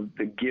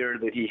 the gear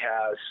that he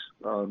has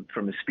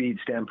from a speed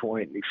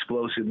standpoint,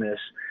 explosiveness,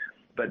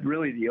 but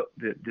really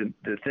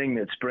the thing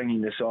that's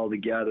bringing this all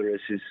together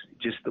is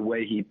just the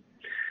way he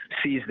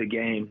sees the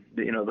game,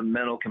 the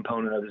mental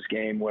component of his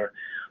game, where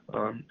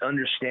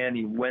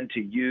understanding when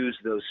to use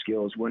those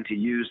skills, when to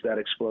use that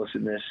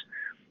explosiveness,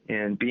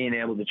 and being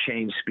able to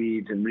change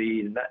speeds and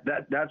read. And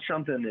that's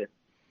something that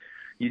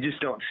you just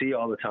don't see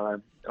all the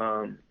time.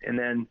 And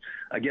then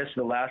I guess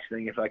the last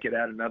thing, if I could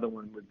add another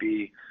one, would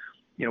be,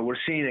 we're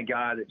seeing a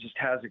guy that just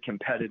has a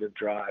competitive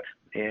drive,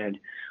 and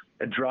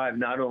a drive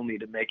not only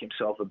to make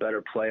himself a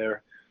better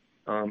player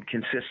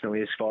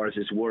consistently as far as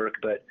his work,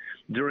 but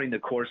during the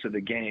course of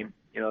the game,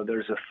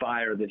 there's a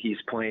fire that he's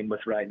playing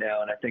with right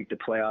now, and I think the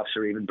playoffs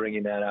are even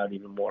bringing that out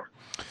even more.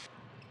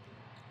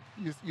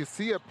 You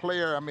see a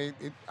player,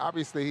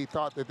 obviously he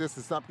thought that this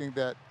is something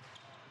that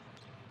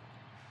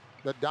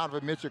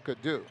Donovan Mitchell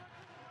could do,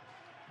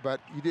 but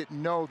you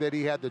didn't know that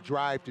he had the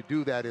drive to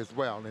do that as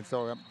well, and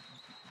so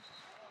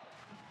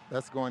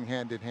that's going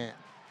hand in hand.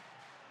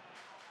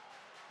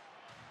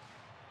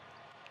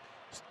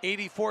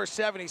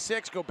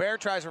 84-76,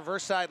 Gobert tries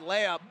reverse side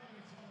layup,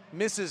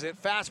 misses it,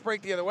 fast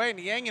break the other way, and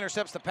Niang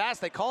intercepts the pass.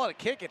 They call it a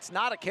kick. It's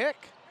not a kick.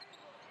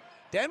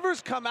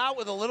 Denver's come out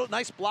with a little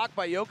nice block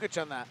by Jokic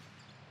on that.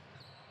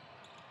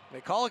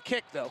 They call a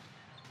kick, though.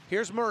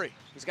 Here's Murray.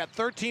 He's got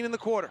 13 in the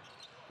quarter.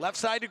 Left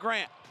side to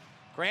Grant.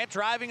 Grant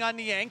driving on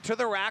Niang to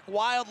the rack.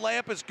 Wild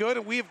layup is good,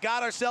 and we've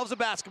got ourselves a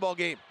basketball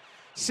game.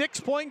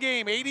 6-point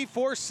game,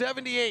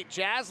 84-78.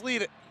 Jazz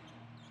lead it.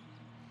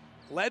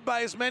 Led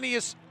by as many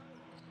as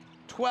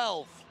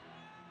 12.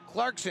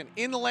 Clarkson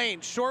in the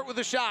lane, short with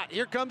a shot.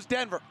 Here comes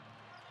Denver.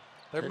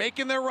 They're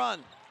making their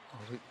run.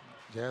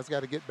 Jazz got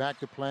to get back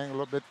to playing a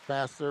little bit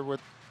faster with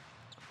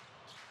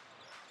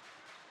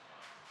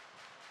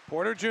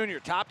Porter Jr.,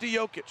 top to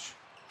Jokic.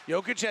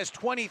 Jokic has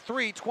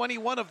 23,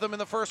 21 of them in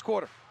the first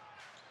quarter.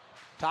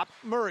 Top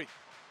Murray.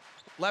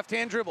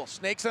 Left-hand dribble,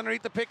 snakes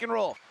underneath the pick and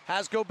roll.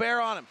 Has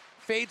Gobert on him.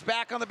 Fades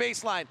back on the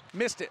baseline.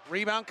 Missed it.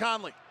 Rebound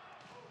Conley.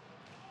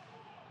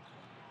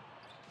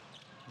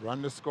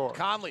 Run the score.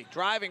 Conley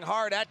driving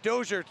hard at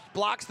Dozier.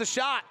 Blocks the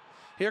shot.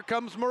 Here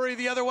comes Murray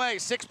the other way.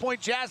 6-point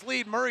Jazz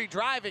lead. Murray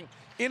driving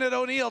in at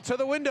O'Neal to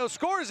the window.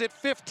 Scores it.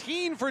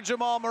 15 for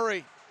Jamal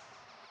Murray.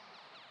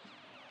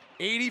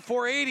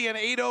 84-80, an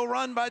 8-0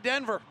 run by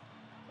Denver.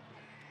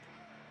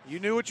 You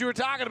knew what you were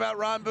talking about,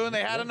 Ron Boone.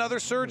 They had another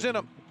surge in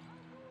them.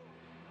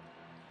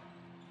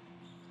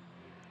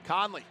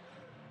 Conley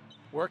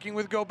working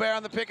with Gobert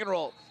on the pick and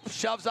roll.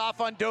 Shoves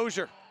off on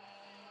Dozier.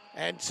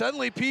 And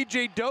suddenly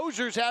P.J.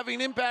 Dozier's having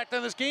an impact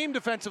on this game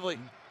defensively.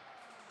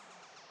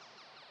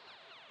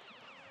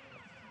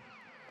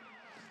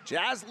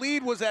 Jazz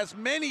lead was as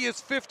many as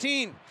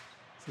 15.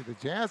 See, the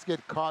Jazz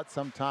get caught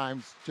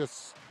sometimes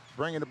just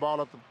bringing the ball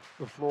up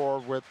the floor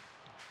with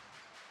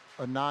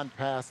a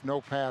non-pass,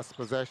 no-pass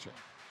possession.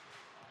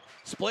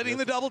 Splitting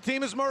the double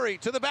team is Murray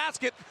to the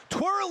basket,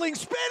 twirling,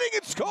 spinning,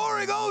 and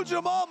scoring. Oh,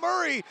 Jamal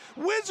Murray,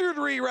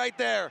 wizardry right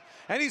there.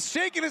 And he's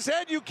shaking his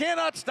head. You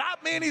cannot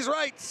stop me, and he's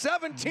right.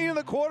 17 in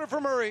the quarter for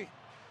Murray.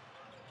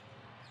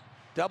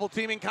 Double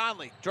teaming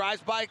Conley,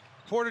 drives by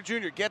Porter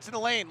Jr., gets in the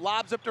lane,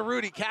 lobs up to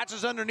Rudy,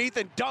 catches underneath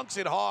and dunks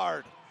it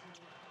hard.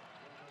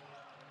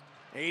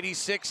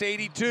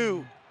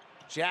 86-82,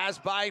 Jazz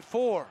by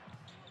 4.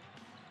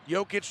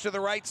 Jokic to the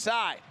right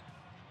side.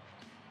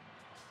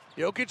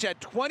 Jokic had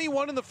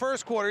 21 in the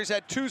first quarter. He's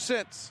had 2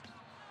 since.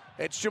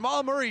 It's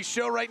Jamal Murray's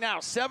show right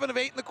now. 7 of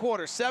 8 in the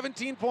quarter,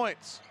 17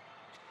 points.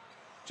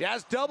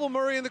 Jazz double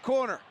Murray in the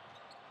corner.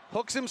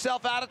 Hooks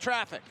himself out of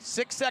traffic.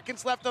 6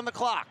 seconds left on the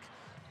clock.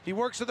 He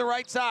works to the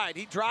right side.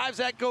 He drives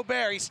at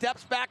Gobert. He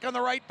steps back on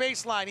the right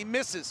baseline. He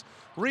misses.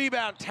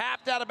 Rebound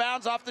tapped out of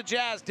bounds off the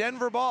Jazz.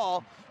 Denver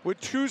ball with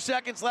 2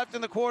 seconds left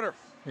in the quarter.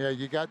 Yeah,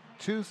 you got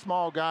 2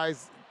 small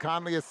guys.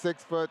 Conley is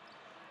 6 foot.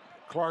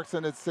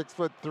 Clarkson is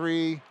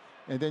 6'3".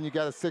 And then you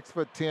got a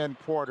 6'10"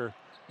 Porter,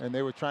 and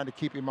they were trying to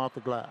keep him off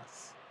the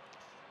glass.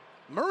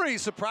 Murray,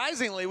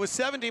 surprisingly, with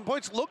 17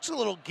 points, looks a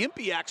little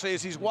gimpy, actually,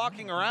 as he's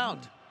walking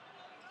around.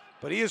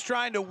 But he is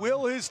trying to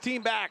will his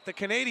team back, the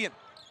Canadian.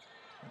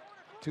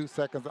 2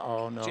 seconds,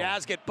 oh no.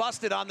 Jazz get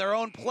busted on their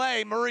own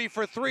play. Murray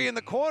for 3 in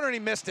the corner, and he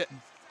missed it.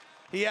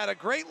 He had a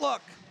great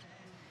look.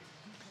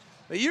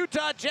 The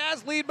Utah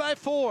Jazz lead by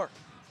 4.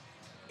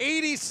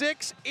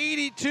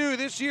 86-82.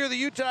 This year, the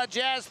Utah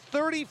Jazz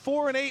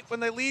 34-8 when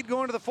they lead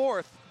going to the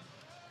 4th.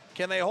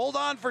 Can they hold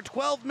on for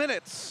 12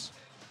 minutes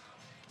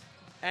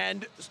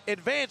and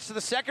advance to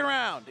the second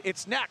round?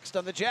 It's next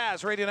on the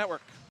Jazz Radio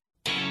Network.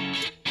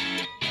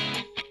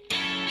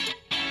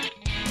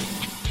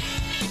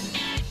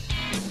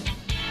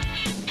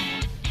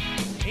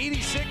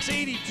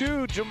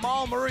 86-82.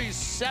 Jamal Murray's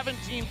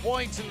 17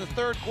 points in the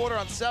third quarter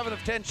on 7 of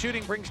 10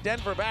 shooting brings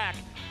Denver back.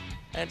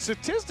 And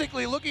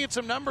statistically, looking at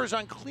some numbers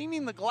on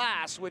cleaning the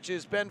glass, which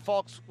is Ben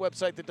Falk's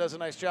website that does a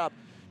nice job,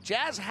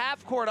 Jazz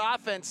half-court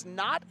offense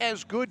not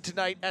as good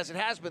tonight as it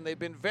has been. They've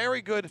been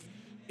very good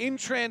in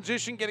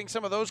transition, getting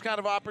some of those kind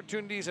of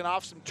opportunities and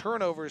off some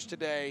turnovers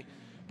today,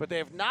 but they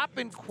have not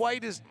been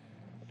quite as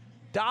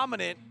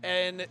dominant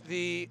in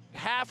the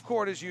half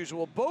court as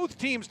usual. Both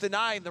teams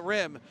denying the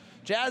rim.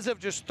 Jazz have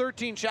just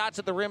 13 shots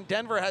at the rim.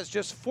 Denver has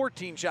just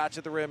 14 shots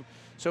at the rim.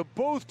 So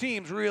both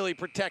teams really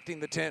protecting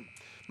the 10.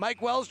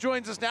 Mike Wells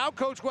joins us now.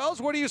 Coach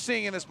Wells, what are you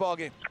seeing in this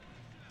ballgame?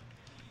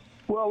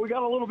 Well, we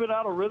got a little bit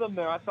out of rhythm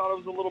there. I thought it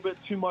was a little bit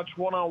too much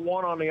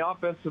one-on-one on the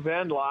offensive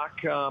end, Locke.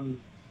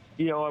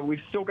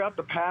 We've still got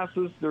the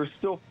passes. They're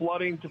still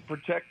flooding to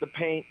protect the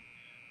paint.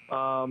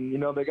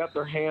 They got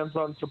their hands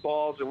on some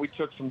balls, and we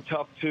took some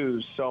tough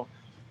twos. So,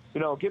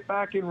 get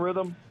back in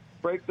rhythm,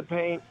 break the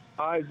paint,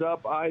 eyes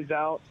up, eyes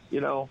out,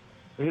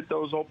 hit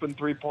those open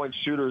three-point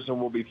shooters, and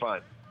we'll be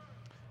fine.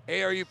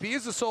 ARUP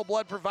is the sole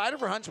blood provider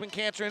for Huntsman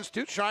Cancer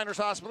Institute, Shriners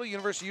Hospital,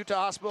 University of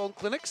Utah Hospital and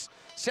Clinics,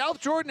 South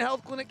Jordan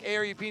Health Clinic.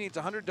 ARUP needs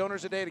 100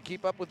 donors a day to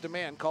keep up with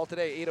demand. Call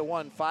today,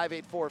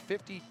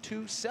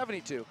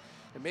 801-584-5272,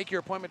 and make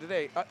your appointment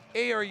today.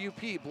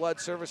 ARUP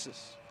Blood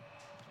Services.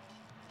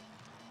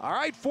 All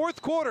right,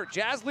 fourth quarter.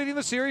 Jazz leading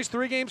the series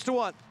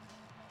 3-1.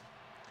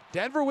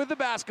 Denver with the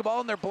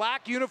basketball in their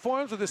black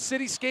uniforms with a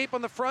cityscape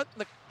on the front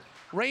and the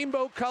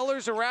rainbow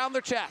colors around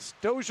their chest.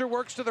 Dozier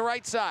works to the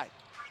right side.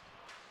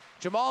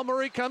 Jamal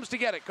Murray comes to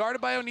get it.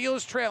 Guarded by O'Neal,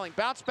 is trailing.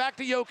 Bounce back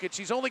to Jokic.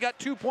 He's only got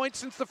 2 points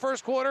since the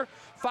first quarter.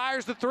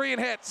 Fires the three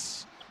and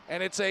hits.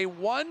 And it's a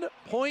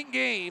 1-point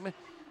game.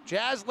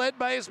 Jazz led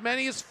by as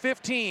many as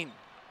 15.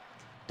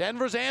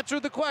 Denver's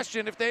answered the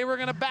question if they were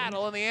going to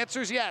battle, and the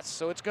answer is yes.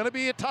 So it's going to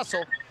be a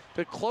tussle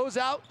to close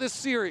out this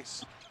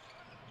series.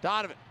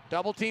 Donovan,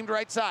 double-teamed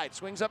right side.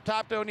 Swings up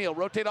top to O'Neal.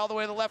 Rotate all the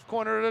way to the left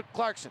corner to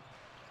Clarkson.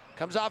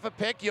 Comes off a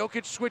pick.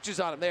 Jokic switches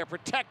on him. They are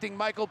protecting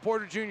Michael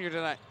Porter Jr.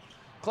 tonight.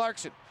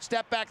 Clarkson,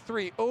 step back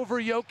three, over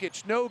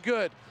Jokic, no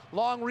good.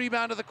 Long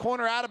rebound to the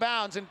corner, out of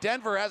bounds, and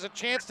Denver has a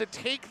chance to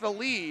take the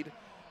lead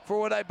for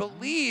what I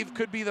believe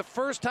could be the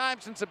first time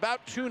since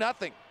about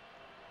 2-0.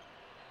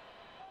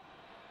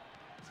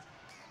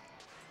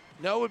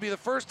 No, it would be the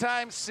first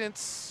time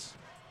since,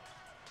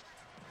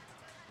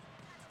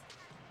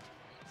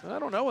 I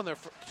don't know when they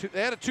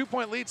had a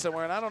 2-point lead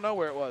somewhere, and I don't know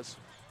where it was.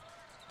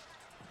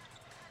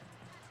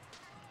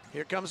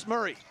 Here comes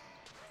Murray.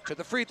 To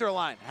the free throw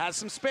line, has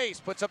some space,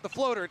 puts up the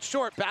floater, it's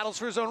short, battles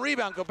for his own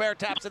rebound. Gobert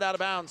taps it out of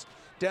bounds.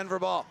 Denver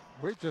ball.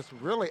 We're just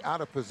really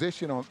out of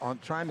position on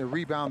trying to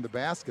rebound the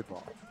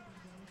basketball.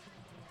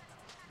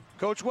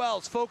 Coach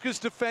Wells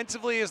focused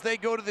defensively as they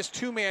go to this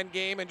two-man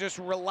game and just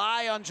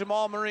rely on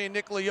Jamal Murray and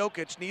Nikola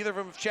Jokic. Neither of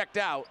them have checked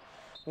out.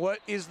 What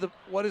is the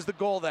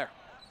goal there?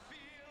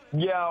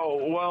 Yeah,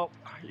 well,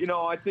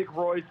 I think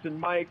Royce and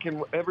Mike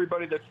and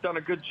everybody that's done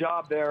a good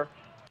job there.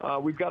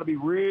 We've got to be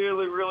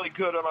really, really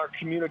good on our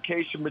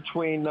communication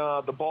between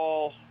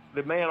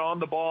the man on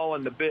the ball,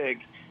 and the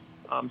big.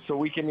 So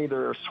we can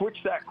either switch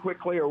that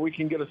quickly or we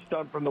can get a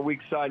stunt from the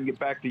weak side and get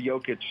back to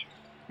Jokic.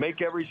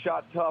 Make every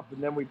shot tough,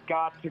 and then we've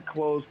got to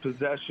close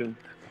possession.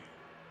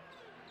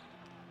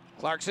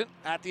 Clarkson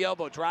at the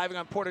elbow, driving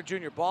on Porter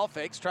Jr. Ball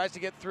fakes, tries to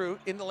get through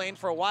in the lane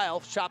for a while.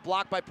 Shot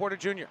blocked by Porter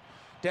Jr.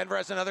 Denver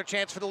has another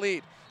chance for the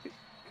lead.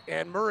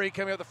 And Murray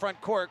coming up the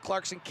front court.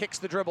 Clarkson kicks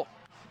the dribble.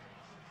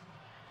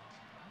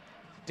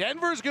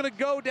 Denver's going to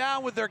go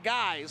down with their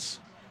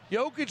guys.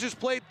 Jokic has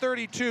played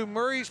 32.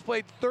 Murray's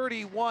played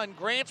 31.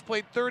 Grant's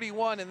played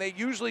 31, and they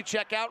usually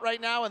check out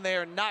right now, and they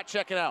are not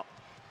checking out.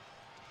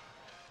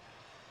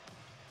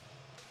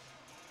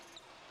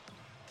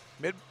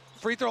 Mid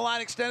free throw line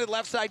extended,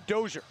 left side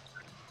Dozier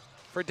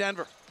for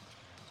Denver.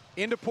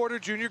 Into Porter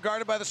Jr.,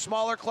 guarded by the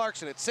smaller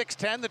Clarkson. At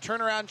 6'10", the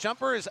turnaround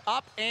jumper is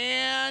up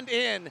and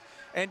in.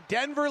 And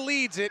Denver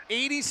leads it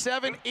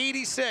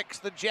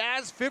 87-86. The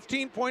Jazz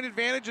 15-point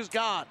advantage is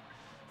gone.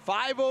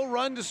 5-0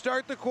 run to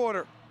start the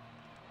quarter.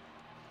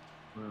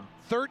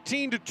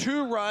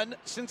 13-2 run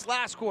since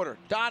last quarter.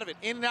 Donovan,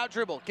 in and out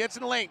dribble, gets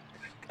in the lane,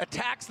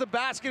 attacks the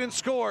basket and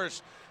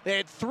scores. They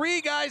had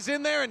three guys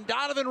in there, and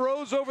Donovan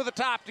rose over the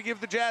top to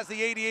give the Jazz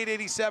the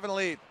 88-87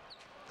 lead.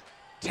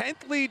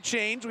 10th lead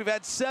change. We've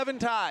had 7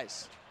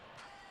 ties.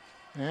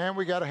 And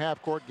we got a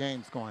half-court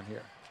games going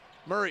here.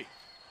 Murray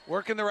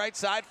working the right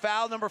side.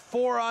 Foul number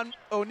 4 on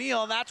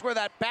O'Neal, and that's where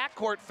that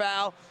backcourt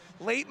foul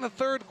late in the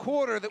third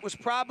quarter that was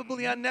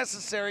probably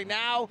unnecessary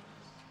now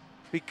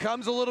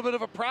becomes a little bit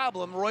of a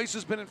problem. Royce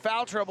has been in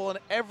foul trouble in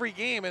every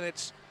game, and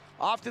it's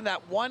often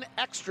that one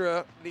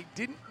extra that he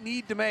didn't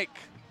need to make.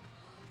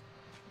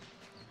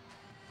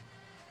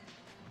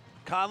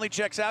 Conley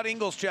checks out,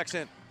 Ingles checks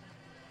in.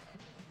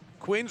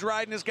 Quinn's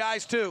riding his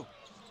guys too.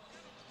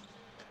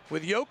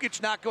 With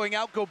Jokic not going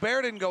out,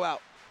 Gobert didn't go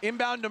out.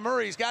 Inbound to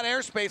Murray, he's got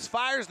airspace,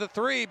 fires the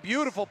three,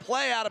 beautiful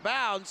play out of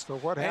bounds. So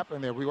what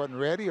happened there? We wasn't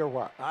ready or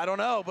what? I don't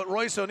know, but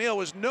Royce O'Neal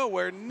was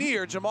nowhere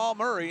near Jamal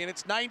Murray, and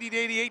it's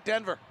 90-88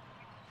 Denver.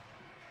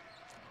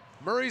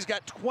 Murray's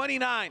got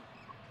 29.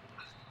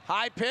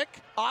 High pick,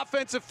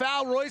 offensive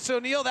foul, Royce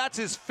O'Neal, that's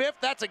his 5th,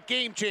 that's a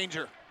game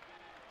changer.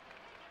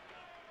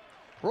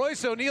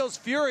 Royce O'Neal's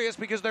furious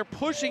because they're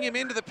pushing him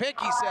into the pick,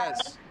 he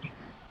says.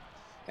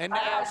 And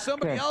now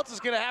somebody else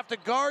is going to have to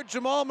guard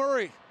Jamal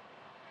Murray.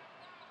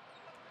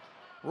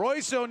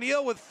 Royce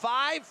O'Neal with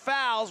 5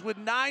 fouls with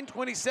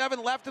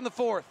 9:27 left in the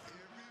fourth.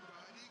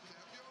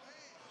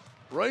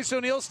 Royce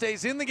O'Neal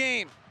stays in the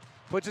game,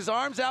 puts his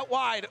arms out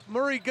wide.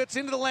 Murray gets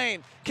into the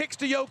lane, kicks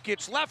to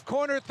Jokic, left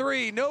corner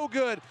three, no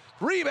good.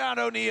 Rebound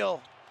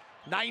O'Neal.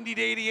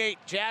 90-88,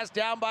 Jazz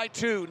down by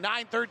 2,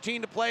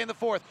 9:13 to play in the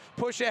fourth.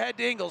 Push ahead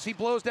to Ingles, he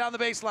blows down the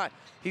baseline.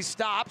 He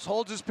stops,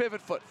 holds his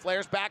pivot foot,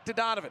 flares back to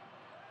Donovan.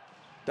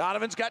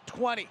 Donovan's got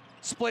 20,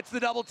 splits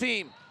the double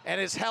team, and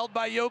is held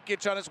by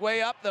Jokic on his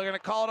way up. They're gonna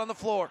call it on the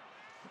floor.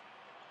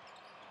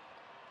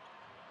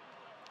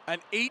 An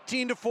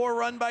 18-4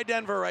 run by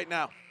Denver right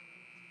now.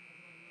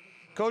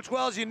 Coach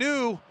Wells, you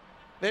knew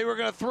they were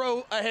gonna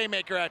throw a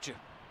haymaker at you.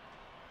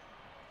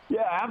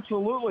 Yeah,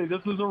 absolutely.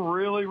 This is a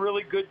really,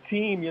 really good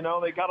team. You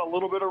know, they got a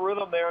little bit of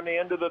rhythm there in the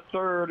end of the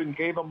third and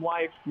gave them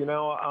life, you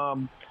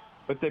know.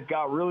 But they've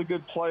got really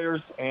good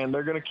players, and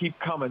they're going to keep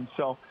coming.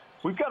 So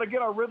we've got to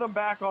get our rhythm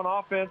back on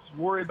offense,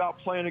 worry about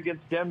playing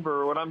against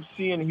Denver. What I'm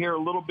seeing here a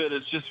little bit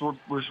is just we're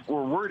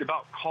worried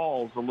about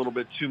calls a little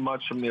bit too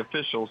much from the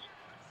officials.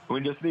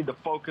 We just need to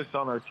focus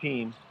on our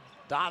team.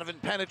 Donovan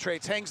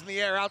penetrates, hangs in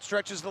the air,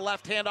 outstretches the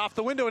left hand off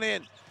the window and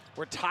in.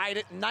 We're tied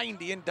at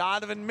 90, and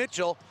Donovan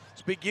Mitchell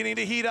is beginning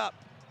to heat up.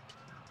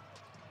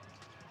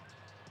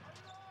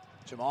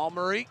 Jamal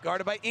Murray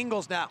guarded by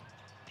Ingles now.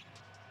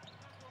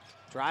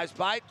 Drives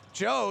by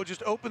Joe,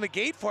 just opened the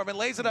gate for him and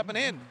lays it up and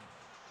in.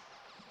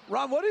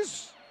 Ron,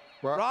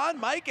 Ron,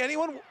 Mike,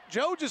 anyone?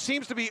 Joe just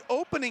seems to be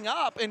opening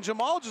up and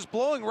Jamal just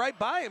blowing right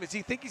by him. Does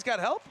he think he's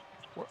got help?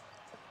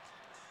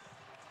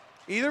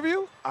 Either of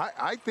you?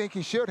 I think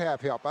he should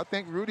have help. I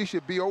think Rudy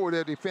should be over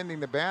there defending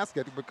the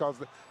basket because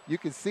you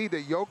can see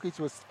that Jokic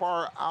was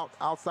far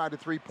outside the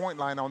three-point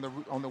line on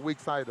the weak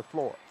side of the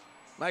floor.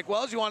 Mike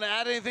Wells, you want to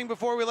add anything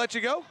before we let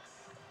you go?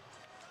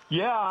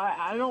 Yeah,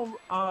 I don't.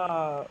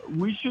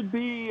 We should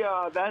be.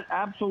 That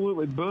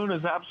absolutely. Boone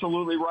is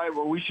absolutely right.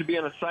 Where we should be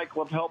in a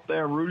cycle of help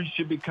there. Rudy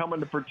should be coming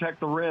to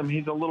protect the rim.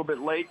 He's a little bit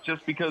late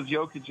just because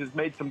Jokic has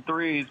made some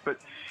threes, but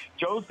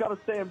Joe's got to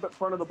stay in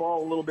front of the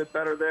ball a little bit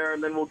better there,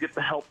 and then we'll get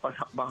the help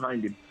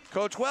behind him.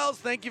 Coach Wells,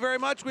 thank you very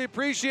much. We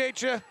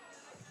appreciate you.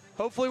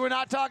 Hopefully, we're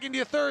not talking to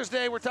you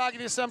Thursday. We're talking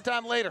to you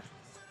sometime later.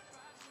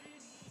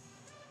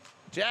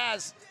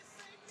 Jazz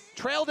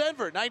trail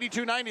Denver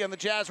 92-90 on the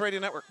Jazz Radio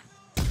Network.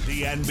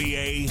 The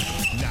NBA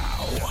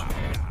now.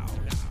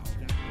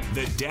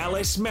 The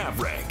Dallas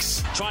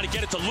Mavericks. Trying to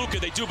get it to Luka,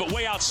 they do, but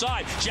way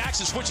outside.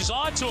 Jackson switches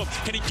on to him.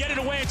 Can he get it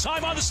away in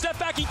time on the step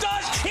back? He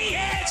does! He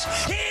hits!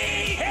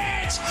 He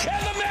hits!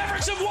 And the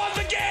Mavericks have won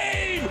the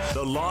game!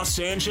 The Los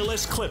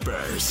Angeles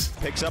Clippers.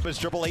 Picks up his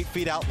dribble 8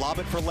 feet out, lob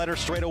it for Leonard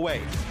straight away.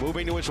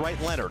 Moving to his right,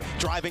 Leonard.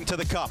 Driving to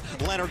the cup.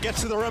 Leonard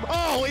gets to the rim.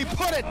 Oh, he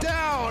put it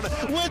down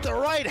with the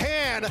right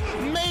hand.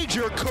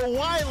 Major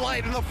Kawhi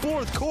light in the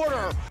fourth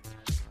quarter.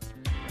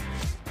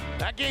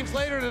 That game's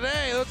later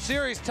today. That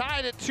series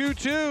tied at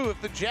 2-2.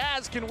 If the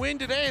Jazz can win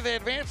today, they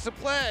advance to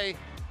play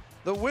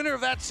the winner of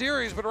that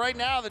series. But right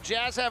now, the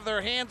Jazz have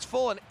their hands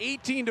full. An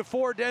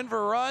 18-4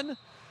 Denver run.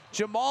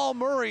 Jamal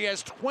Murray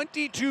has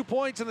 22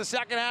 points in the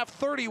second half,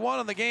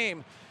 31 in the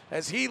game,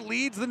 as he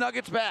leads the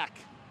Nuggets back.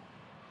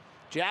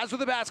 Jazz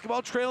with the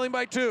basketball, trailing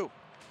by 2.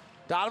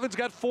 Donovan's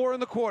got 4 in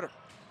the quarter.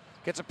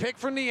 Gets a pick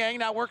from Niang,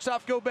 now works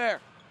off Gobert.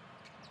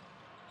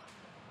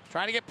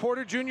 Trying to get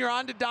Porter Jr.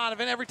 on to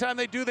Donovan. Every time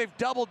they do, they've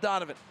doubled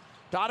Donovan.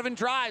 Donovan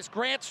drives.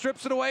 Grant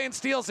strips it away and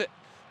steals it.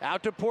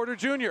 Out to Porter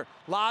Jr.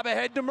 Lob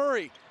ahead to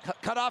Murray.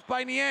 Cut off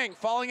by Niang.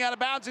 Falling out of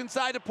bounds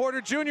inside to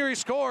Porter Jr. He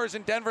scores,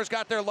 and Denver's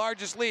got their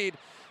largest lead,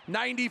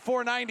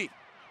 94-90.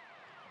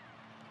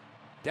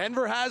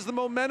 Denver has the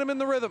momentum and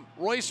the rhythm.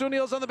 Royce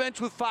O'Neal's on the bench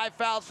with 5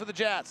 fouls for the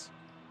Jazz.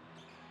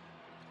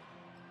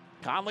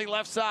 Conley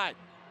left side.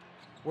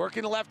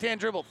 Working the left-hand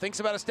dribble. Thinks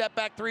about a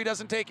step-back 3,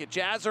 doesn't take it.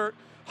 Jazz are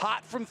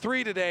hot from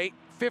 3 today,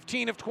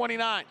 15 of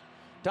 29.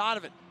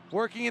 Donovan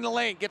working in the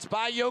lane, gets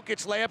by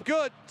Jokic, layup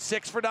good.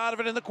 6 for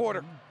Donovan in the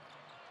quarter.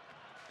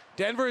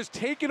 Denver has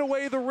taken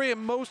away the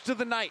rim most of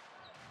the night.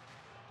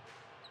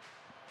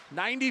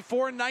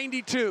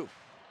 94-92.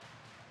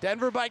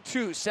 Denver by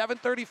 2,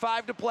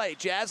 7:35 to play.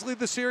 Jazz lead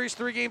the series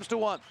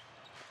 3-1.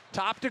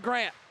 Top to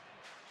Grant.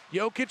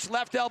 Jokic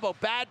left elbow,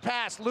 bad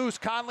pass, loose.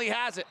 Conley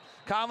has it.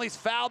 Conley's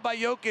fouled by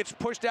Jokic,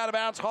 pushed out of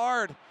bounds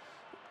hard.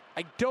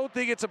 I don't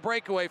think it's a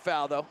breakaway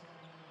foul, though.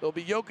 It'll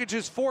be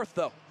Jokic's 4th,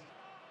 though.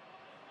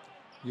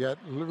 Yeah, it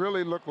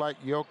really looked like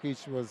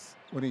Jokic was,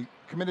 when he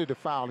committed the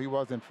foul, he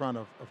was in front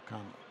of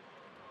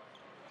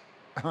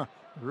Conley.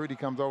 Rudy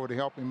comes over to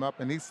help him up,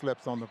 and he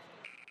slips on the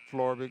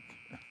floor.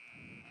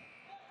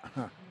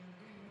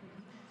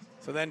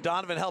 So then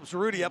Donovan helps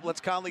Rudy up, lets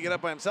Conley get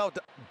up by himself.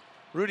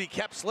 Rudy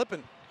kept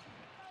slipping.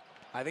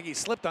 I think he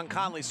slipped on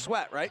Conley's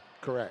sweat, right?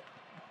 Correct.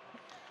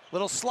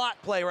 Little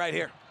slot play right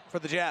here for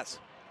the Jazz.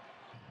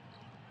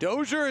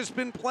 Dozier has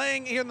been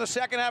playing here in the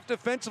second half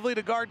defensively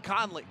to guard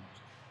Conley.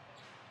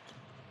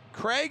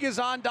 Craig is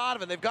on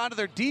Donovan. They've gone to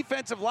their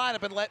defensive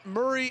lineup and let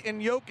Murray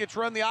and Jokic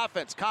run the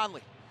offense.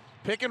 Conley,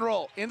 pick and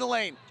roll, in the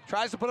lane.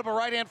 Tries to put up a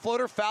right-hand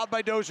floater, fouled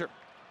by Dozier.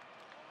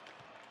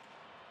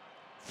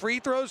 free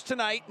throws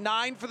tonight,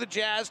 9 for the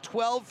Jazz,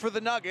 12 for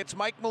the Nuggets.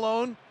 Mike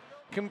Malone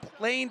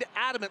complained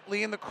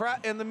adamantly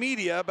in the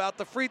media about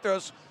the free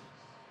throws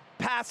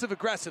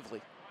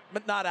passive-aggressively,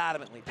 but not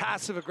adamantly,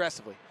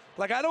 passive-aggressively.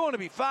 Like, I don't want to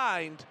be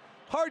fined.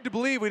 Hard to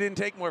believe we didn't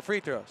take more free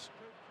throws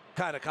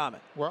kind of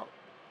comment. Well,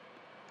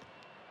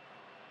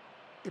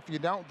 if you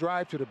don't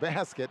drive to the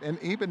basket,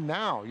 and even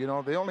now, you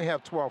know, they only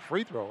have 12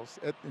 free throws,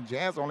 and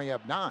Jazz only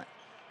have 9.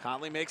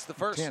 Conley makes the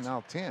first. 10 out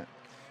of 10.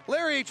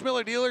 Larry H.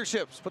 Miller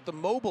Dealerships. Put the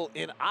mobile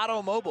in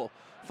Auto Mobile.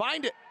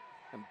 Find it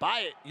and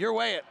buy it your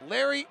way at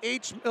Larry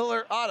H.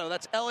 Miller Auto.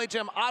 That's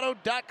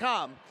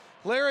LHMauto.com.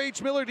 Larry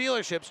H. Miller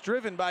Dealerships,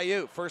 driven by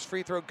you. First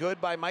free throw good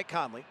by Mike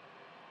Conley.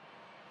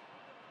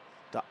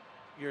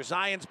 Your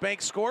Zions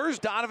Bank scores.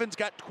 Donovan's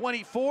got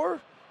 24,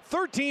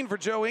 13 for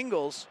Joe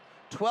Ingles,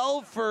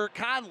 12 for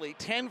Conley,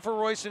 10 for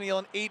Royce O'Neal,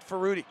 and 8 for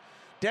Rudy.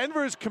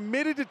 Denver is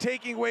committed to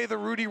taking away the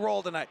Rudy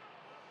role tonight,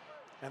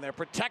 and they're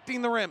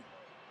protecting the rim.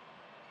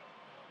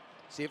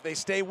 See if they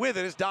stay with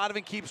it as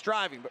Donovan keeps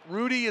driving, but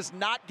Rudy is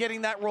not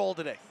getting that role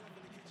today.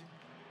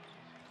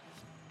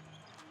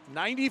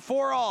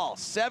 94 all,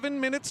 7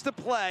 minutes to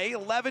play,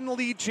 11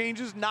 lead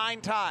changes,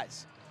 9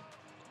 ties.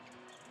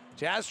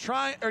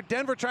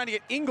 Denver trying to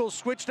get Ingles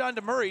switched on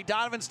to Murray.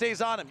 Donovan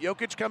stays on him.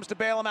 Jokic comes to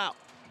bail him out.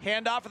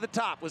 Handoff at the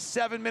top with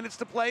 7 minutes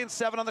to play and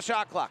 7 on the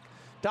shot clock.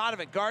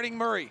 Donovan guarding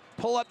Murray.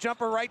 Pull-up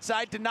jumper right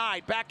side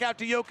denied. Back out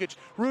to Jokic.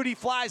 Rudy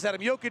flies at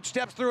him. Jokic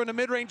steps through in a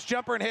mid-range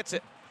jumper and hits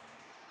it.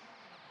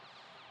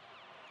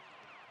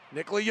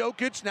 Nikola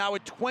Jokic now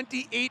with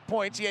 28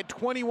 points. He had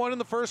 21 in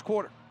the first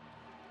quarter.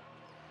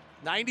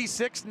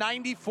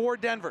 96-94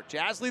 Denver.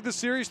 Jazz lead the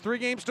series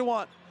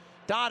 3-1.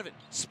 Donovan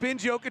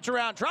spins Jokic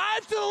around,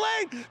 drives to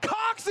the lane,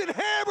 cocks and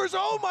hammers.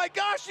 Oh my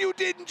gosh, you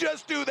didn't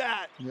just do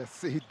that.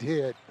 Yes, he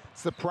did.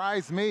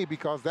 Surprised me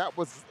because that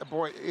was,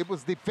 boy, it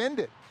was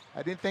defended.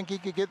 I didn't think he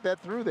could get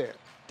that through there.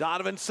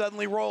 Donovan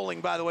suddenly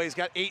rolling, by the way. He's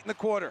got 8 in the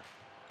quarter.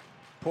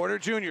 Porter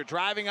Jr.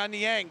 driving on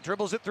Niang,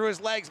 dribbles it through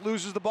his legs,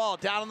 loses the ball,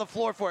 down on the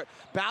floor for it.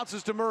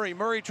 Bounces to Murray.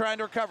 Murray trying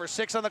to recover,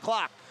 6 on the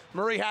clock.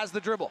 Murray has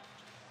the dribble.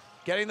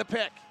 Getting the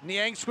pick.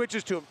 Niang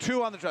switches to him,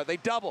 2 on the drive. They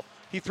double.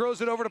 He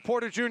throws it over to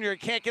Porter Jr. He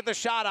can't get the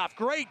shot off.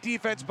 Great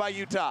defense by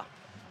Utah.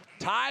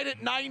 Tied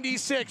at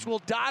 96. Will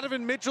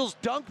Donovan Mitchell's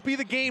dunk be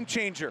the game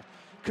changer?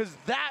 Because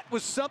that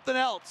was something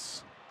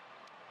else.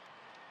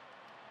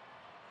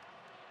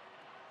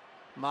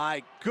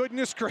 My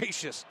goodness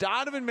gracious.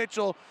 Donovan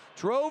Mitchell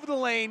drove the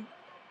lane,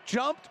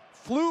 jumped,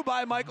 flew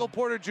by Michael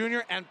Porter Jr.,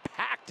 and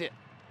packed it.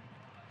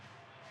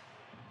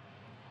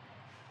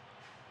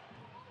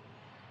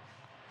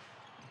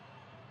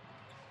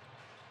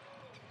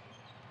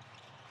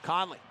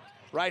 Conley,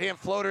 right-hand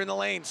floater in the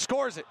lane,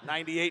 scores it,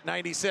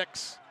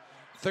 98-96.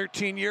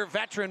 13-year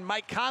veteran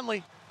Mike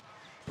Conley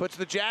puts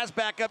the Jazz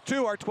back up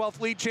 2, our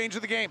 12th lead change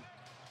of the game.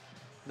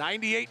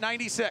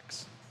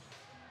 98-96.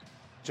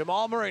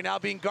 Jamal Murray now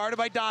being guarded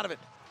by Donovan.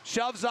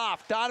 Shoves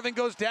off, Donovan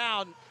goes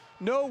down,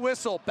 no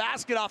whistle,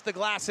 basket off the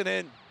glass and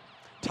in.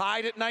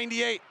 Tied at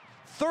 98.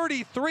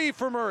 33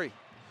 for Murray,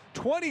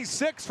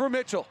 26 for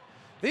Mitchell.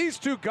 These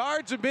two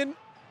guards have been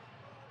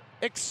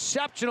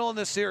exceptional in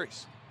this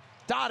series.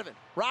 Donovan,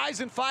 rise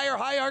and fire,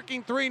 high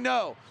arcing 3,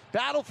 no.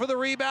 Battle for the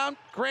rebound,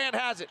 Grant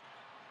has it.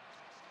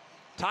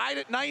 Tied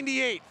at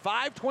 98,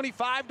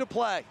 5:25 to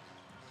play.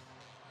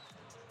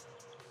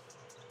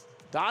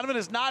 Donovan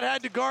has not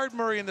had to guard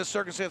Murray in this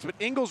circumstance, but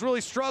Ingles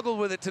really struggled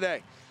with it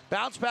today.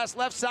 Bounce pass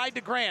left side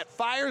to Grant,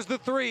 fires the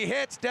 3,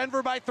 hits,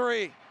 Denver by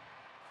 3.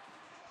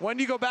 When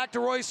do you go back to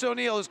Royce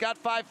O'Neal, who's got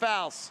 5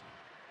 fouls?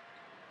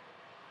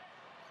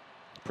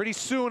 Pretty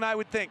soon, I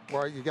would think.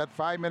 Well, you got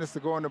 5 minutes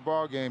to go in the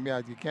ball game.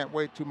 Yeah, you can't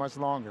wait too much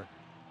longer.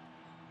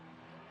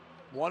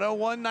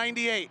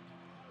 101-98.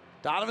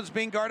 Donovan's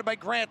being guarded by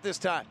Grant this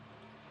time.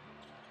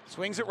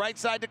 Swings it right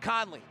side to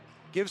Conley.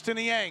 Gives to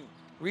Niang.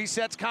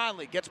 Resets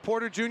Conley. Gets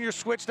Porter Jr.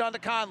 switched onto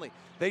Conley.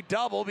 They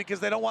double because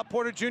they don't want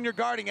Porter Jr.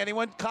 guarding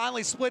anyone.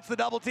 Conley splits the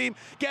double team.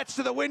 Gets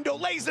to the window.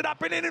 Lays it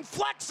up and in and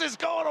flexes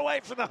going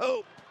away from the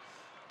hoop.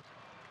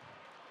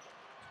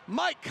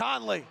 Mike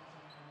Conley.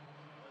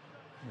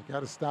 You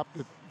got to stop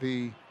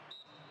the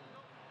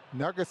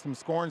Nuggets from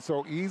scoring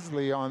so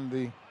easily on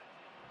the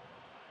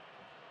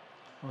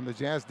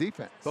Jazz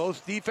defense.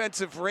 Both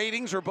defensive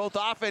ratings or both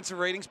offensive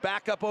ratings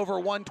back up over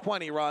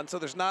 120, Ron, so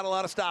there's not a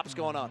lot of stops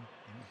going on.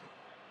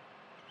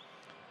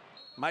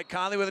 Mike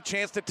Conley with a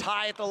chance to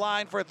tie at the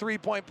line for a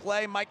 3-point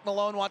play. Mike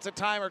Malone wants a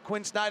timer.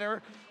 Quinn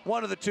Snyder,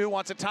 one of the two,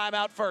 wants a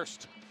timeout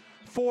first.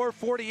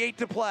 4:48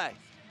 to play.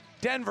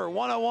 Denver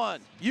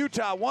 101,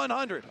 Utah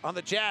 100 on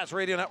the Jazz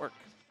Radio Network.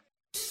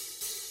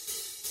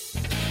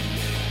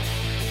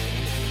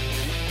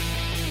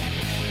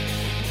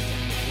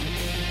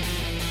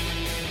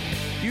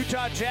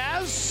 Utah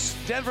Jazz,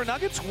 Denver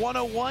Nuggets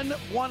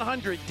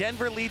 101-100.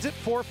 Denver leads it,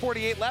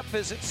 4:48 left.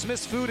 Visit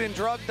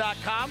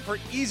smithsfoodanddrug.com for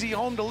easy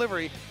home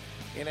delivery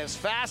in as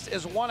fast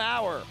as 1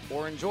 hour,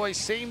 or enjoy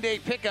same-day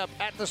pickup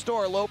at the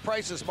store. Low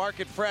prices,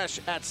 market fresh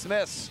at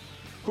Smith's.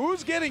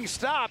 Who's getting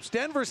stops?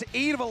 Denver's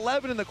 8 of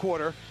 11 in the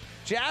quarter.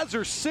 Jazz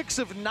are 6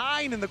 of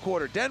 9 in the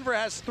quarter. Denver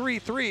has 3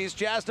 threes.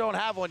 Jazz don't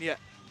have one yet.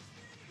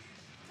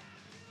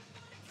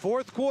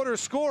 Fourth quarter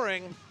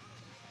scoring.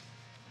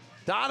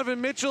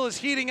 Donovan Mitchell is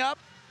heating up.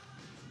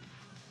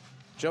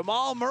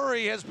 Jamal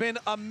Murray has been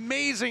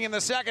amazing in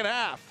the second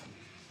half.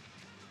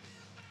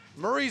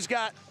 Murray's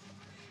got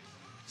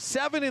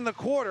 7 in the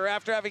quarter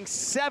after having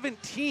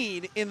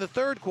 17 in the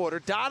third quarter.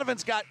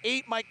 Donovan's got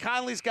 8. Mike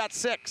Conley's got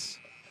 6.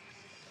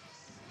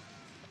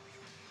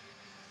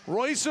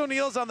 Royce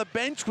O'Neal's on the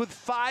bench with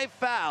 5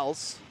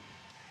 fouls.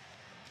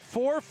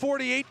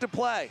 4:48 to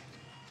play.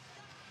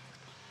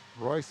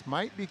 Royce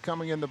might be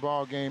coming in the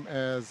ball game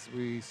as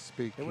we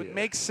speak. It would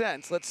make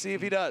sense. Let's see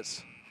if he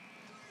does.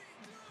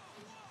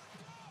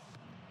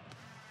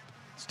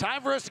 It's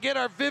time for us to get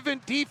our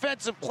Vivint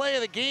defensive play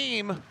of the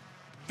game.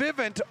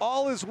 Vivint,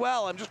 all is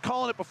well. I'm just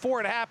calling it before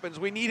it happens.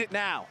 We need it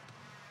now.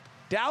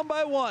 Down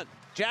by 1.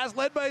 Jazz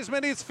led by as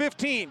many as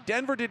 15.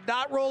 Denver did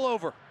not roll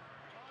over,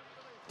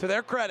 to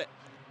their credit.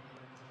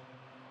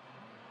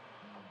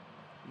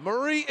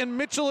 Murray and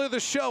Mitchell are the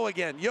show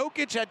again.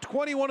 Jokic had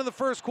 21 in the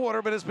first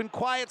quarter, but has been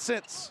quiet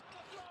since.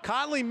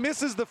 Conley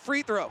misses the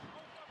free throw.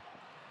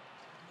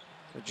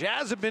 The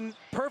Jazz have been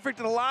perfect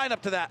in the line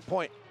up to that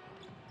point.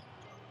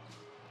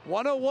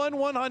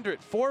 101-100,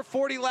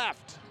 4:40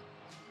 left.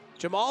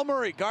 Jamal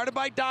Murray guarded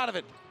by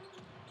Donovan.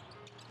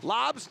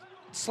 Lobs,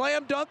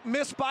 slam dunk,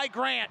 missed by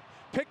Grant.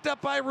 Picked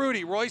up by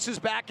Rudy. Royce is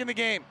back in the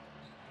game.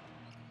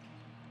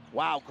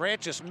 Wow,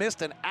 Grant just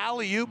missed an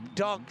alley-oop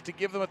dunk to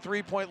give them a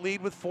 3-point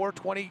lead with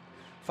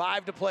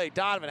 4:25 to play.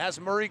 Donovan has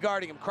Murray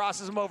guarding him,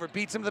 crosses him over,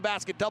 beats him to the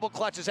basket, double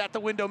clutches at the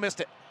window, missed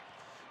it.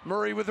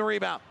 Murray with the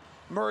rebound.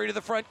 Murray to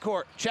the front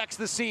court, checks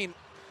the scene.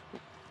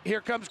 Here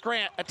comes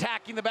Grant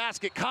attacking the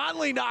basket.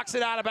 Conley knocks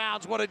it out of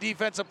bounds. What a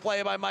defensive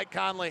play by Mike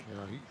Conley.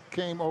 Yeah, he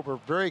came over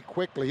very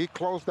quickly. He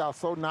closed out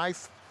so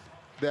nice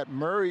that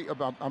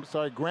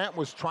Grant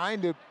was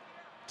trying to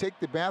take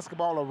the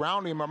basketball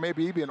around him or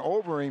maybe even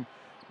over him,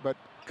 but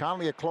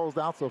Conley had closed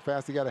out so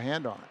fast he got a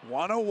hand on it.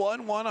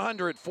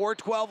 101-100,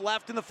 4:12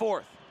 left in the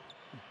fourth.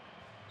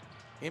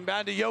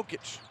 Inbound to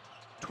Jokic.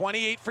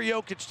 28 for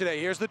Jokic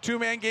today. Here's the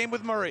two-man game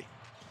with Murray.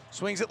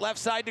 Swings it left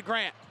side to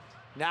Grant.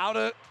 Now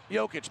to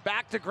Jokic,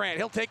 back to Grant.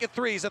 He'll take a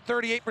 3. He's a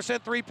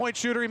 38% three-point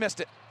shooter. He missed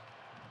it.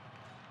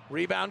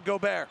 Rebound,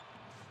 Gobert.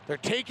 They're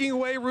taking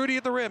away Rudy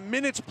at the rim.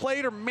 Minutes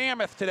played are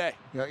mammoth today.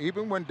 Yeah,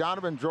 even when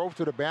Donovan drove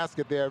to the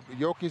basket there,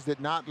 Jokic did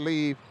not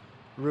leave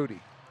Rudy.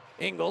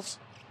 Ingles,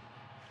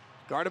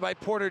 guarded by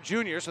Porter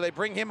Jr., so they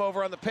bring him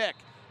over on the pick.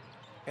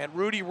 And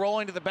Rudy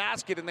rolling to the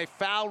basket, and they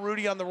foul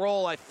Rudy on the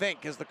roll, I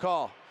think, is the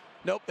call.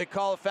 Nope, they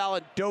call a foul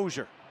on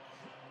Dozier.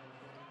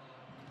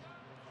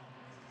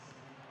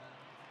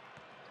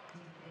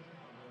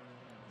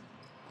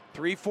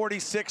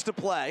 .346 to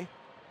play.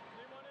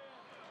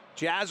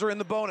 Jazz are in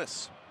the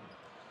bonus.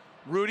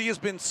 Rudy has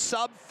been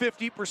sub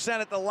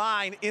 50% at the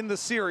line in the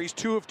series,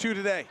 2 of 2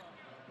 today.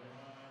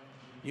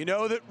 You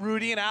know that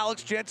Rudy and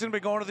Alex Jensen have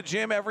been going to the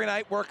gym every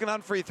night working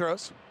on free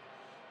throws.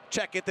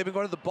 Check it, they've been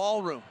going to the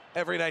ballroom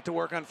every night to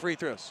work on free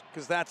throws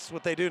because that's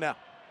what they do now.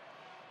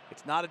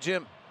 It's not a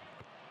gym.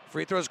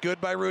 Free throws good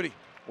by Rudy.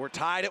 We're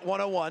tied at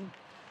 101.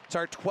 It's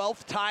our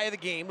 12th tie of the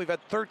game. We've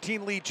had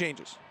 13 lead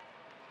changes.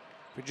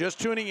 If you're just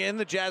tuning in,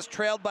 the Jazz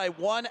trailed by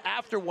 1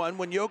 after 1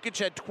 when Jokic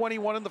had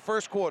 21 in the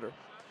first quarter.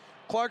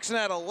 Clarkson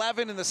had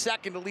 11 in the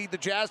second to lead the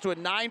Jazz to a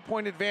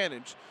 9-point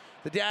advantage.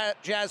 The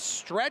Jazz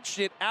stretched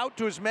it out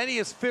to as many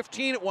as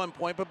 15 at one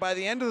point, but by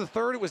the end of the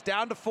third, it was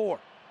down to 4.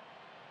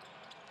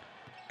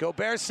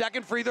 Gobert's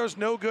second free throw's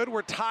no good.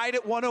 We're tied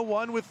at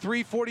 101 with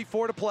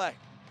 3:44 to play.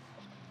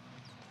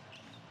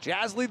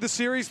 Jazz lead the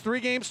series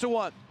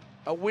 3-1.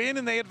 A win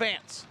and they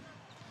advance.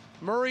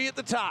 Murray at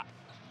the top.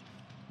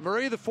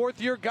 Murray, the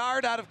fourth-year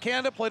guard out of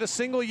Canada, played a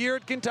single year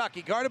at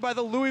Kentucky. Guarded by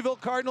the Louisville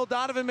Cardinal,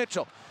 Donovan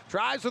Mitchell.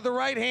 Drives with the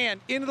right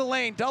hand, into the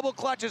lane, double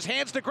clutches,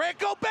 hands to Grant.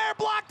 Gobert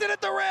blocked it at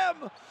the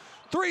rim.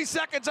 3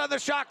 seconds on the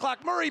shot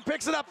clock. Murray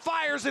picks it up,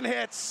 fires and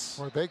hits.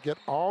 Well, they get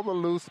all the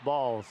loose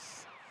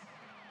balls.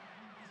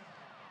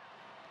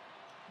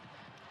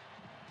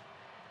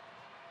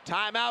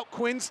 Timeout,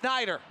 Quinn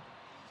Snyder.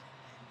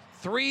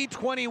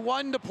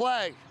 3:21 to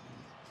play.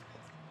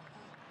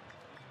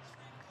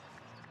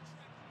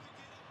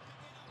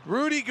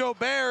 Rudy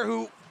Gobert,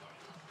 who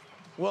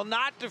will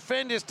not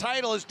defend his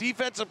title as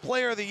Defensive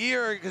Player of the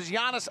Year because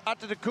Giannis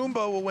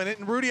Antetokounmpo will win it,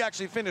 and Rudy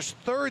actually finished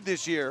third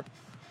this year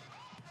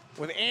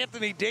with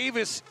Anthony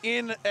Davis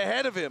in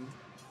ahead of him.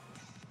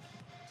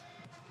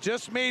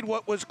 Just made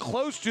what was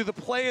close to the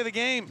play of the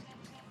game.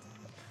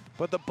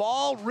 But the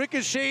ball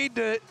ricocheted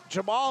to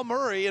Jamal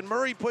Murray, and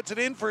Murray puts it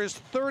in for his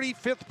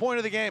 35th point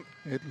of the game.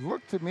 It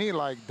looked to me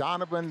like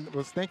Donovan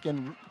was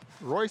thinking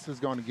Royce was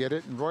going to get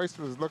it, and Royce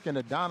was looking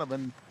at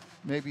Donovan.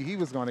 Maybe he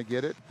was going to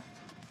get it.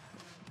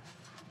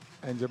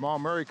 And Jamal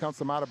Murray comes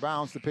from out of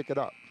bounds to pick it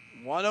up.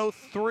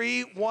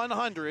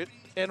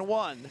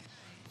 103-101.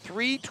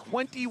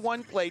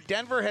 3:21 play.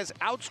 Denver has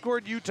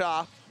outscored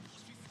Utah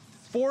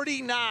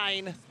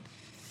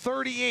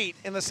 49-38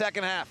 in the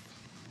second half.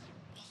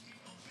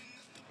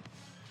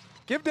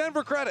 Give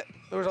Denver credit.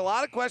 There was a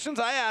lot of questions.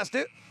 I asked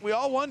it. We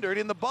all wondered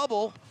in the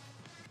bubble,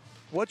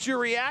 what's your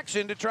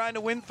reaction to trying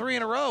to win 3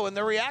 in a row? And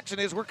the reaction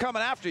is, we're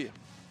coming after you.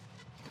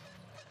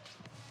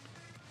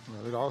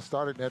 Well, it all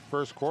started in that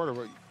first quarter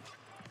with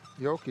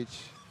Jokic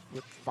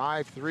with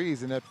 5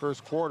 threes in that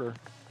first quarter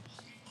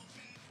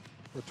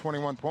with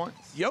 21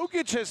 points.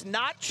 Jokic has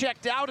not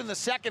checked out in the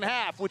second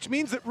half, which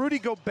means that Rudy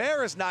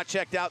Gobert has not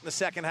checked out in the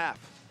second half.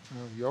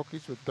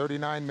 Jokic with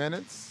 39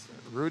 minutes.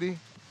 Rudy,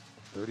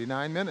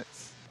 39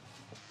 minutes.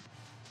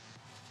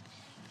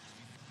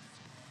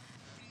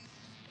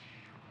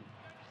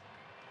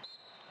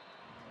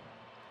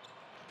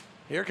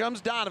 Here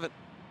comes Donovan.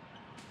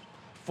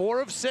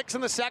 4 of 6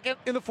 in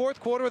the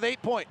fourth quarter with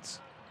 8 points.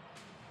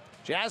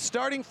 Jazz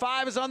starting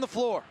 5 is on the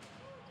floor.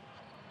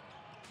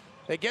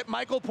 They get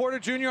Michael Porter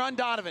Jr. on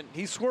Donovan.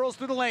 He swirls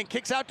through the lane,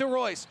 kicks out to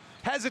Royce,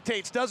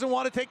 hesitates, doesn't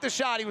want to take the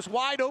shot. He was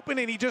wide open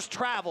and he just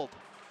traveled.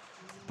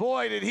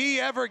 Boy, did he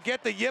ever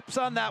get the yips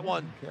on that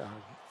one. Yeah,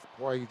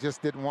 boy, he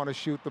just didn't want to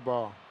shoot the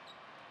ball.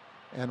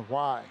 And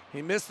why?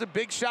 He missed a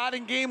big shot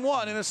in game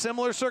 1 in a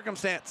similar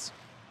circumstance.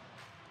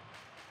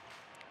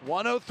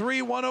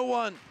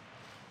 103-101.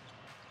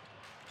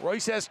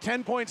 Royce has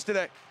 10 points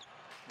today.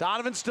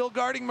 Donovan still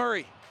guarding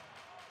Murray.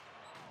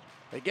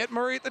 They get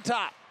Murray at the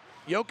top.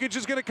 Jokic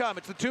is going to come.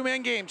 It's the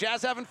two-man game.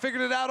 Jazz haven't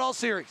figured it out all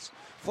series.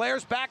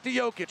 Flares back to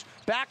Jokic.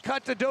 Back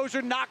cut to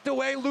Dozier. Knocked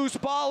away. Loose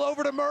ball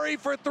over to Murray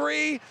for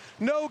 3.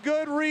 No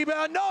good.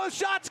 Rebound. No, the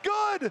shot's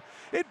good.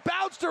 It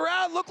bounced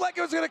around. Looked like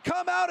it was going to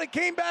come out and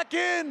came back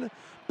in.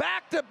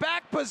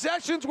 Back-to-back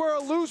possessions where a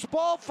loose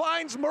ball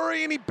finds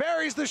Murray and he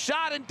buries the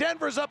shot, and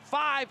Denver's up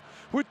 5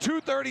 with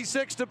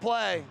 2:36 to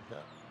play.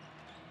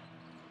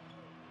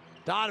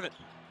 Donovan,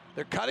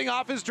 they're cutting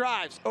off his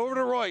drives. Over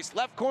to Royce,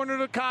 left corner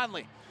to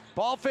Conley.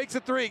 Ball fakes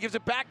a 3, gives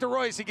it back to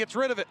Royce. He gets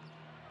rid of it.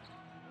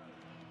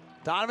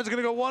 Donovan's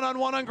gonna go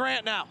one-on-one on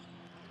Grant now.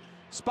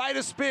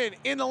 Spider spin,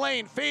 in the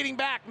lane, fading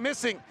back,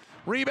 missing.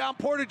 Rebound,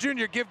 Porter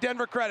Jr., give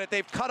Denver credit.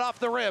 They've cut off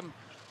the rim.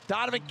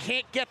 Donovan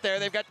can't get there.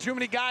 They've got too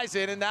many guys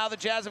in, and now the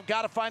Jazz have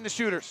got to find the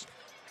shooters.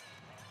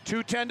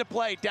 2:10 to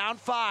play, down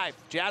 5.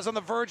 Jazz on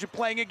the verge of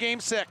playing a game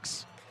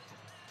 6.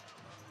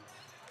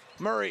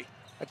 Murray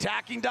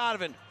attacking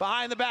Donovan,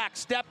 behind the back,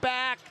 step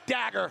back,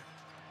 dagger.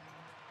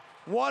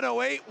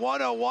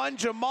 108-101,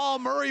 Jamal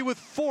Murray with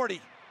 40.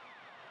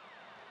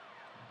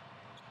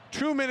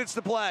 2 minutes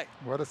to play.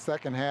 What a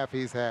second half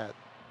he's had.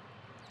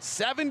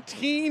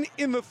 17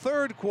 in the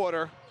third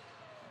quarter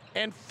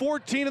and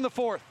 14 in the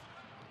fourth.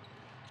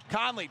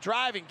 Conley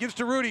driving, gives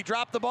to Rudy,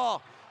 dropped the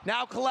ball.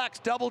 Now collects,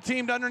 double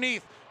teamed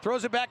underneath,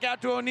 throws it back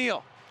out to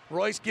O'Neal.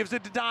 Royce gives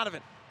it to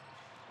Donovan.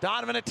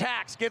 Donovan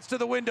attacks, gets to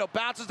the window,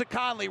 bounces to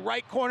Conley,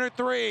 right corner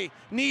 3,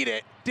 need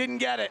it, didn't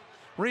get it.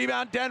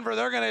 Rebound Denver,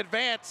 they're gonna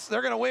advance,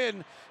 they're gonna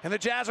win, and the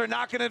Jazz are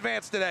not gonna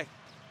advance today.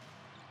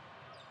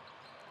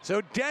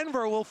 So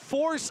Denver will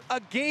force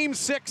a game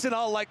 6 in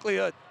all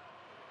likelihood.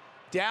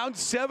 Down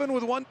 7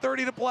 with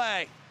 1:30 to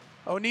play.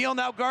 O'Neal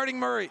now guarding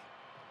Murray.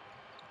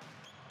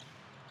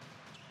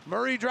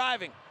 Murray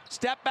driving,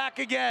 step back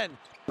again,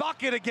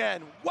 bucket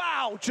again.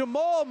 Wow,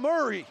 Jamal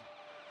Murray.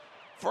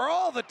 For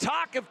all the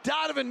talk of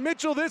Donovan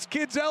Mitchell, this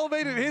kid's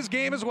elevated his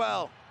game as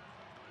well.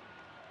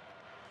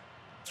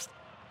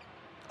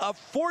 A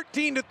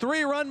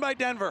 14-3 run by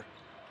Denver.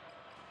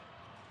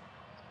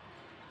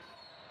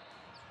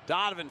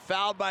 Donovan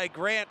fouled by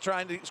Grant.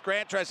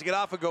 Grant tries to get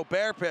off a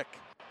Gobert pick.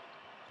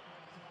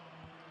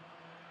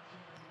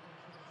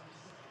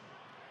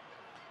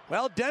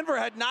 Well, Denver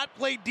had not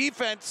played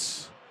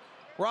defense,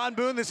 Ron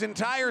Boone, this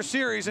entire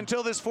series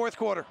until this fourth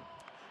quarter.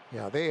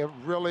 Yeah, they have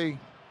really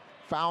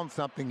found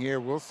something here.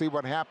 We'll see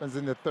what happens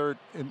in the third,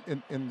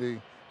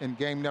 in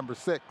game number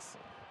 6.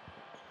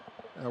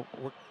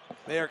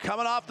 They are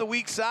coming off the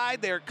weak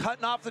side. They are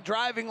cutting off the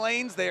driving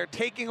lanes. They are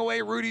taking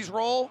away Rudy's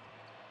role.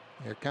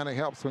 It kind of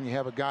helps when you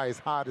have a guy as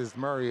hot as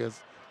Murray is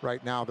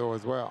right now, though,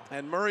 as well.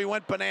 And Murray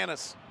went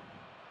bananas.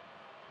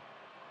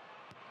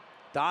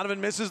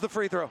 Donovan misses the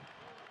free throw.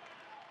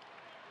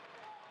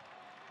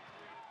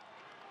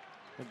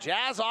 The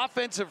Jazz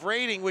offensive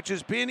rating, which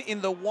has been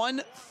in the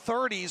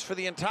 130s for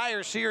the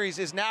entire series,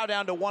 is now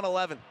down to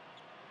 111.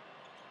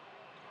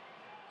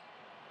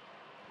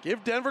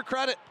 Give Denver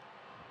credit.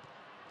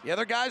 The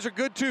other guys are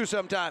good too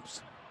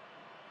sometimes.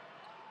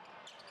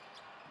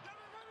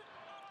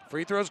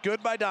 Free throw's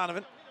good by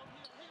Donovan.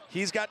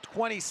 He's got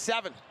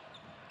 27.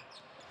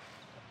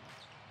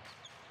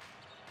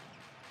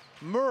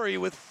 Murray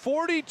with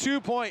 42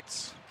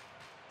 points.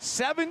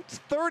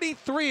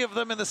 33 of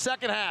them in the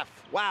second half.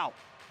 Wow.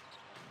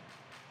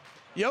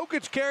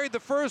 Jokic carried the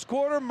first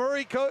quarter.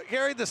 Murray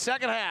carried the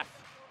second half.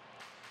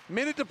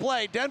 Minute to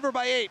play. Denver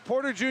by 8.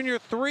 Porter Jr.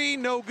 3,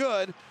 no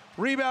good.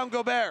 Rebound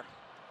Gobert.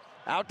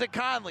 Out to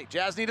Conley.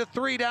 Jazz need a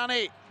 3, down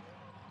 8.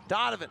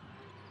 Donovan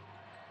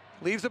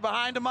leaves it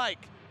behind to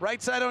Mike. Right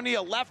side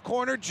O'Neal. Left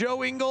corner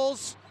Joe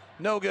Ingles.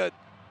 No good.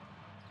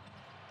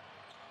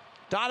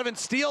 Donovan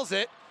steals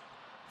it.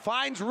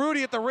 Finds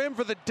Rudy at the rim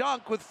for the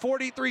dunk with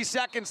 43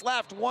 seconds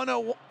left.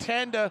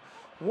 110 to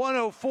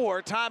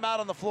 104. Timeout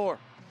on the floor.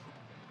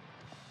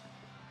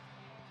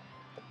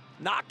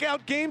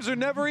 Knockout games are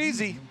never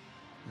easy.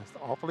 It's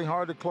awfully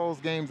hard to close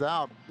games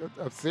out,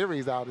 of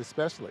series out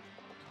especially.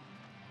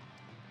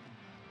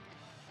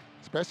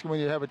 Especially when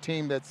you have a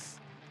team that's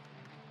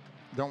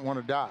don't want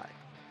to die.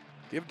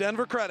 Give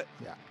Denver credit.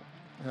 Yeah,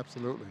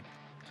 absolutely.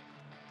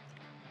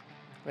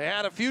 They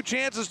had a few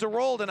chances to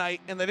roll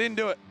tonight, and they didn't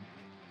do it.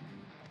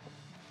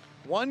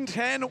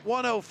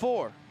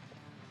 110-104.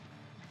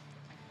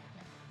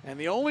 And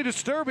the only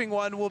disturbing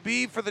one will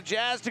be for the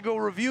Jazz to go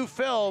review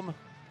film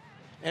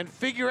and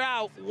figure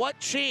out what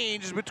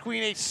changed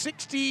between a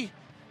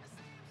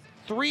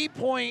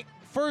 63-point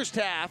first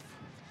half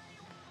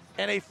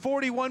and a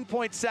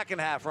 41-point second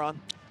half, Ron.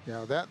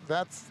 Yeah,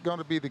 that's going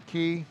to be the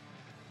key.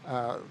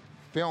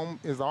 Film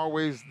is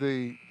always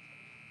the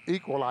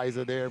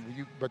equalizer there,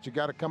 but you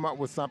got to come up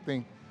with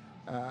something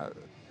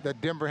that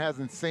Denver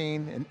hasn't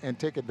seen and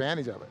take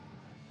advantage of it.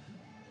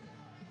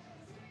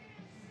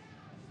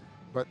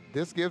 But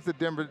this gives the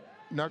Denver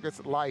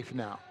Nuggets life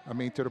now. I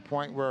mean, to the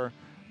point where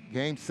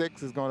Game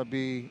 6 is going to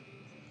be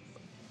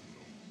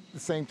the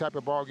same type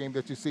of ball game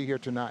that you see here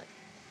tonight.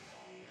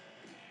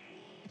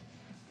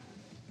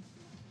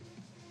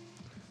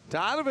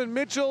 Donovan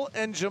Mitchell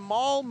and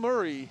Jamal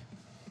Murray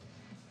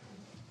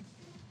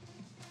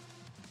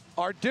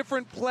are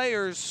different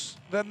players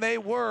than they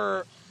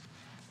were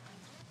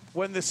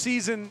when the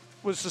season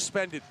was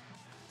suspended,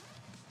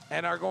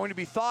 and are going to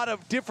be thought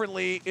of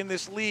differently in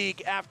this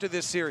league after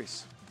this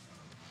series.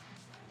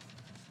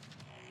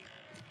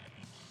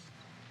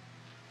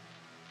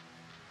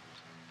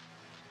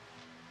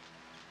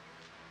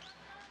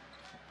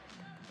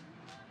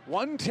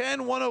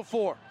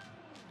 (110-104).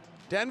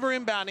 Denver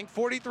inbounding,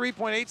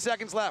 43.8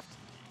 seconds left.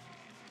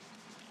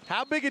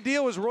 How big a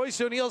deal was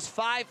Royce O'Neal's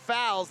 5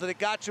 fouls that it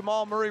got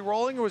Jamal Murray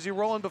rolling, or was he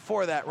rolling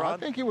before that, Ron? I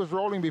think he was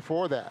rolling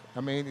before that.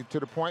 I mean,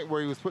 to the point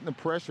where he was putting the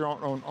pressure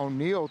on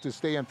O'Neal to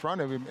stay in front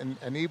of him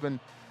and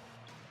even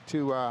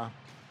to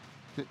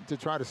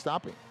try to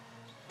stop him.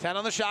 10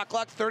 on the shot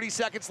clock, 30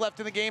 seconds left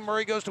in the game.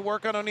 Murray goes to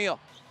work on O'Neal.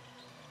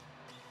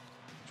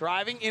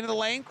 Driving into the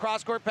lane,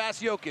 cross-court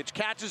pass Jokic.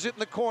 Catches it in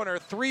the corner,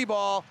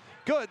 3-ball,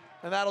 good,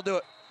 and that'll do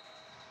it.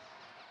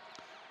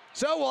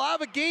 So we'll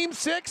have a Game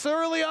 6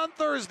 early on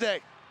Thursday.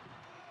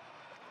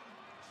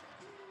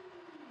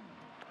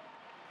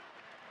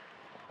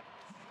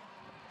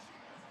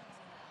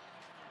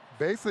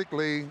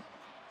 Basically,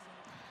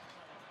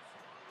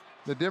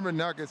 the Denver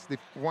Nuggets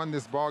won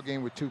this ball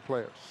game with 2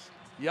 players.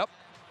 Yep.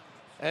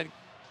 And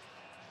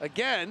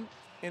again,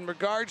 in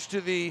regards to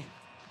the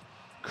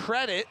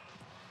credit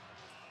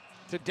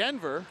to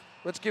Denver,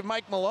 let's give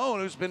Mike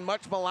Malone, who's been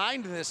much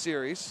maligned in this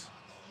series,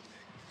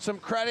 some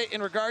credit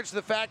in regards to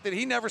the fact that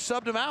he never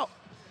subbed him out.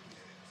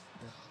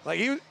 Like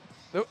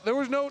there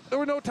was no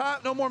time,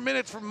 no more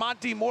minutes for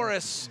Monty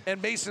Morris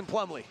and Mason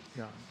Plumlee.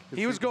 Yeah,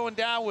 he was going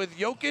down with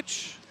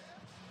Jokic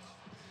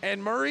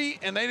and Murray,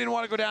 and they didn't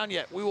want to go down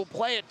yet. We will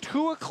play at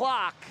 2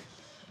 o'clock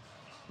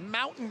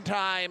Mountain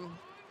Time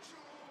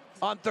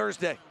on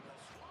Thursday.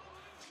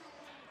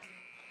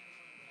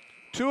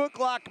 2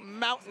 o'clock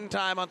Mountain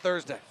Time on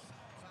Thursday.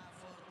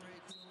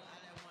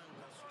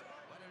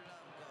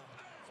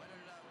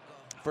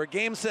 For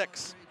Game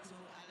 6.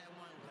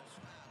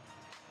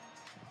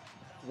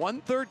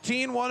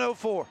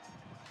 113-104.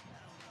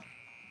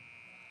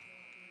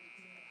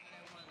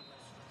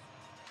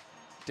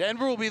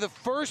 Denver will be the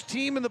first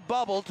team in the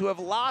bubble to have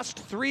lost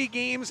 3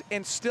 games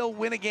and still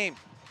win a game.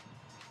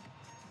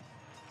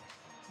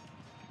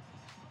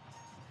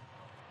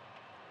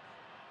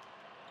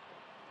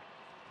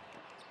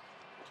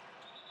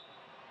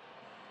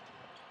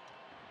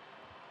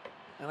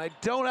 And I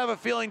don't have a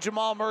feeling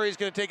Jamal Murray is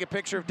going to take a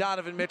picture of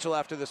Donovan Mitchell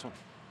after this one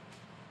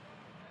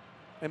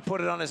and put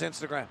it on his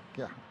Instagram.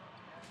 Yeah.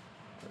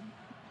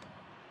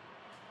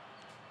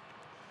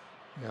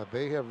 Yeah,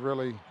 they have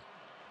really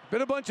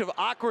been a bunch of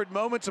awkward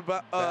moments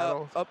about,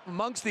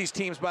 amongst these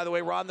teams, by the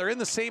way, Ron. They're in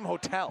the same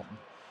hotel.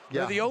 Yeah.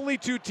 They're the only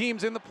 2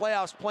 teams in the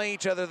playoffs playing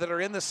each other that are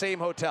in the same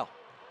hotel.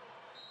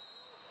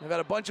 They've had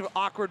a bunch of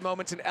awkward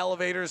moments in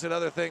elevators and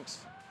other things.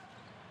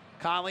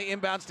 Conley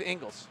inbounds to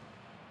Ingles.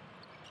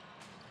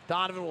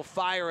 Donovan will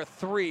fire a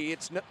 3.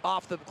 It's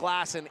off the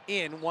glass and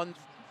in.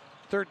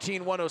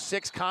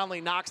 113-106.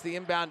 Conley knocks the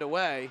inbound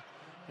away.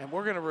 And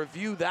we're going to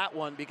review that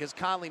one because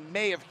Conley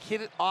may have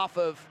hit it off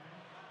of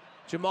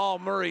Jamal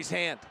Murray's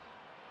hand.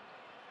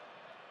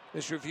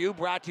 This review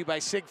brought to you by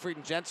Siegfried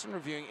and Jensen,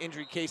 reviewing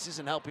injury cases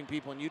and helping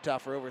people in Utah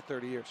for over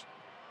 30 years.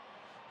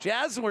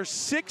 Jazz were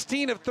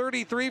 16 of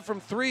 33 from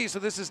 3, so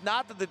this is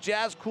not that the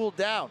Jazz cooled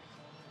down.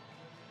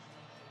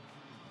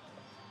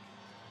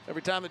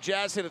 Every time the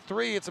Jazz hit a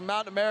 3, it's a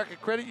Mountain America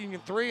Credit Union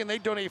 3, and they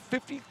donate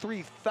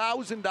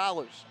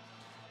 $53,000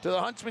 to the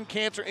Huntsman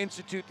Cancer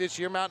Institute this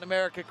year. Mountain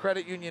America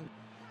Credit Union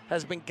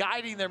has been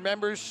guiding their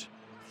members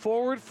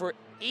forward for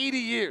 80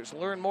 years.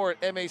 Learn more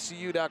at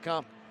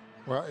macu.com.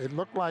 Well, it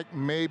looked like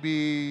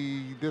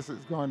maybe this is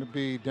going to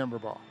be Denver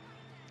ball,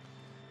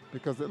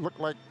 because it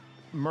looked like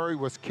Murray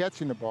was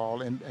catching the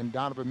ball, and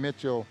Donovan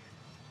Mitchell,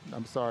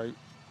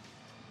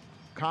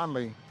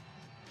 Conley,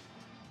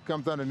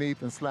 comes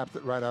underneath and slaps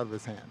it right out of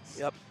his hands.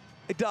 Yep.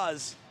 It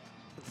does.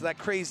 It's that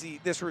crazy.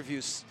 This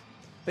review's.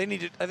 They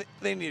need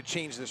to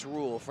change this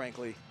rule,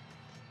 frankly.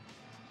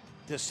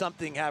 There's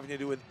something having to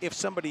do with if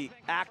somebody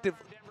active.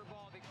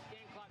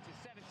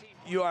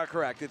 You are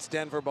correct. It's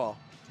Denver ball.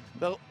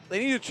 They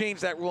need to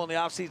change that rule in the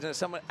offseason. If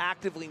someone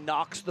actively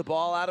knocks the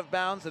ball out of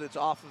bounds, that it's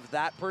off of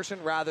that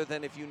person rather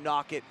than if you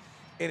knock it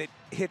and it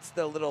hits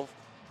the little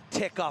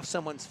tick off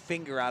someone's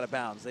finger out of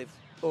bounds. They've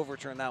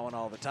overturned that one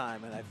all the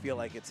time, and I feel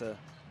like it's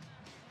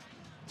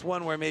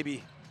one where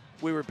maybe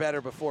we were better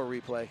before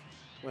replay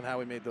when how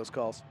we made those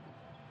calls.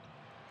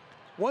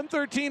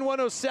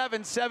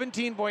 113-107,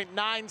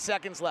 17.9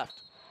 seconds left.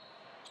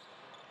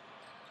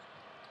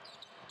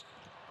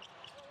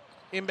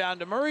 Inbound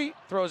to Murray,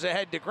 throws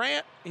ahead to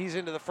Grant. He's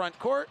into the front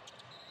court.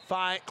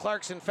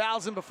 Clarkson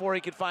fouls him before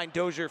he could find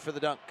Dozier for the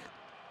dunk.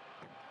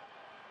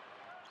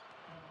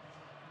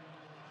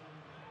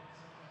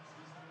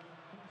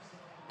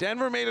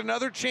 Denver made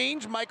another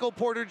change. Michael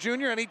Porter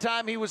Jr.,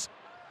 anytime he was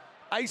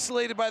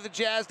isolated by the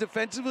Jazz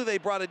defensively, they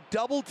brought a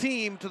double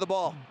team to the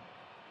ball.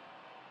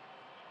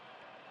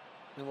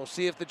 And we'll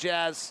see if the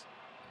Jazz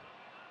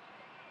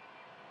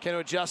can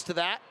adjust to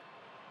that.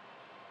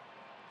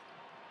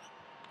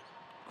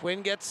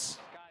 Quinn gets.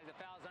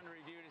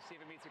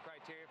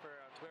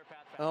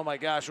 Oh my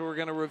gosh, we're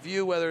going to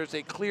review whether it's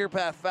a clear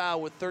path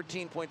foul with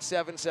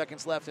 13.7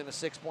 seconds left in a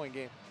 6-point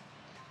game.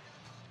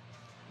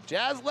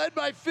 Jazz led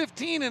by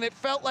 15, and it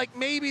felt like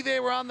maybe they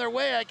were on their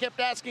way. I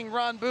kept asking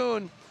Ron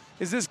Boone,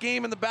 is this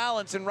game in the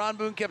balance? And Ron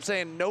Boone kept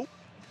saying, nope.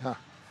 Huh.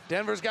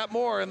 Denver's got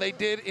more, and they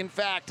did, in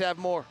fact, have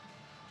more.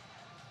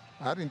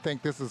 I didn't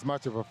think this was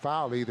much of a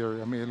foul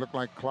either. I mean, it looked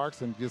like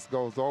Clarkson just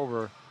goes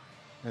over,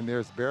 and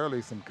there's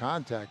barely some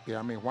contact there.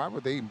 I mean, why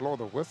would they even blow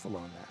the whistle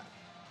on that?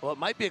 Well, it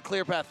might be a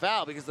clear path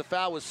foul because the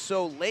foul was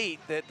so late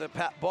that the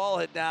ball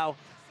had now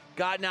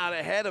gotten out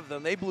ahead of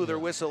them. They blew their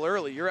whistle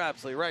early. You're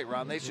absolutely right,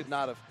 Ron. They should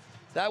not have.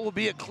 That will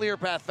be a clear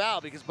path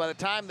foul because by the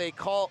time they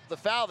call the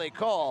foul they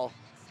call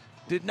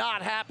did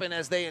not happen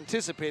as they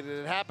anticipated.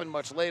 It happened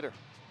much later.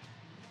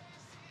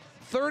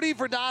 30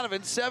 for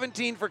Donovan,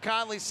 17 for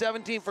Conley,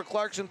 17 for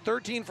Clarkson,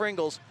 13 for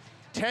Ingles,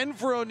 10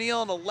 for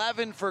O'Neal, and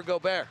 11 for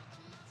Gobert.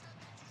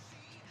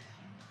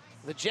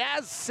 The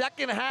Jazz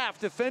second half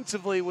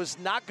defensively was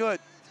not good.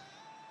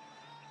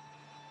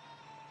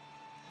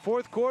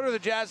 Fourth quarter, the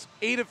Jazz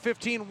 8 of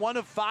 15, 1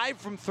 of 5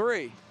 from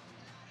 3.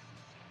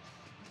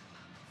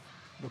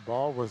 The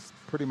ball was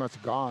pretty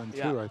much gone,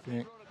 too, I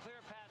think.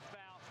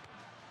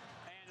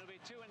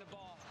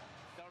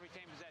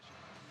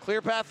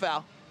 Clear path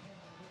foul.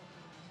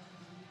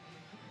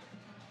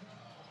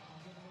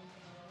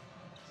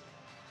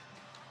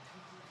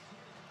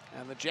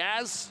 And the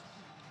Jazz,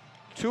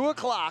 2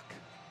 o'clock,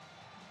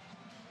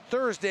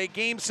 Thursday,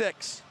 Game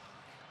 6.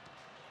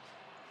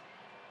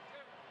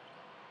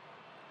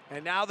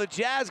 And now the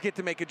Jazz get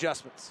to make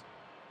adjustments.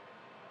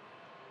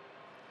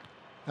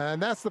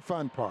 And that's the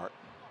fun part.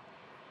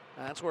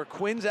 That's where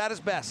Quinn's at his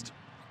best.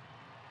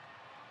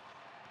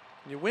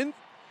 You win.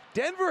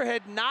 Denver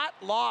had not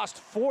lost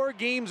 4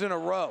 games in a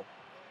row.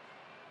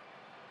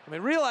 I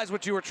mean, realize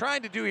what you were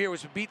trying to do here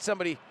was to beat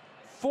somebody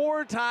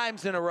 4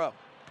 times in a row.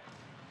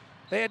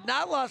 They had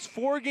not lost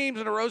 4 games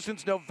in a row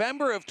since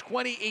November of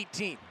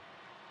 2018.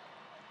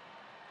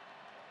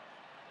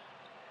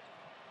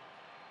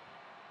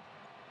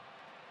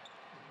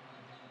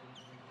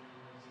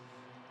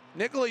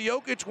 Nikola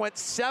Jokic went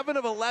 7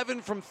 of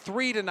 11 from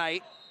 3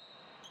 tonight.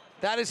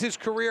 That is his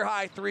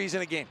career-high threes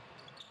in a game.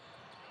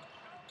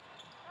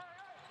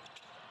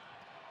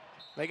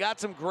 They got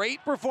some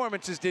great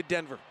performances, did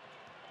Denver.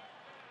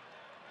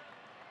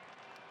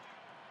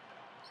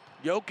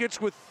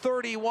 Jokic with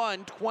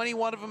 31,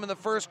 21 of them in the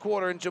first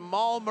quarter, and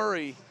Jamal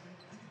Murray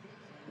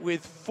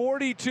with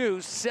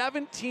 42,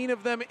 17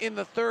 of them in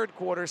the third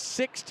quarter,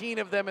 16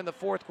 of them in the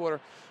fourth quarter.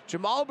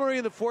 Jamal Murray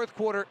in the fourth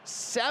quarter,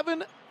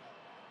 7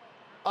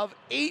 of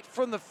 8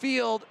 from the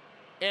field,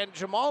 and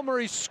Jamal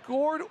Murray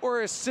scored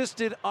or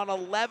assisted on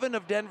 11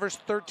 of Denver's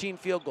 13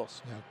 field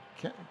goals.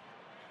 Yeah,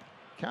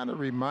 kind of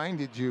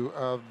reminded you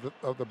of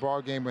the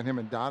ball game when him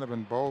and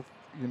Donovan both,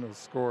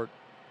 scored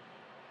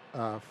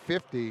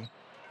 50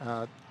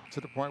 to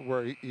the point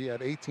where he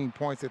had 18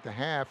 points at the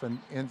half and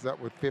ends up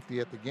with 50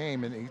 at the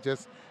game, and he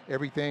just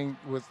everything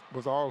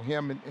was all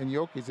him and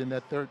Jokic in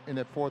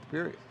that fourth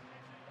period.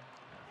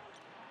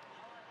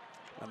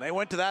 And they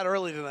went to that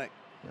early tonight.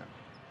 Yeah.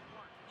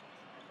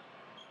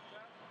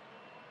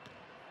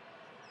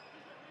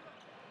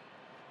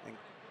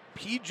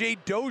 P.J.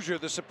 Dozier,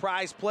 the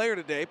surprise player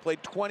today,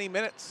 played 20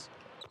 minutes.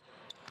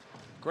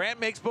 Grant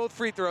makes both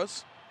free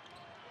throws.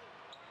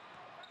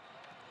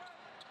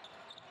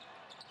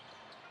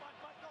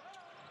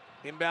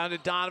 Inbound to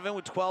Donovan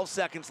with 12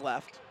 seconds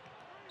left.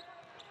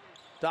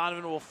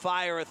 Donovan will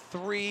fire a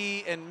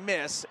 3 and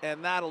miss,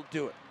 and that'll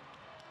do it.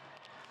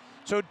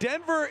 So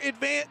Denver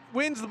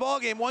wins the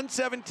ballgame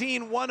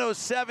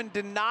 117-107,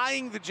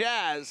 denying the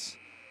Jazz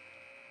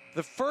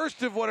the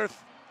first of what are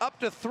up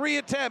to 3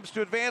 attempts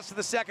to advance to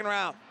the second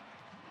round.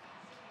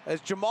 As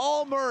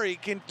Jamal Murray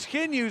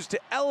continues to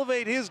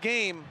elevate his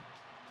game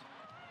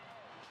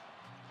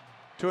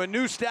to a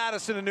new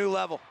status and a new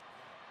level.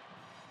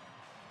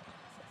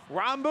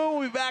 Ron Boone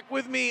will be back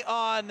with me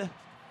on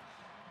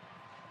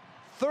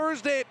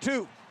Thursday at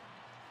 2.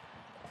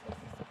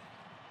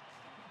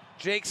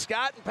 Jake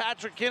Scott and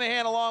Patrick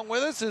Kinahan along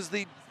with us as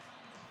the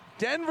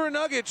Denver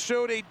Nuggets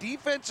showed a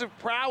defensive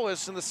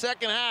prowess in the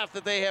second half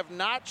that they have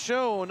not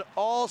shown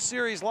all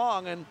series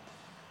long, and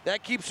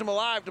that keeps them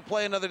alive to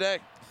play another day.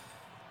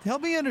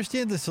 Help me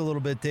understand this a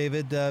little bit,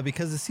 David,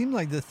 because it seemed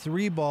like the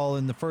 3-ball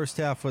in the first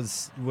half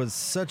was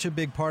such a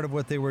big part of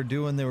what they were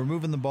doing. They were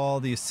moving the ball.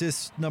 The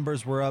assist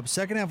numbers were up.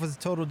 Second half was a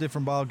total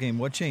different ball game.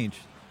 What changed?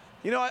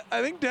 You know,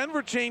 I think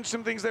Denver changed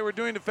some things they were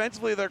doing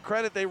defensively. To their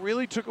credit, they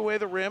really took away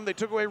the rim. They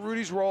took away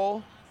Rudy's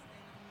role.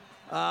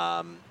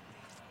 And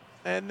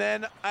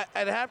then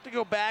I'd have to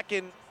go back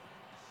and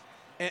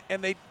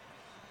they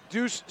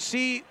do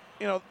see,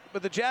 you know,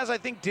 but the Jazz, I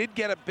think, did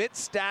get a bit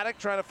static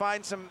trying to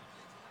find some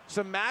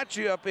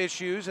matchup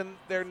issues, and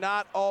they're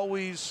not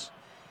always.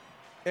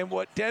 And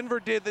what Denver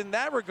did in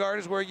that regard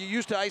is where you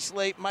used to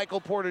isolate Michael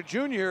Porter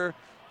Jr.,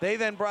 they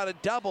then brought a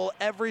double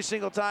every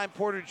single time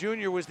Porter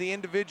Jr. was the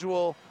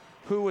individual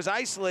who was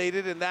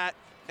isolated, and that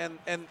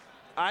and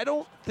I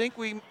don't think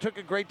we took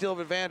a great deal of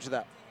advantage of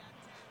that.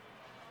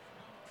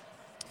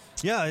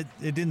 Yeah,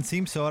 it didn't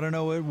seem so. I don't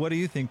know. What do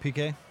you think,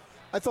 PK?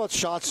 I thought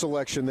shot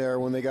selection there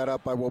when they got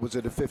up by, what was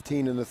it, a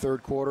 15 in the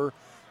third quarter.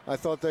 I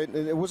thought that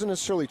it wasn't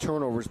necessarily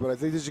turnovers, but I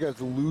think these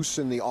guys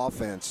loosened the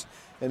offense,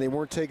 and they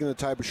weren't taking the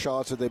type of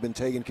shots that they've been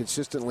taking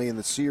consistently in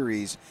the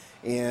series,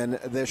 and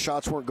their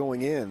shots weren't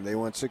going in. They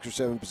went 6 or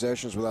 7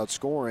 possessions without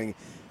scoring,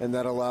 and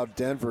that allowed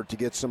Denver to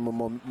get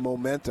some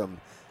momentum.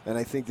 And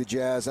I think the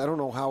Jazz, I don't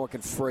know how I can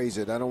phrase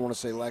it. I don't want to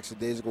say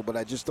lackadaisical, but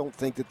I just don't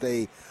think that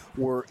they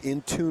were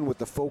in tune with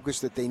the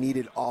focus that they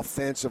needed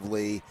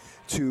offensively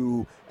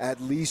to at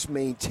least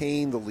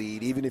maintain the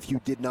lead, even if you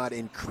did not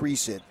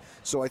increase it.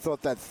 So I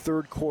thought that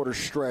third quarter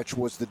stretch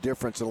was the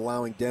difference in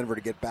allowing Denver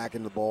to get back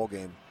in the ball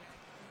game.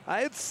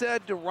 I had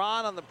said to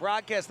Ron on the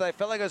broadcast that I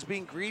felt like I was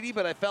being greedy,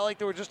 but I felt like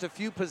there were just a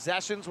few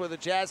possessions where the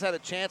Jazz had a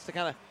chance to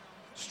kind of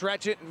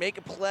stretch it and make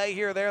a play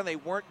here or there, and they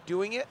weren't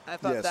doing it. I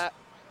thought that.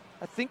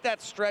 I think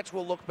that stretch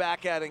we'll look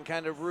back at and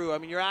kind of rue. I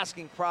mean, you're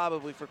asking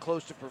probably for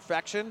close to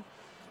perfection,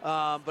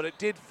 but it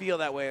did feel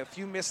that way. A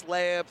few missed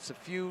layups, a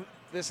few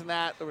this and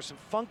that. There were some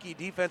funky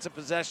defensive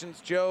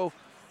possessions. Joe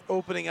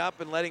opening up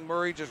and letting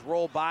Murray just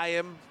roll by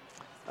him.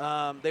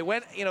 They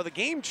went, you know, the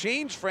game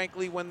changed,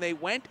 frankly, when they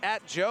went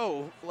at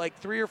Joe like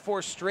 3 or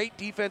 4 straight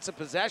defensive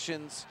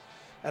possessions,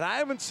 and I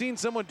haven't seen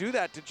someone do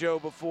that to Joe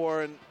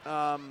before, and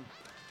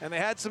they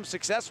had some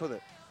success with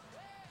it.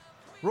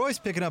 Royce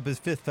picking up his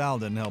 5th foul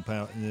didn't help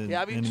out.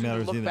 Yeah, I mean, you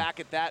look either. Back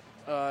at that,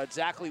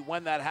 exactly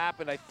when that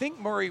happened. I think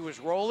Murray was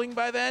rolling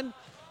by then,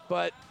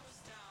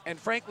 and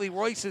frankly,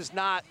 Royce is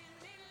not,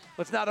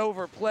 let's not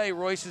overplay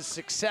Royce's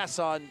success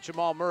on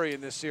Jamal Murray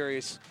in this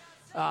series.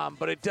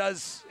 But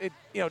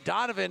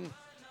Donovan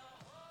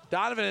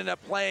ended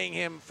up playing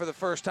him for the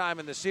first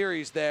time in the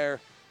series there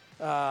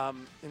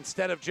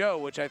instead of Joe,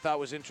 which I thought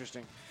was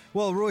interesting.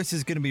 Well, Royce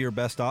is going to be your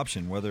best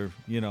option, whether,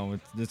 you know,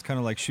 it's kind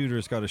of like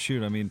shooters got to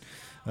shoot. I mean,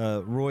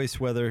 Royce,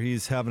 whether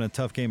he's having a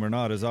tough game or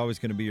not, is always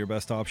going to be your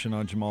best option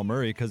on Jamal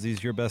Murray because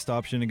he's your best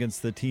option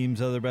against the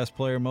team's other best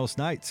player most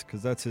nights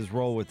because that's his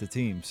role with the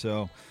team.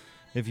 So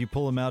if you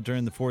pull him out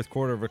during the fourth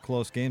quarter of a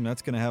close game,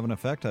 that's going to have an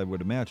effect, I would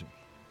imagine.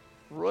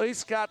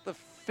 Royce got the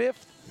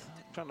 5th.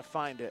 I'm trying to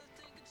find it.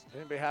 Does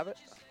anybody have it?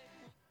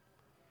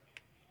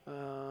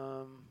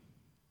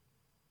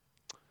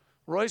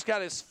 Royce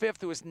got his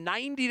 5th. It was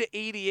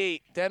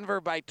 90-88. Denver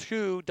by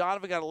 2.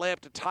 Donovan got a layup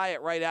to tie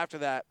it right after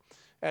that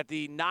at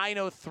the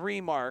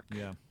 9:03 mark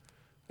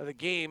of the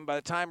game. By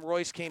the time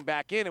Royce came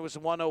back in, it was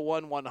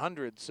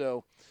 101-100.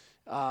 So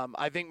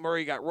I think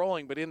Murray got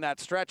rolling, but in that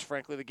stretch,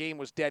 frankly, the game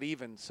was dead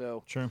even.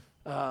 So sure.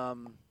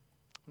 I'm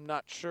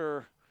not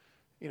sure.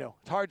 You know,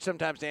 it's hard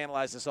sometimes to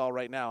analyze this all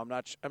right now.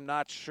 I'm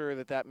not sure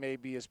that may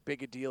be as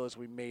big a deal as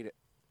we made it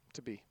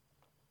to be.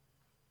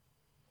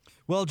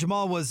 Well,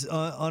 Jamal was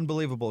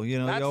unbelievable. You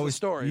know, that's the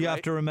story. You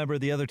have to remember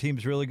the other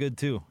team's really good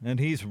too, and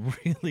he's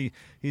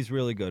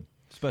really good.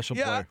 Special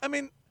player. Yeah, I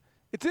mean,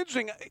 it's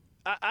interesting.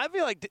 I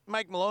feel like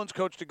Mike Malone's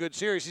coached a good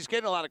series. He's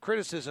getting a lot of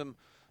criticism,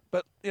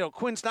 but you know,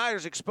 Quinn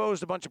Snyder's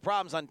exposed a bunch of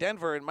problems on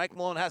Denver, and Mike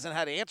Malone hasn't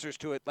had answers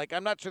to it. Like,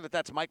 I'm not sure that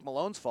that's Mike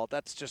Malone's fault.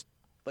 That's just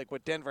like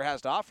what Denver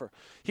has to offer.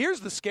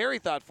 Here's the scary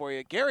thought for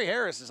you: Gary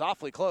Harris is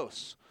awfully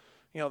close.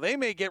 You know, they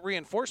may get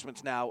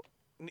reinforcements now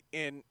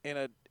in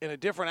a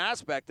different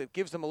aspect that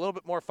gives them a little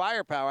bit more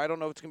firepower. I don't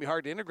know if it's going to be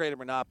hard to integrate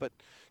him or not, but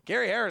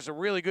Gary Harris is a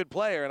really good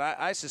player, and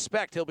I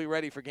suspect he'll be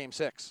ready for Game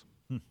 6.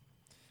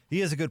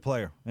 He is a good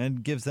player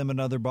and gives them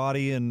another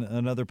body and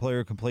another player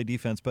who can play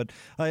defense. But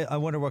I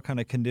wonder what kind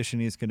of condition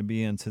he's going to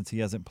be in since he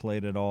hasn't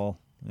played at all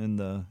in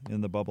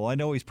the bubble. I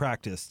know he's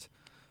practiced,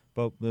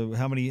 but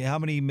how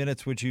many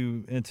minutes would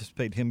you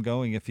anticipate him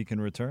going if he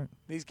can return?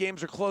 These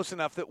games are close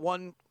enough that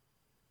one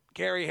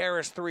Gary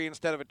Harris 3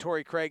 instead of a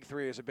Torrey Craig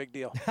 3 is a big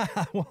deal.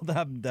 Well,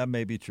 that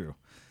may be true.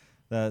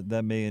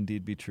 That may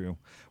indeed be true.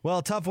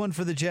 Well, tough one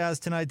for the Jazz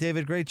tonight,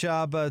 David. Great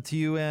job to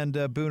you and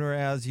Booner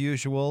as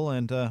usual.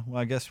 And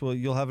I guess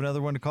you'll have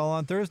another one to call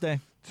on Thursday.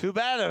 Too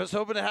bad. I was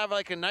hoping to have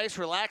like a nice,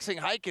 relaxing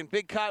hike in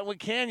Big Cottonwood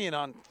Canyon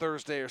on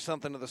Thursday or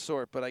something of the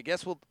sort. But I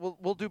guess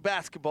we'll do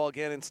basketball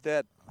again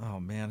instead. Oh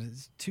man,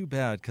 it's too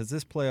bad because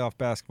this playoff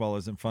basketball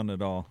isn't fun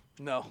at all.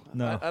 No.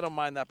 I don't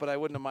mind that, but I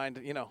wouldn't have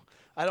minded.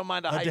 I don't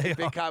mind a hike in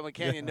Big Cottonwood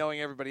Canyon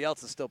knowing everybody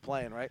else is still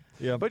playing, right?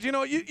 Yeah. But you're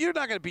not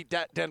going to beat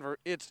Denver.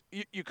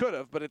 You could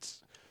have,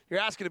 but you're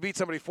asking to beat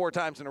somebody 4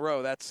 times in a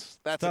row. That's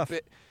tough.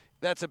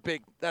 That's a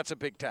big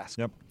task.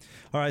 Yep.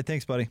 All right,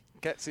 thanks, buddy.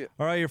 Okay, see you.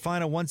 All right, your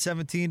final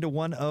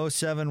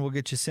 117-107. We'll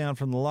get you sound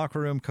from the locker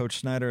room. Coach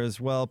Snyder as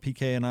well.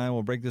 PK and I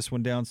will break this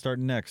one down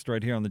starting next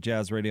right here on the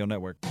Jazz Radio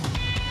Network.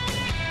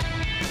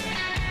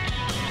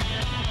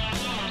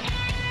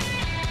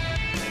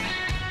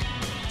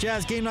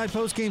 Jazz Game Night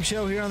postgame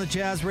show here on the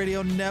Jazz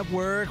Radio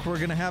Network. We're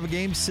going to have a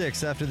Game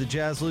 6 after the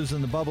Jazz lose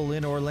in the bubble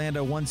in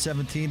Orlando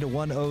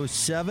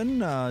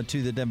 117-107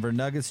 to the Denver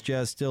Nuggets.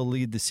 Jazz still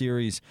lead the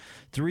series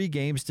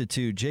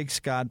 3-2. Jake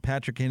Scott,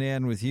 Patrick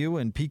Hanan with you,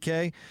 and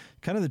PK,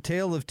 kind of the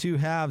tale of two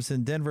halves,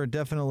 and Denver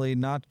definitely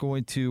not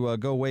going to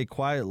go away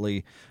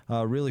quietly.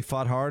 Really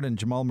fought hard, and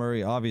Jamal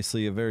Murray,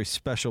 obviously a very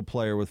special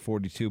player with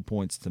 42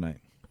 points tonight.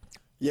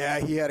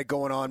 Yeah, he had it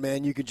going on,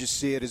 man. You could just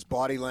see it. His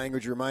body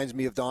language reminds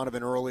me of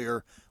Donovan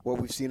earlier, what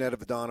we've seen out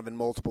of Donovan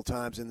multiple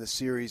times in this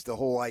series, the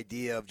whole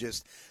idea of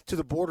just to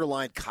the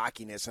borderline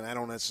cockiness, and I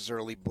don't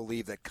necessarily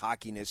believe that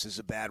cockiness is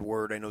a bad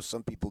word. I know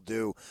some people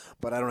do,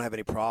 but I don't have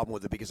any problem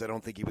with it because I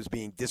don't think he was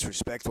being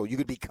disrespectful. You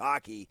could be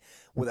cocky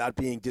without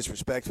being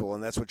disrespectful,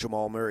 and that's what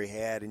Jamal Murray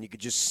had, and you could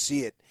just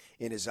see it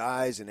in his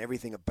eyes and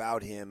everything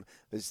about him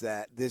is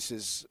that this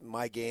is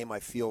my game.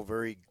 I feel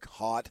very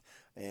hot.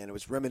 And it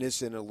was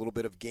reminiscent a little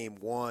bit of Game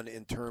 1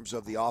 in terms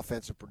of the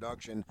offensive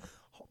production,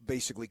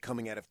 basically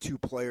coming out of 2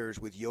 players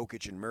with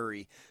Jokic and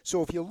Murray.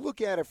 So if you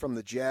look at it from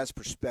the Jazz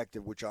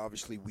perspective, which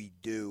obviously we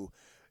do,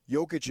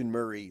 Jokic and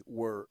Murray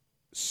were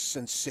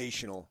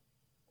sensational.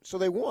 So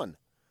they won.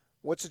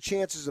 What's the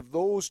chances of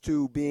those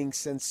two being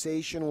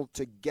sensational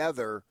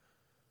together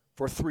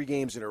for 3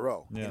 games in a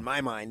row? Yeah. In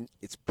my mind,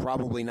 it's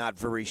probably not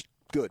very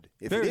good.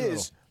 If it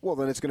is, well,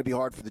 then it's going to be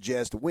hard for the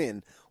Jazz to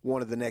win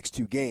one of the next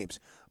 2 games.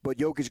 But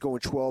Jokic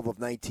going 12 of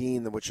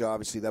 19, which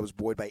obviously that was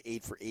buoyed by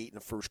 8 for 8 in the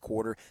first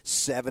quarter,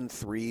 7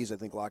 threes. I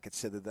think Lockett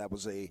said that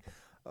was a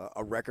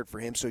record for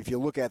him. So if you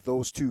look at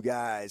those 2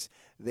 guys,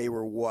 they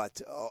were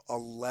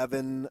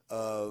 11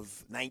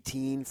 of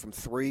 19 from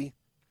 3.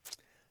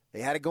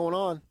 They had it going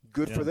on.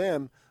 Good for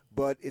them,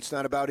 but it's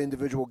not about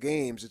individual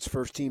games. It's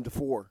first team to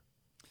 4.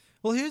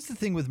 Well, here's the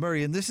thing with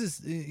Murray, and this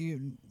is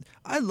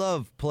I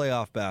love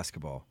playoff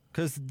basketball.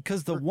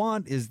 Because the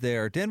want is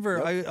there.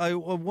 Denver, yep. I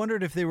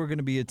wondered if they were going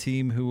to be a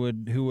team who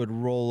would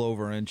roll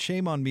over, and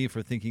shame on me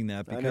for thinking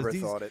that. Because I never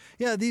thought it.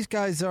 Yeah, these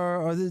guys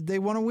they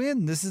want to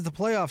win. This is the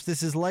playoffs.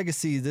 This is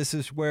legacy. This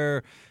is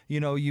where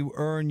you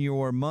earn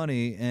your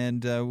money.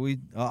 And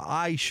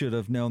I should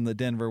have known that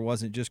Denver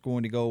wasn't just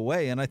going to go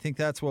away. And I think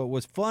that's what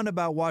was fun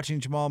about watching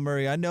Jamal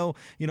Murray. I know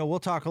we'll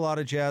talk a lot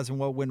of Jazz and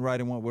what went right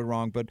and what went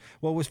wrong, but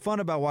what was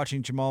fun about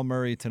watching Jamal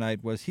Murray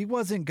tonight was he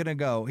wasn't going to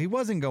go. He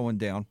wasn't going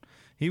down.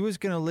 He was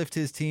going to lift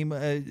his team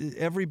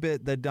every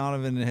bit that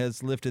Donovan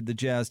has lifted the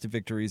Jazz to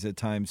victories at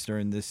times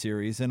during this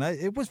series. And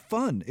it was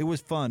fun. It was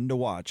fun to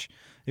watch.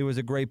 It was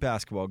a great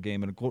basketball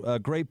game and a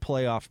great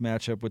playoff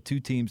matchup with 2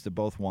 teams that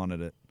both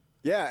wanted it.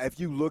 Yeah, if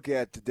you look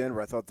at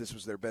Denver, I thought this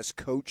was their best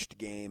coached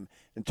game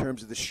in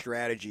terms of the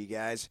strategy,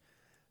 guys.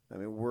 I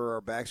mean,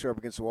 our backs are up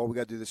against the wall. We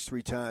got to do this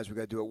 3 times. We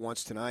got to do it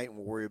once tonight, and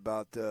we'll worry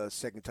about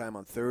second time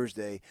on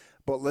Thursday.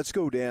 But let's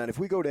go down. If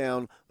we go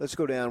down, let's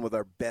go down with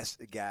our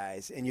best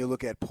guys. And you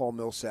look at Paul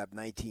Millsap,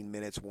 19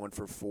 minutes, 1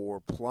 for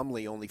 4.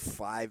 Plumlee, only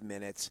 5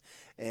 minutes.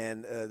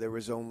 And there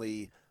was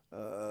only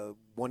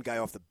one guy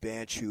off the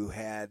bench who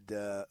had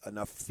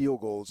enough field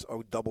goals,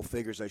 double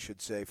figures, I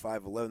should say,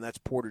 5-11. That's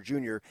Porter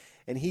Jr.,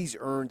 and he's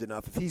earned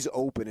enough. If he's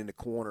open in the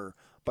corner,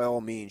 by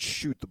all means,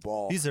 shoot the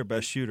ball. He's their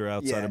best shooter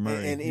outside of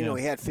Murray. And he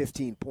had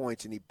 15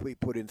 points, and he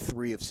put in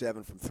 3 of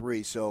 7 from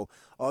 3. So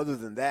other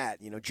than that,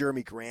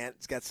 Jeremy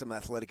Grant's got some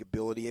athletic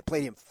ability. They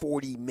played him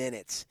 40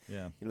 minutes.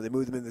 Yeah. They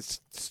moved him in the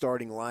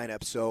starting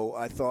lineup. So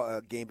I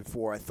thought game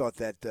before, I thought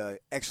that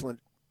excellent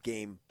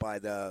game by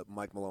the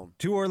Mike Malone.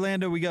 To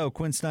Orlando we go.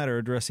 Quinn Snyder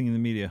addressing the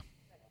media.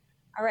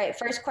 All right,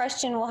 first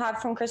question we'll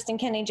have from Kristen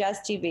Kenny, Jazz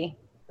TV.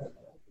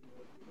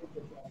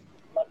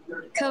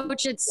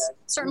 Coach, it's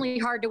certainly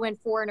hard to win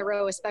 4 in a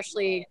row,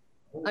 especially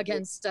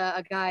against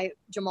a guy,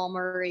 Jamal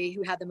Murray,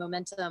 who had the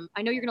momentum.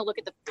 I know you're going to look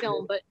at the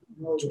film, but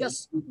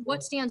just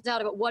what stands out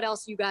about what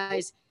else you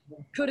guys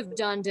could have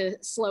done to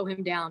slow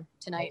him down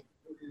tonight?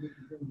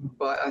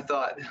 Well, I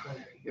thought,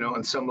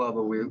 on some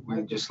level we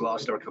just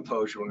lost our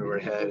composure when we were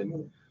ahead.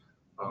 And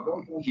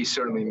he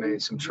certainly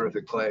made some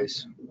terrific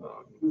plays.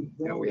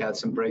 We had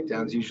some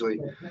breakdowns. Usually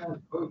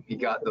he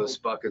got those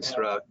buckets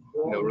throughout,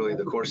 really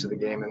the course of the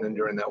game. And then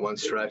during that one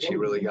stretch, he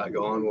really got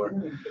going where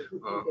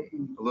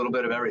a little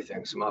bit of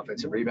everything, some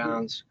offensive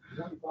rebounds.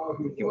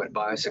 He went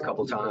by us a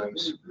couple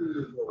times,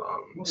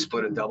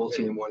 split a double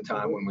team one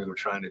time when we were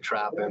trying to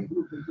trap him.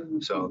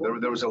 So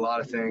there was a lot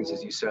of things,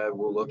 as you said.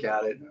 We'll look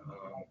at it,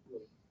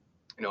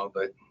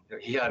 but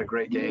he had a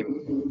great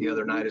game the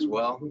other night as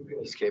well.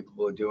 He's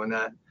capable of doing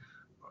that.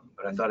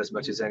 But I thought as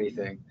much as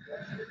anything,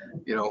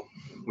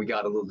 we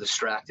got a little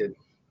distracted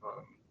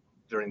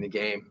during the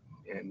game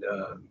and,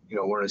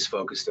 weren't as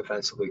focused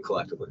defensively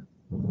collectively.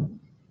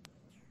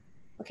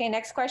 Okay,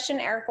 next question,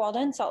 Eric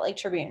Walden, Salt Lake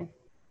Tribune.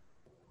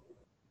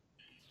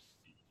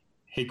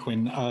 Hey,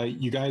 Quinn,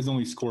 you guys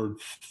only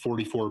scored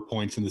 44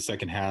 points in the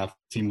second half.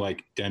 Seemed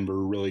like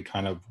Denver really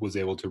kind of was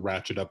able to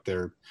ratchet up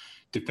their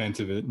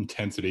defensive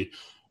intensity.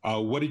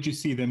 What did you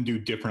see them do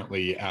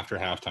differently after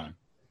halftime?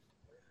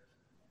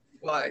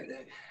 Well,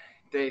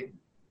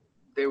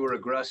 they were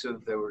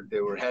aggressive. They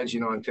were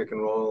hedging on pick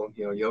and roll.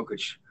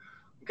 Jokic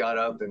got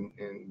up and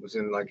was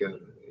in like a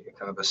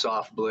kind of a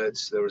soft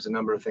blitz. There was a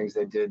number of things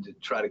they did to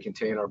try to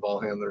contain our ball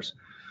handlers.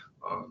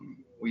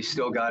 We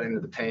still got into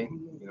the paint.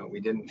 We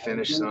didn't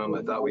finish some.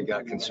 I thought we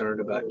got concerned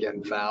about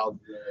getting fouled.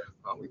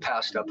 We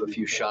passed up a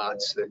few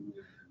shots that,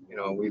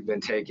 we've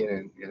been taking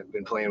and have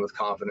been playing with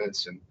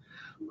confidence. And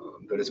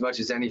but as much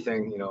as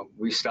anything,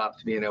 we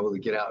stopped being able to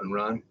get out and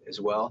run as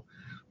well.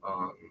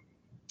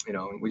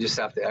 We just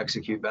have to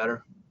execute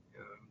better,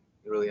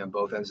 really on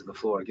both ends of the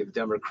floor. Give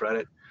Denver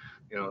credit.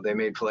 They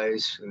made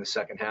plays in the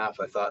second half.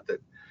 I thought that,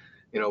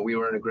 we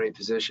were in a great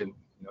position,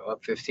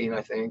 up 15,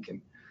 I think.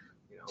 And,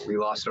 we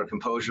lost our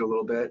composure a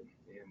little bit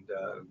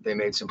and they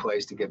made some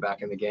plays to get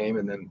back in the game.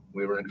 And then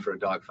we were in for a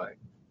dogfight.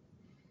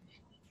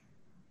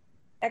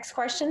 Next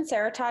question,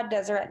 Sarah Todd,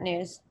 Deseret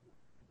News.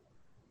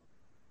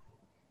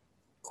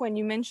 Quinn,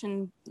 you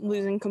mentioned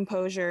losing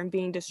composure and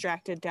being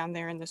distracted down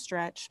there in the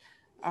stretch.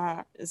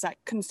 Does that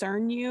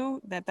concern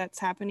you that that's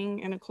happening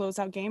in a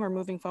closeout game or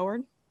moving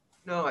forward?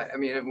 No, I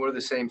mean, we're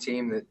the same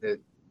team that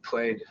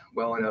played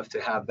well enough to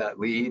have that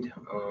lead.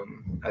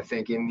 I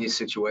think in these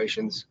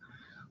situations,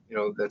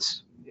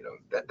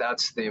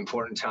 that's the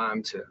important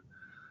time to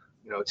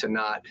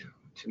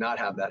not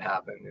have that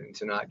happen and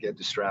to not get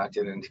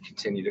distracted and to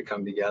continue to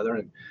come together.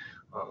 And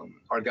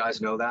our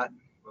guys know that.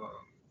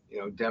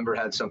 Denver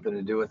had something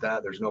to do with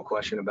that. There's no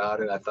question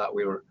about it. I thought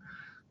we were,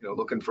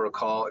 looking for a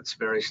call at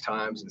various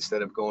times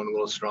instead of going a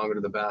little stronger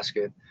to the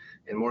basket.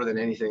 And more than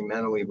anything,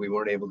 mentally, we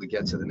weren't able to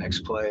get to the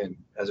next play. And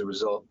as a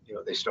result,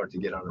 they start to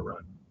get on a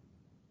run.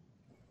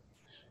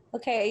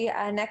 Okay,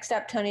 next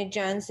up, Tony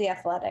Jones, The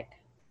Athletic.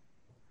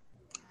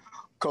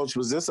 Coach,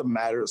 was this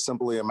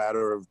simply a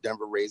matter of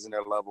Denver raising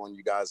their level and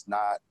you guys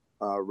not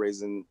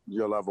raising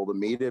your level to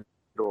meet it?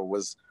 Or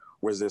was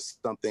there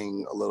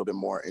something a little bit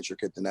more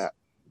intricate than that?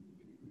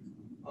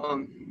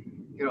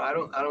 I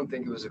don't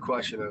think it was a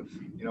question of,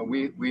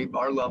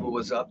 our level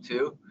was up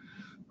too.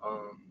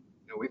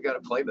 We've got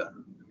to play better.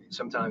 I mean,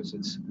 sometimes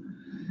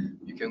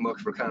you can look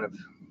for kind of,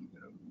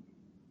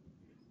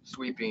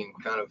 sweeping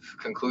kind of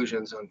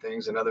conclusions on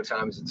things. And other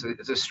times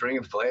it's a string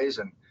of plays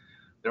and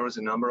there was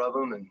a number of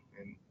them and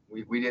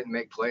we didn't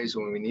make plays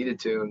when we needed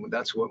to. And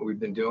that's what we've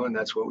been doing.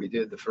 That's what we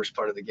did the first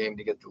part of the game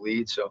to get the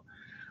lead. So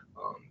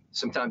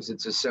sometimes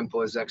it's as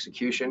simple as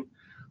execution.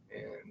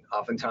 And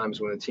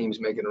oftentimes when a team's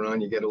making a run,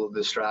 you get a little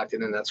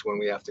distracted, and that's when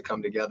we have to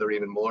come together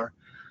even more.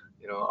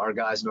 Our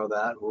guys know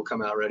that. We'll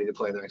come out ready to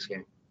play the next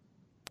game.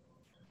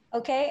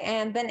 Okay,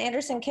 and Ben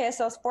Anderson,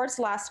 KSL Sports,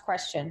 last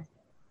question.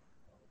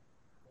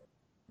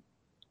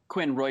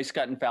 Quinn, Royce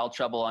got in foul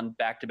trouble on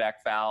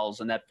back-to-back fouls,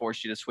 and that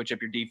forced you to switch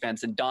up your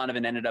defense. And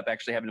Donovan ended up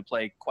actually having to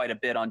play quite a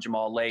bit on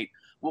Jamal late.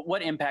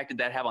 What impact did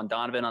that have on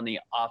Donovan on the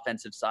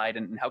offensive side,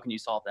 and how can you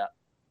solve that?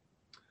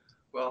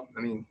 Well,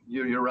 I mean,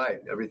 you're right,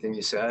 everything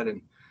you said.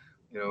 And,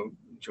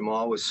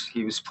 Jamal was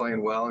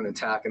playing well and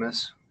attacking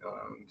us.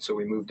 So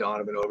we moved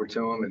Donovan over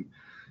to him.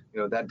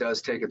 And, that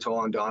does take a toll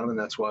on Donovan.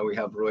 That's why we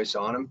have Royce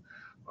on him.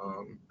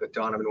 But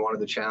Donovan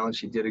wanted the challenge.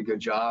 He did a good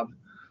job.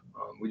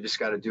 We just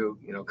got to do,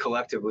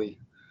 collectively,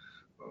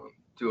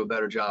 do a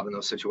better job in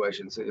those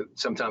situations.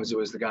 Sometimes it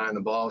was the guy on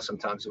the ball.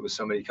 Sometimes it was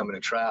somebody coming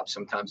to trap.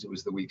 Sometimes it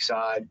was the weak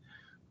side.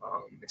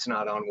 It's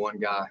not on one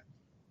guy.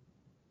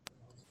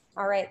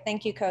 All right.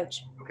 Thank you,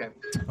 Coach. Okay.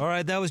 All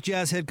right. That was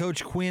Jazz head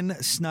coach Quinn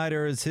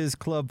Snyder as his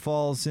club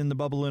falls in the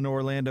bubble in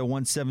Orlando,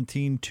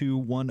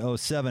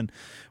 117-107.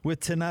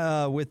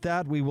 With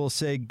that, we will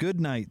say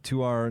good night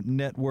to our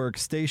network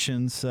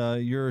stations.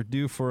 You're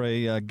due for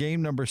a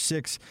game number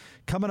 6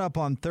 coming up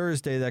on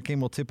Thursday. That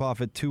game will tip off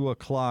at 2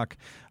 o'clock.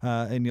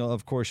 And you'll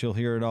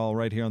hear it all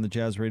right here on the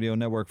Jazz Radio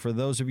Network. For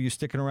those of you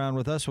sticking around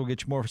with us, we'll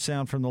get you more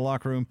sound from the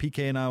locker room.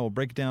 PK and I will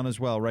break it down as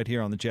well right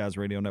here on the Jazz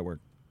Radio Network.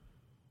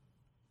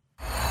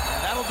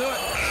 That'll do it.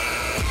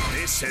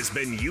 This has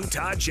been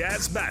Utah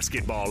Jazz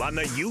Basketball on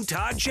the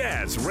Utah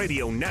Jazz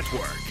Radio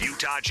Network.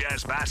 Utah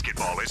Jazz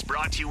Basketball is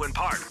brought to you in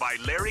part by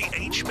Larry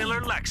H.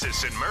 Miller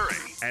Lexus in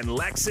Murray and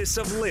Lexus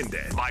of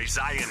Linden by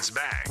Zions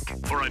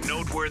Bank. For a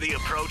noteworthy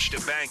approach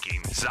to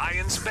banking,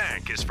 Zions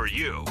Bank is for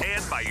you,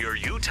 and by your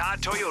Utah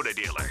Toyota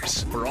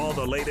dealers. For all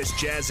the latest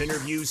Jazz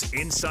interviews,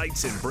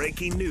 insights, and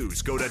breaking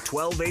news, go to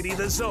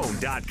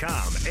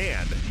 1280thezone.com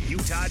and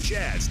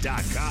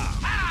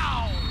utahjazz.com. Ow!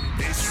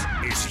 This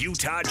is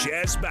Utah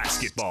Jazz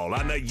Basketball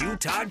on the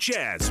Utah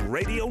Jazz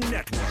Radio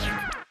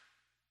Network.